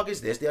 What the fuck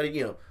is this?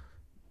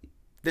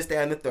 This,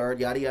 that, and the third,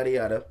 yada, yada,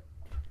 yada.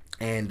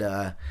 And,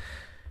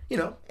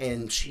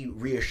 and she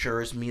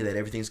reassures me that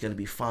everything's going to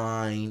be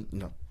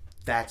fine.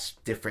 That's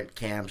different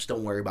camps.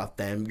 Don't worry about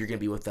them. You're going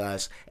to be with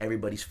us.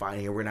 Everybody's fine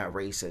here. We're not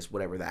racist,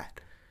 whatever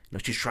that.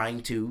 She's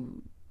trying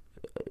to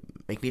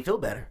make me feel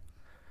better.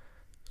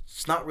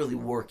 It's not really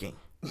working.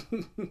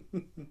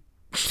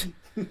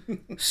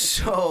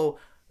 So,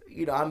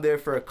 I'm there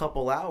for a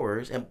couple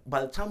hours, and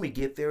by the time we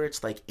get there,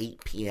 it's like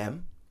 8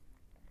 p.m.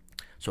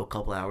 So a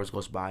couple hours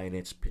goes by, and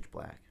it's pitch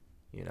black,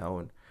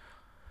 and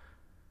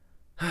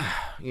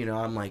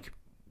I'm like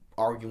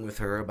arguing with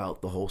her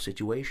about the whole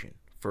situation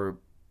for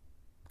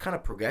kind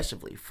of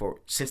progressively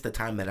since the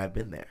time that I've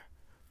been there.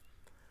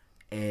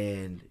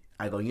 And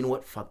I go, you know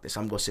what? Fuck this.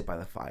 I'm going to sit by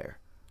the fire.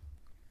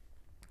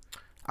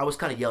 I was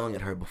kind of yelling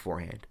at her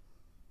beforehand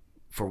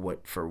for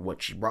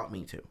what she brought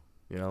me to.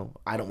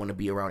 I don't want to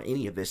be around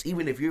any of this.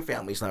 Even if your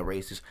family's not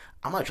racist,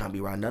 I'm not trying to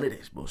be around none of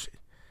this bullshit.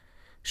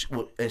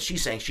 And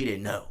she's saying she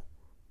didn't know.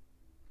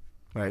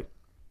 Right?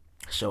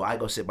 So I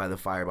go sit by the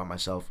fire by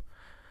myself.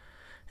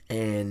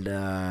 And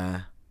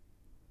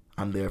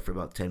I'm there for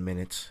about 10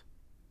 minutes.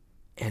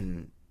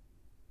 And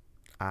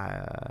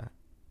I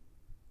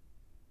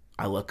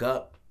look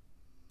up.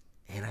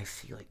 And I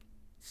see like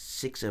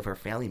 6 of her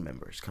family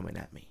members coming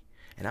at me.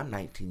 And I'm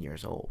 19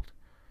 years old.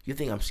 You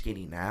think I'm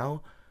skinny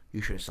now?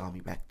 You should have saw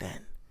me back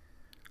then.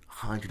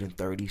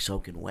 130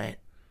 soaking wet.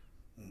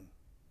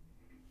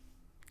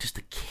 Just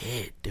a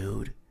kid,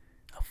 dude.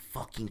 A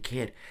fucking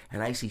kid.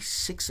 And I see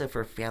 6 of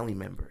her family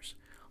members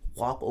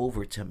walk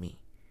over to me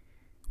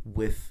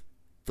with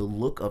the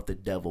look of the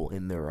devil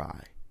in their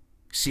eye.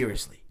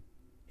 Seriously.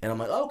 And I'm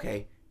like,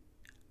 okay.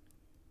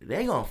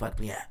 They gonna fuck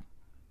me up.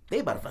 They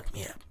about to fuck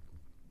me up.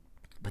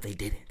 But they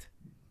didn't.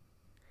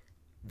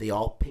 They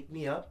all picked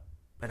me up.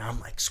 And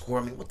I'm like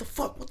squirming, what the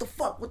fuck,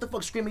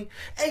 screaming,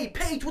 hey,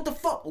 Paige, what the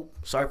fuck? Oh,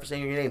 sorry for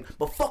saying your name,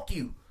 but fuck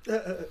you.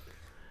 And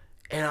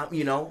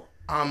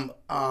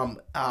and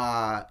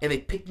they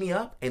pick me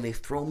up and they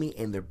throw me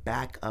in the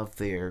back of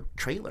their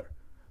trailer.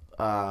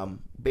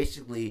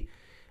 Basically,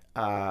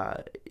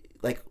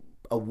 like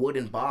a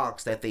wooden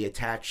box that they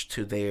attach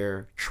to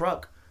their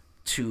truck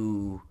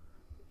to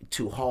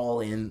haul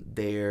in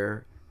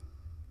their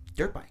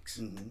dirt bikes.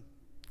 Mm-hmm.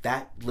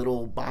 That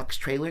little box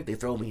trailer, they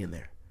throw me in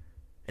there.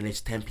 And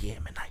it's 10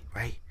 p.m. at night,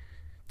 right?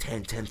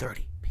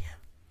 10:30 p.m.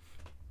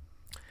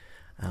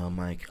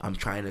 I'm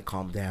trying to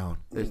calm down.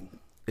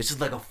 This is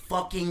like a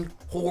fucking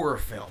horror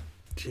film.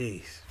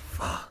 Jeez.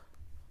 Fuck.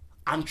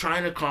 I'm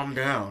trying to calm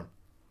down.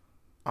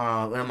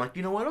 And I'm like,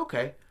 you know what?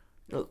 Okay.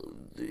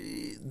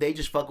 They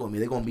just fucking with me.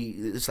 They're going to be,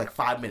 it's like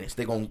 5 minutes.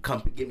 They're going to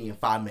come get me in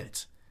 5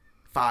 minutes.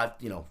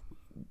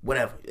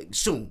 Whatever.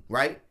 Soon,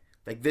 right?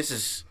 Like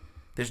there's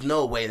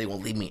no way they're going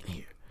to leave me in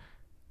here.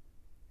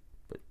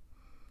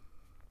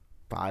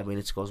 5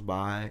 minutes goes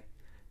by,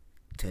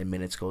 10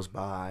 minutes goes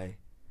by,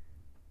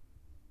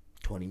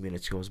 20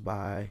 minutes goes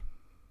by,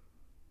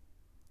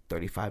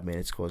 35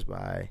 minutes goes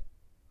by,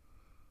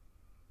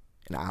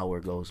 an hour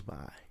goes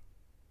by.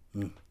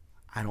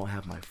 I don't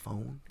have my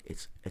phone.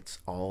 It's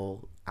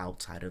all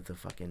outside of the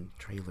fucking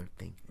trailer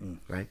thing,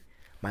 right?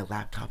 My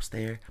laptop's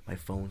there, my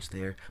phone's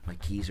there, my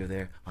keys are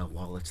there, my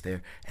wallet's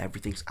there.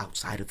 Everything's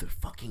outside of the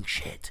fucking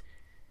shit.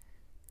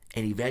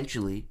 And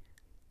eventually,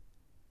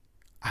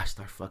 I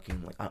start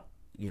fucking I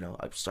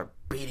start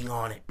beating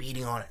on it.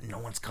 No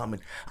one's coming.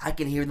 I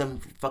can hear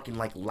them fucking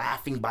like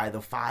laughing by the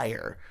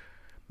fire.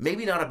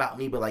 Maybe not about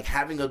me, but like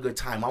having a good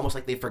time. Almost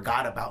like they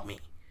forgot about me.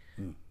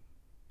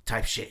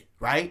 Type shit,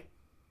 right?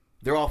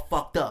 They're all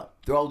fucked up.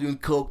 They're all doing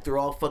coke. They're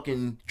all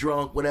fucking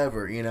drunk,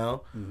 whatever,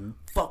 Mm-hmm.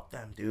 Fuck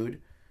them,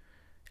 dude.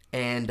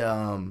 And,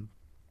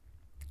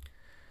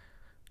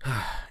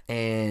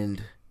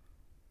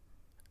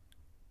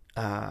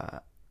 I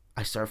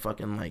start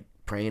fucking like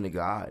praying to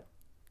God,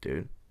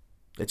 dude.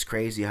 It's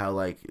crazy how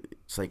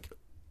it's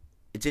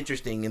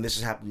interesting, and this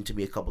has happened to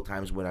me a couple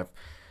times when I've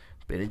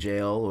been in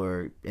jail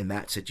or in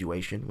that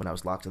situation when I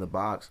was locked in the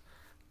box.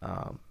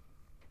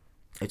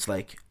 It's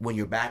like when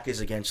your back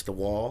is against the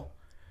wall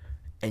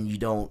and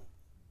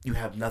you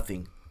have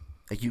nothing.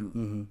 Like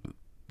you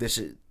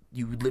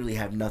literally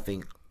have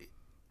nothing.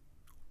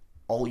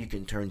 All you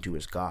can turn to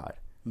is God.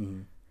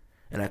 Mm-hmm.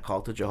 And I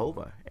called to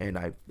Jehovah and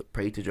I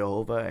prayed to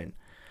Jehovah and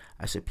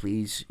I said,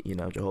 please,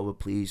 Jehovah,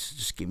 please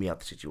just get me out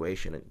the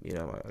situation. And,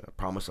 I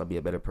promise I'll be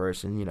a better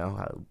person,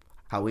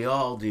 how we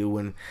all do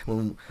when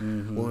we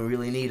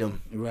really need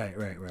them. Right.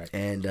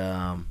 And,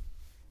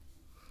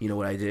 you know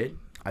what I did?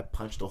 I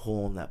punched a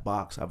hole in that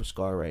box. I have a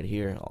scar right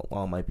here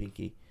on my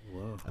pinky.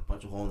 Whoa. I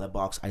punched a hole in that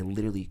box. I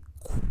literally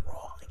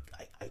crawled.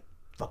 I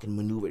fucking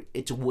maneuvered.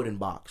 It's a wooden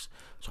box.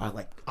 So I'm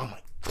like,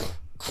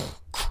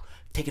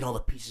 taking all the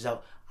pieces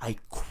out. I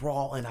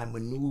crawl and I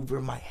maneuver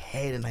my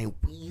head and I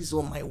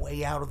weasel my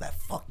way out of that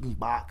fucking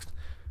box.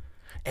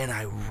 And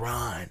I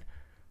run.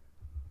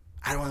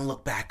 I don't even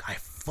look back. I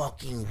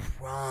fucking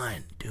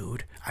run,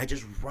 dude. I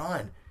just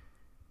run.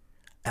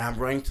 And I'm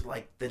running to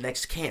like the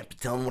next camp to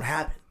tell them what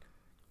happened.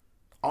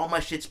 All my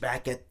shit's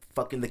back at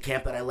fucking the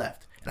camp that I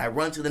left. And I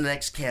run to the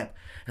next camp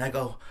and I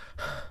go,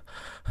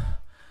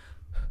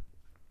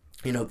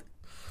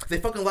 they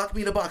fucking locked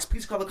me in a box.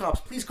 Please call the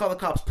cops. Please call the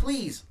cops.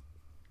 Please.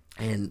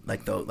 And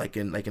like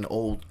an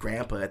old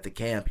grandpa at the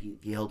camp,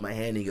 he held my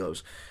hand and he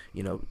goes,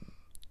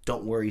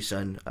 don't worry,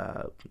 son.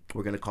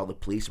 We're gonna call the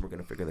police and we're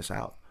gonna figure this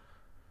out.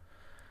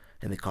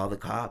 And they call the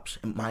cops.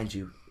 And mind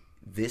you,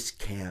 this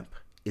camp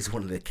is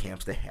one of the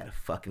camps that had a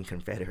fucking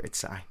Confederate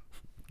sign.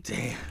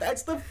 Damn.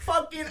 That's the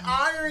fucking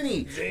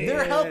irony.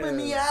 They're helping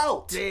me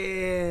out.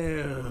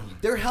 Damn.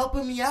 They're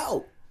helping me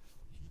out.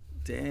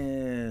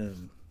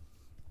 Damn.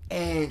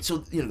 And so,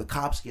 the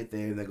cops get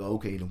there and they go,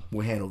 okay,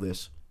 we'll handle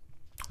this.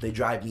 They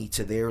drive me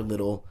to their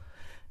little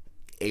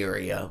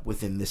area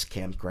within this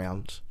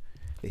campground.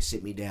 They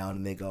sit me down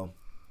and they go,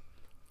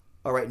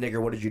 all right,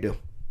 nigger, what did you do?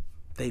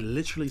 They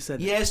literally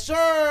said, Yes,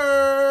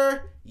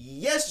 sir.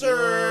 Yes,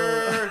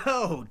 sir.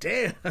 Oh,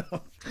 damn.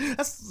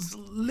 That's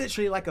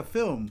literally like a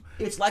film.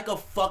 It's like a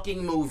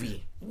fucking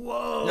movie.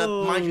 Whoa.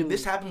 Now, mind you,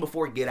 this happened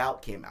before Get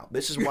Out came out.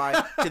 This is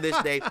why, to this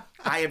day,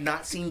 I have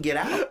not seen Get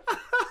Out.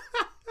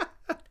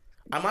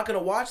 I'm not going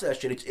to watch that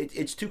shit.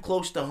 It's too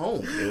close to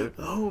home, dude.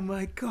 Oh,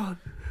 my God.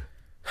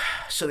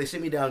 So they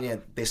sit me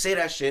down, they say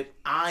that shit.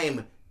 I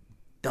am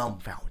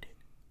dumbfounded.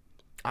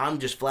 I'm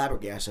just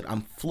flabbergasted.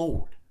 I'm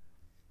floored.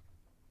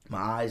 My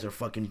eyes are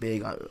fucking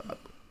big.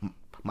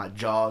 My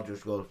jaw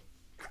just goes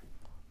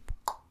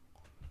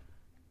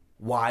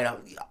wide.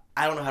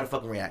 I don't know how to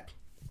fucking react.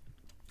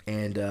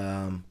 And,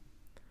 and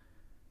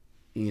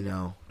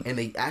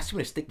they asked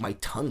me to stick my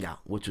tongue out,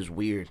 which was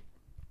weird.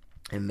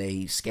 And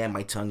they scan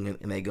my tongue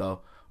and they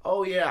go,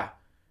 oh, yeah,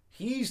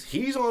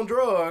 he's on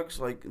drugs.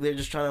 Like, they're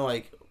just trying to,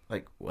 like,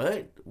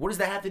 what? What does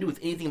that have to do with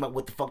anything about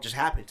what the fuck just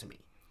happened to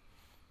me?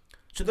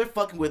 So they're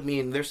fucking with me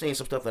and they're saying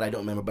some stuff that I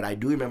don't remember, but I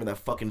do remember that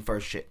fucking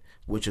first shit,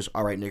 which is,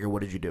 all right, nigger,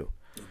 what did you do?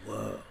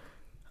 Whoa.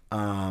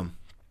 And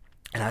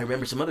I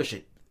remember some other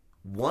shit.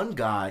 One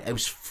guy, it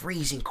was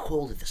freezing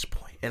cold at this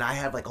point, and I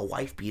have like a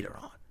wife beater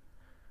on,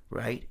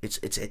 right?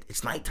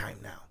 It's nighttime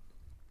now.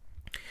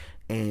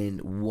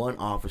 And one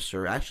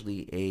officer,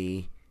 actually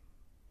a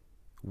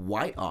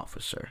white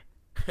officer,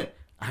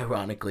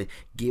 ironically,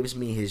 gives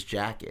me his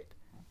jacket.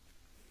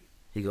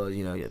 He goes,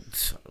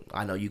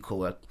 I know you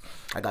cool.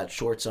 I got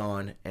shorts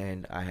on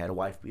and I had a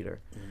wife beater.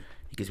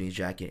 He gives me his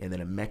jacket, and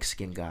then a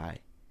Mexican guy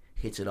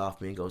hits it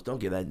off me and goes, don't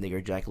give that nigger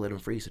a jacket, let him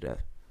freeze to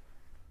death.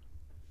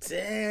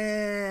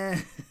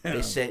 Damn.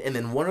 They said, and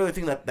then one other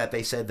thing that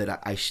they said that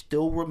I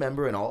still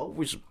remember, and I'll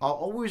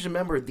always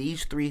remember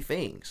these three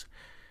things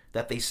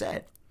that they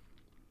said.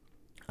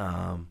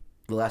 The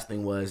last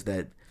thing was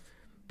that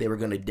they were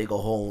going to dig a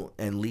hole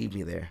and leave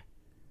me there.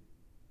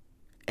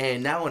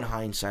 And now in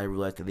hindsight, I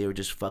realized that they were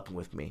just fucking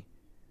with me.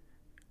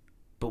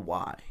 But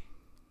why?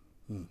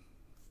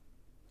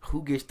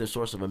 Who gets the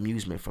source of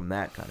amusement from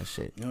that kind of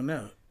shit?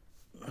 No.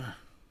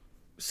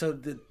 So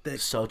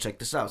So check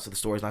this out. So the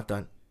story's not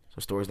done.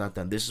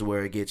 This is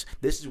where it gets.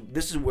 This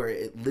is where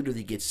it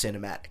literally gets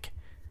cinematic.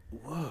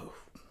 Whoa.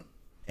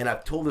 And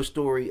I've told the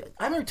story.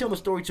 I remember telling the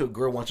story to a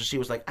girl once, and she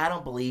was like, "I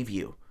don't believe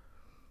you."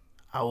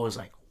 I was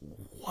like,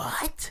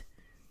 "What?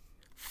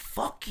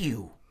 Fuck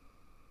you."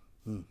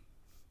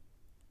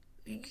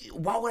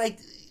 Why would I?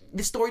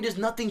 This story does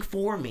nothing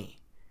for me.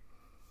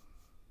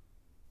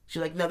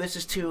 She's like, no, this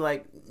is too,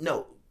 like,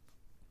 no.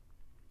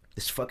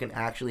 This fucking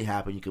actually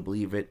happened. You can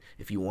believe it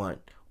if you want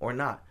or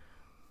not.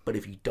 But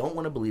if you don't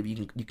want to believe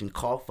it, you can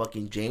call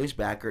fucking James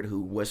Backert, who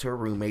was her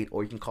roommate,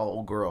 or you can call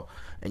old girl.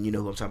 And you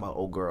know who I'm talking about,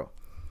 old girl.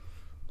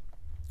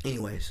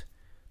 Anyways,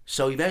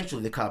 so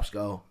eventually the cops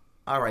go,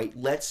 all right,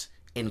 let's,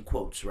 in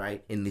quotes,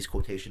 right, in these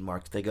quotation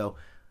marks, they go,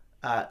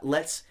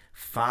 let's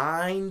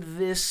find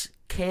this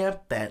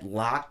camp that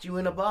locked you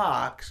in a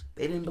box.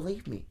 They didn't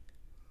believe me.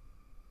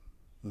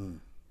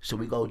 So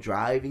we go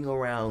driving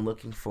around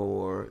looking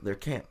for their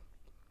camp.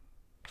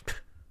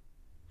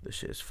 This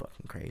shit is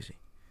fucking crazy.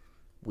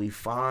 We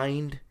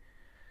find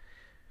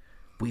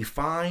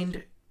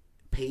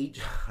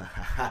Paige.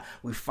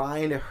 We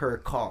find her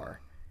car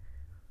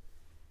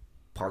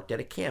parked at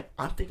a camp.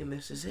 I'm thinking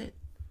this is it,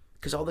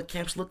 because all the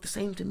camps look the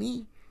same to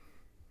me.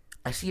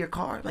 I see her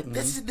car, like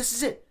this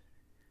is it.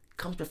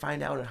 Come to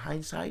find out, in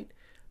hindsight,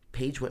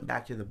 Paige went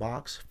back to the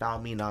box,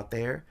 found me not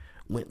there,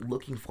 went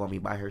looking for me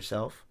by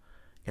herself,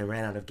 and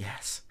ran out of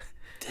gas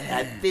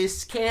at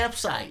this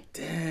campsite.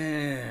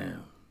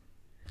 Damn.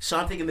 So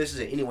I'm thinking this is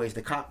it. Anyways,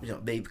 the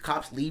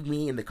cops leave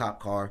me in the cop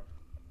car.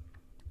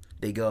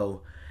 They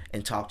go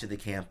and talk to the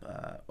camp,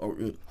 or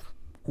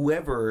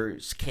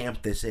whoever's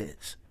camp this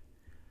is,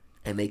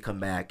 and they come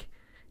back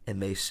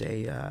and they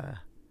say,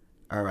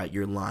 "All right,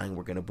 you're lying.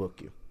 We're gonna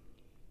book you."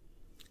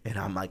 And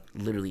I'm like,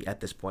 literally at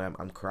this point,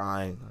 I'm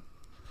crying.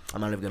 I'm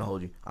not even gonna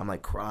hold you. I'm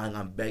like crying.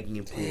 I'm begging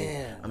and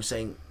pleading. I'm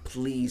saying,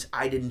 please,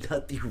 I did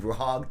nothing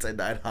wrong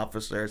tonight,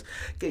 officers.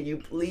 Can you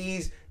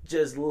please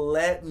just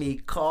let me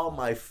call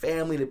my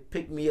family to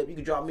pick me up? You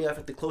can drop me off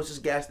at the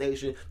closest gas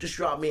station. Just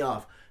drop me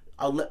off.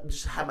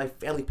 Just have my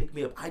family pick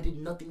me up. I did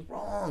nothing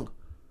wrong.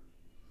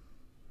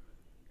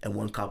 And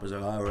one cop was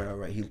like, all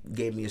right. He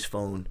gave me his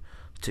phone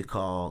to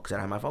call, because I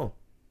didn't have my phone.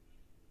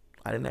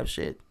 I didn't have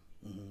shit.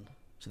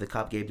 So the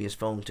cop gave me his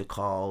phone to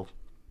call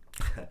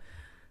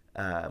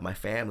my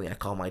family. I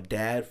called my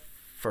dad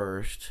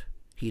first.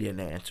 He didn't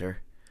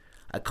answer.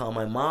 I called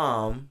my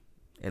mom,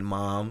 and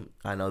Mom,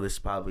 I know this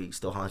probably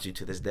still haunts you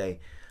to this day.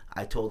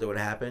 I told her what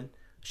happened.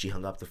 She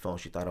hung up the phone.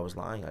 She thought I was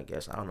lying, I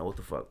guess. I don't know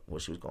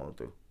what she was going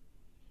through.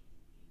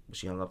 But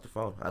she hung up the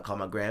phone. I called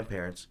my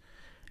grandparents,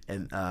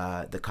 and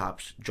the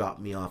cops dropped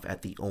me off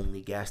at the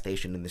only gas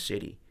station in the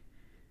city.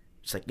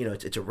 It's like,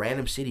 it's a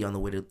random city on the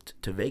way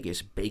to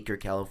Vegas, Baker,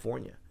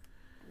 California.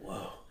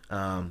 Whoa.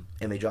 And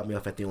they dropped me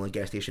off at the only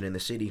gas station in the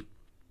city.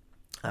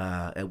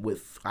 I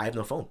have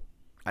no phone.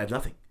 I have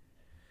nothing.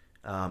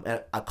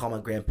 And I call my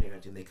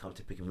grandparents and they come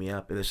to pick me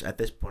up. And at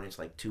this point, it's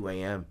like 2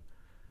 a.m.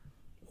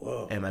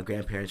 Whoa. And my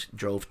grandparents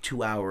drove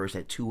 2 hours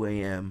at 2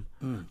 a.m.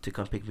 To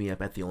come pick me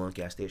up at the only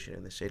gas station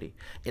in the city.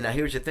 And now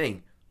here's the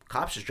thing.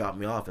 Cops just drop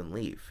me off and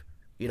leave.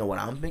 You know what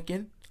I'm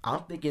thinking?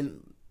 I'm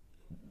thinking,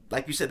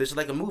 like you said, this is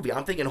like a movie.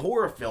 I'm thinking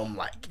horror film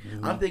like.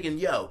 I'm thinking,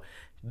 yo,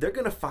 they're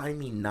going to find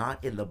me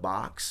not in the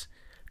box,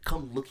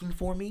 come looking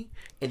for me,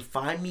 and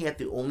find me at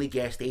the only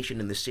gas station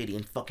in the city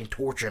and fucking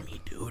torture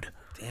me, dude.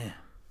 Damn.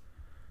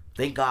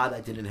 Thank God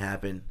that didn't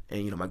happen.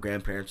 And, my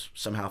grandparents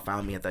somehow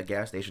found me at that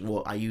gas station.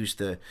 Well, I used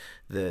the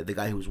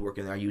guy who was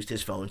working there, I used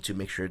his phone to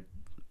make sure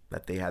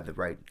that they had the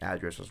right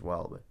address as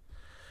well. But,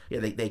 yeah,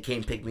 they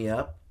came pick me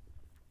up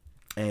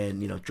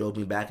and, drove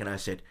me back. And I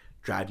said,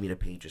 drive me to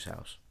Paige's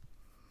house.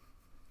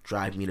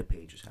 Drive me to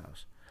Paige's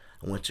house.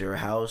 I went to her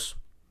house,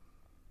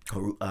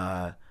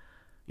 because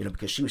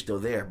she was still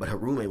there, but her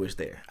roommate was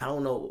there. I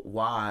don't know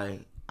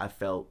why I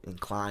felt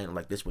inclined,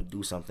 like this would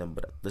do something,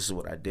 but this is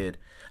what I did.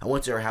 I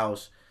went to her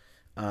house,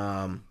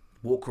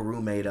 woke her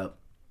roommate up,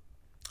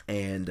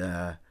 and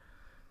I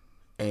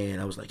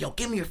was like, yo,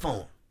 give me your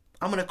phone.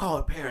 I'm going to call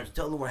her parents,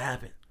 tell them what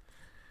happened.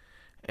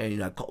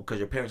 And, I called, because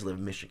her parents live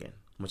in Michigan.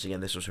 Once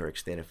again, this was her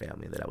extended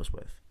family that I was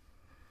with.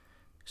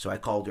 So I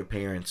called her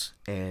parents,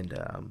 and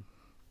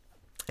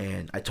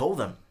I told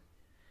them,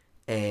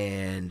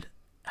 and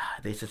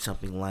they said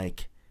something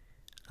like,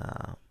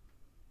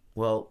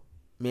 well,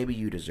 maybe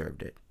you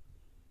deserved it.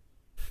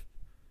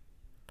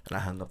 And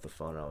I hung up the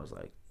phone, and I was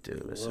like,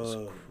 dude, this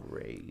is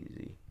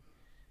crazy.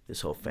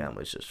 This whole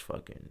family's just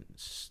fucking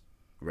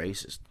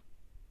racist.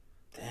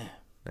 Damn.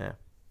 Yeah.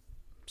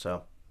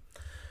 So,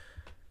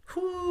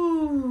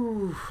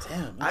 whew.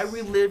 Damn. I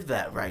relived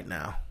that right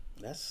now.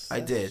 That's I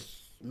did.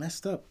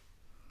 Messed up.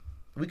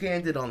 We can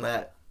end it on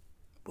that.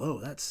 Whoa,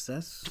 that's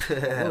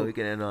Whoa. We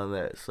can end on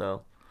that.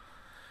 So,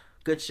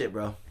 good shit,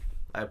 bro.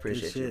 I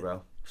appreciate you, shit.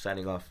 bro.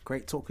 Signing off.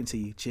 Great talking to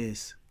you.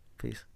 Cheers. Peace.